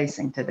were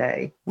facing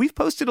today. We've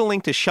posted a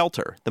link to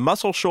Shelter, the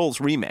Muscle Shoals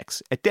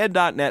remix, at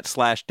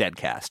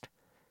dead.net/deadcast.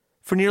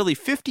 For nearly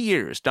 50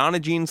 years, Donna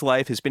Jean's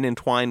life has been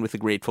entwined with the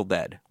Grateful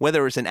Dead,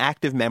 whether as an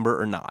active member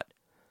or not.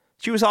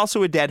 She was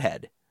also a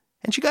Deadhead,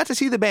 and she got to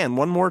see the band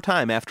one more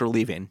time after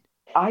leaving.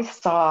 I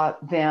saw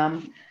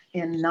them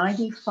in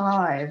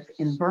 95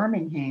 in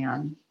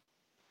Birmingham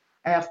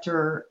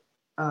after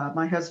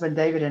my husband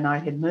David and I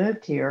had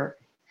moved here.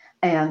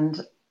 And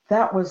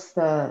that was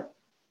I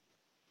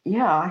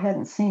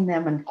hadn't seen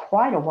them in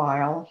quite a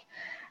while.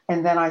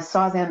 And then I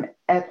saw them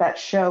at that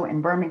show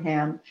in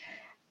Birmingham,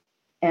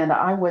 and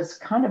I was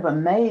kind of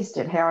amazed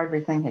at how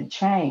everything had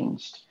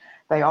changed.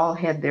 They all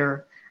had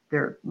their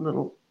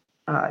little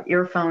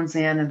earphones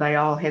in, and they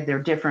all had their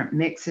different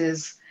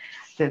mixes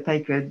that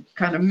they could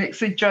kind of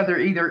mix each other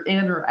either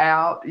in or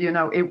out. You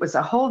know, it was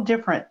a whole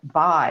different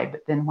vibe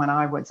than when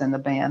I was in the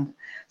band.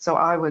 So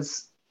I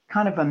was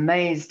kind of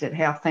amazed at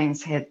how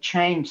things had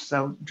changed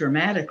so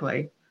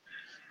dramatically.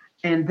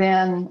 And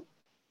then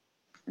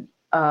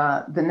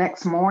the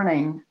next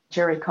morning,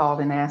 Jerry called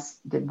and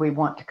asked, did we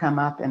want to come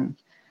up and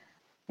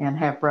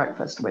have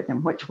breakfast with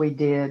him, which we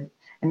did.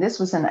 And this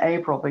was in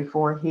April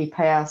before he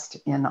passed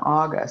in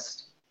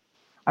August.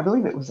 I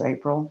believe it was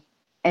April.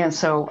 And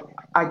so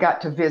I got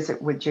to visit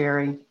with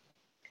Jerry,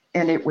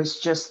 and it was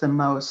just the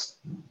most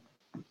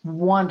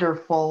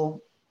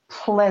wonderful,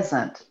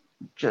 pleasant,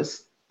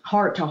 just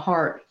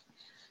heart-to-heart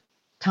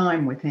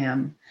time with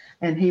him.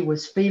 And he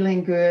was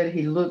feeling good.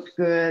 He looked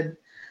good.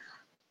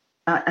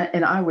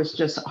 And I was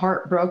just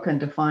heartbroken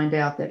to find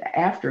out that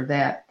after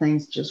that,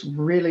 things just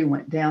really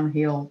went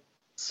downhill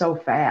so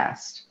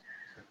fast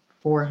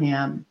for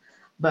him.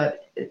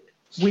 But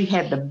we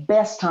had the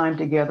best time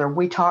together.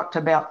 We talked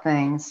about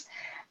things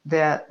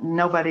that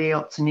nobody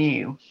else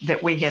knew,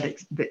 that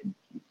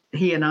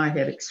he and I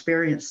had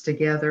experienced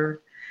together,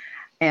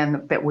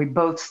 and that we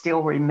both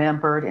still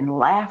remembered and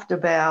laughed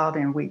about,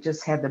 and we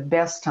just had the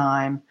best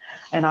time.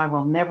 And I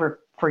will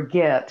never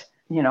forget,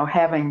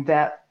 having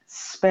that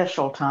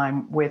special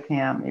time with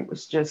him. It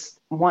was just,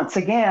 once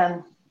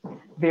again,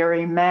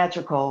 very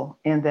magical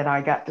in that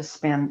I got to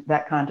spend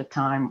that kind of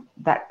time,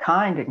 that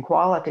kind and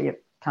quality of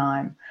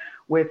time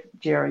with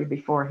Jerry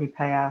before he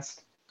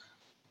passed.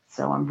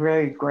 So I'm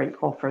very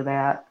grateful for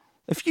that.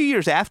 A few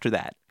years after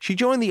that, she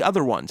joined the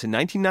Other Ones in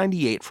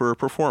 1998 for a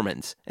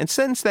performance, and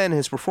since then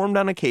has performed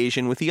on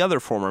occasion with the other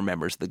former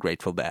members of the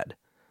Grateful Dead.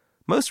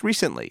 Most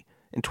recently,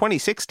 in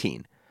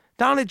 2016,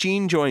 Donna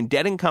Jean joined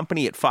Dead &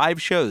 Company at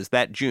 5 shows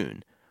that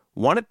June,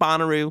 1 at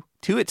Bonnaroo,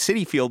 2 at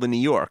Citi Field in New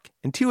York,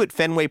 and 2 at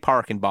Fenway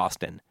Park in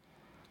Boston.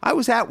 I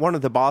was at one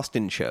of the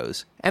Boston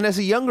shows, and as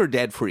a younger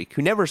Dead freak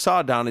who never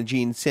saw Donna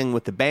Jean sing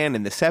with the band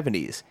in the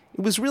 70s,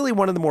 it was really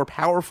one of the more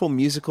powerful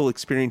musical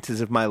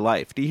experiences of my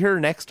life to hear her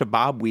next to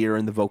Bob Weir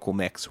in the vocal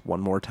mix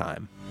one more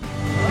time.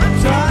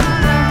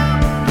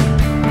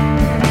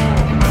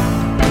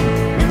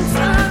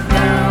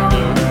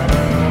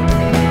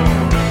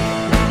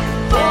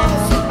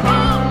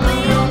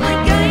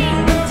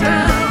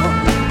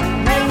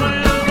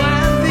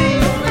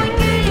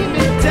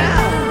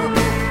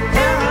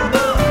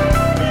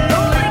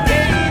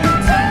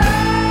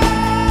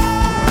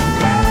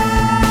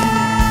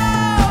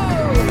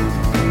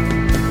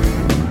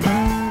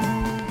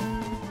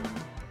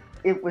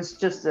 It was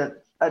just a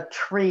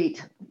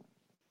treat,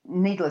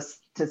 needless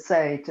to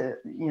say, to,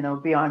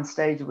 be on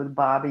stage with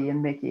Bobby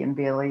and Mickey and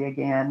Billy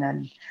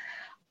again.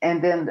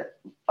 And then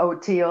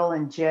Oteil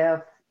and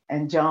Jeff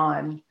and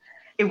John.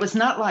 It was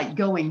not like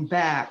going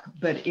back,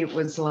 but it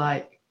was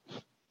like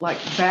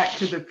Back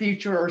to the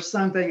Future or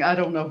something. I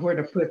don't know where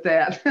to put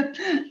that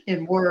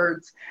in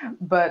words,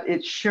 but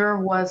it sure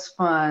was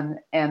fun.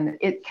 And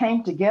it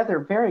came together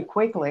very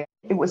quickly.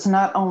 It was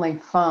not only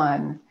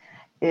fun,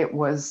 it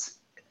was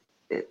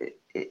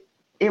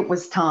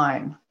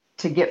time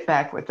to get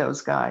back with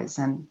those guys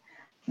and,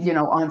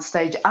 on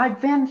stage.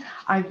 I've been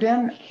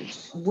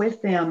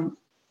with them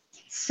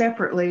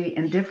separately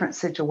in different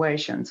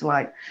situations.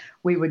 Like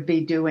we would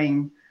be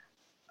doing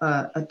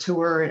a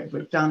tour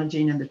with Donna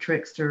Jean and the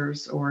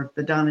Tricksters or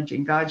the Donna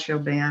Jean God Show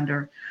band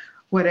or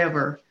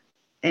whatever.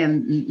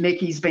 And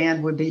Mickey's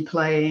band would be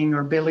playing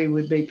or Billy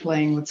would be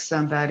playing with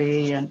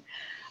somebody. And,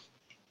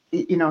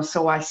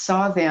 so I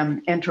saw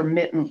them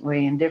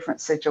intermittently in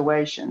different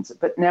situations,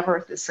 but never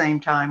at the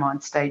same time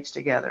on stage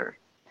together.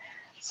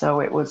 So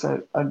it was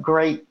a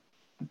great,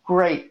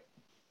 great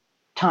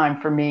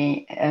time for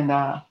me. And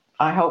I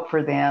hope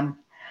for them.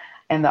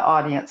 And the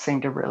audience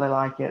seemed to really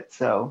like it.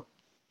 So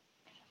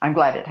I'm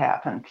glad it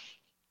happened.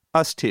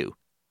 Us too.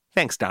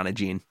 Thanks, Donna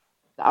Jean.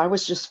 I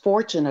was just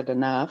fortunate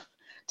enough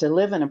to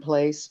live in a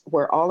place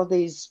where all of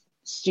these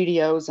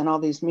studios and all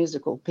these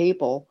musical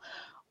people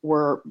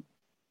were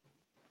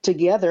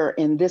together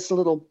in this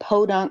little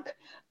podunk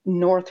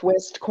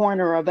northwest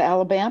corner of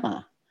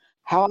Alabama.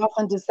 How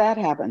often does that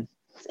happen?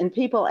 And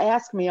people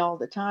ask me all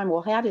the time,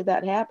 well, how did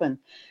that happen?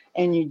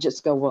 And you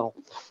just go, well,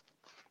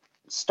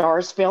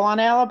 stars fell on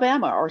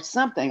Alabama or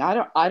something. I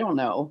don't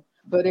know.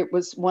 But it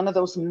was one of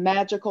those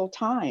magical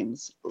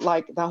times,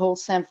 like the whole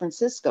San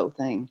Francisco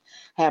thing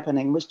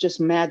happening was just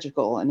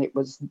magical. And it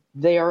was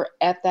there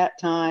at that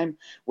time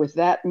with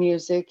that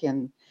music.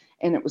 And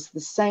it was the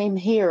same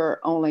here,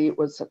 only it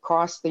was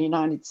across the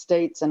United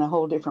States in a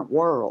whole different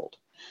world.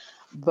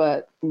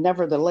 But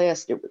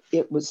nevertheless,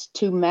 it was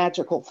two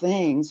magical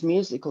things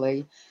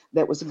musically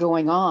that was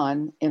going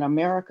on in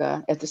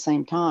America at the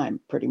same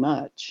time, pretty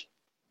much.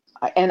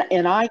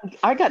 And I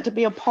got to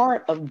be a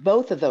part of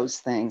both of those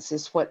things.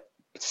 Is what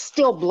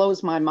still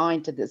blows my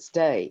mind to this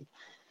day,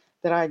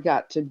 that I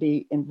got to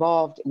be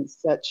involved in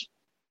such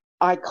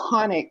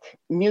iconic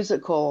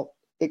musical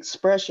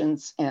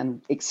expressions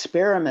and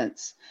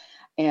experiments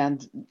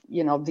and,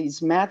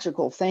 these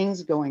magical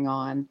things going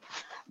on,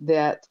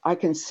 that I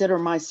consider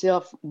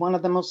myself one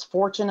of the most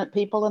fortunate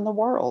people in the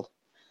world.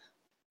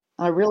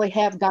 I really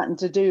have gotten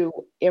to do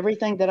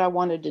everything that I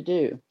wanted to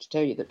do, to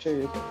tell you the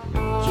truth. Keep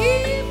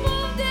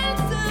on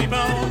dancing. Keep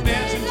on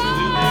dancing to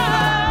the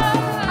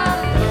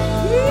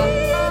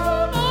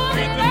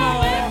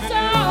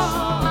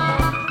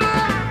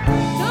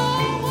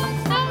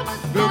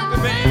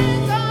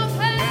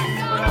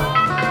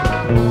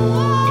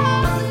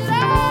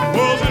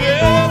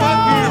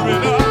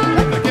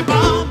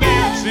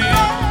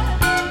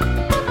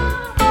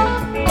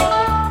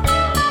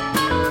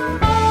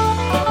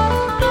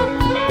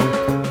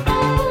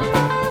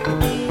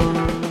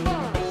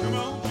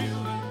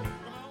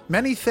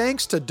Many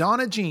thanks to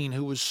Donna Jean,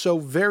 who was so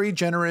very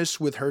generous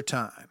with her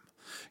time.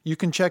 You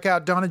can check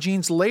out Donna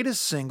Jean's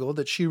latest single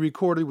that she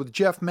recorded with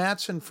Jeff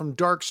Mattson from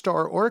Dark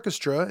Star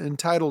Orchestra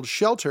entitled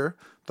Shelter,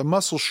 the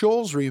Muscle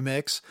Shoals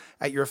remix,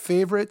 at your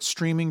favorite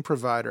streaming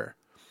provider.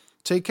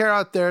 Take care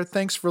out there,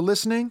 thanks for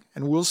listening,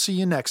 and we'll see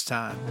you next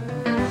time.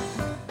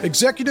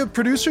 Executive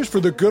producers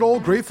for the Good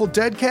Old Grateful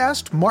Dead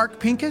cast, Mark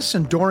Pincus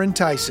and Doran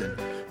Tyson.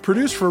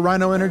 Produced for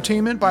Rhino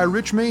Entertainment by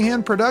Rich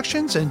Mahan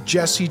Productions and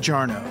Jesse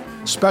Jarno.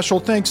 Special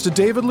thanks to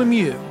David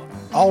Lemieux.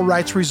 All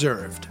rights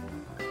reserved.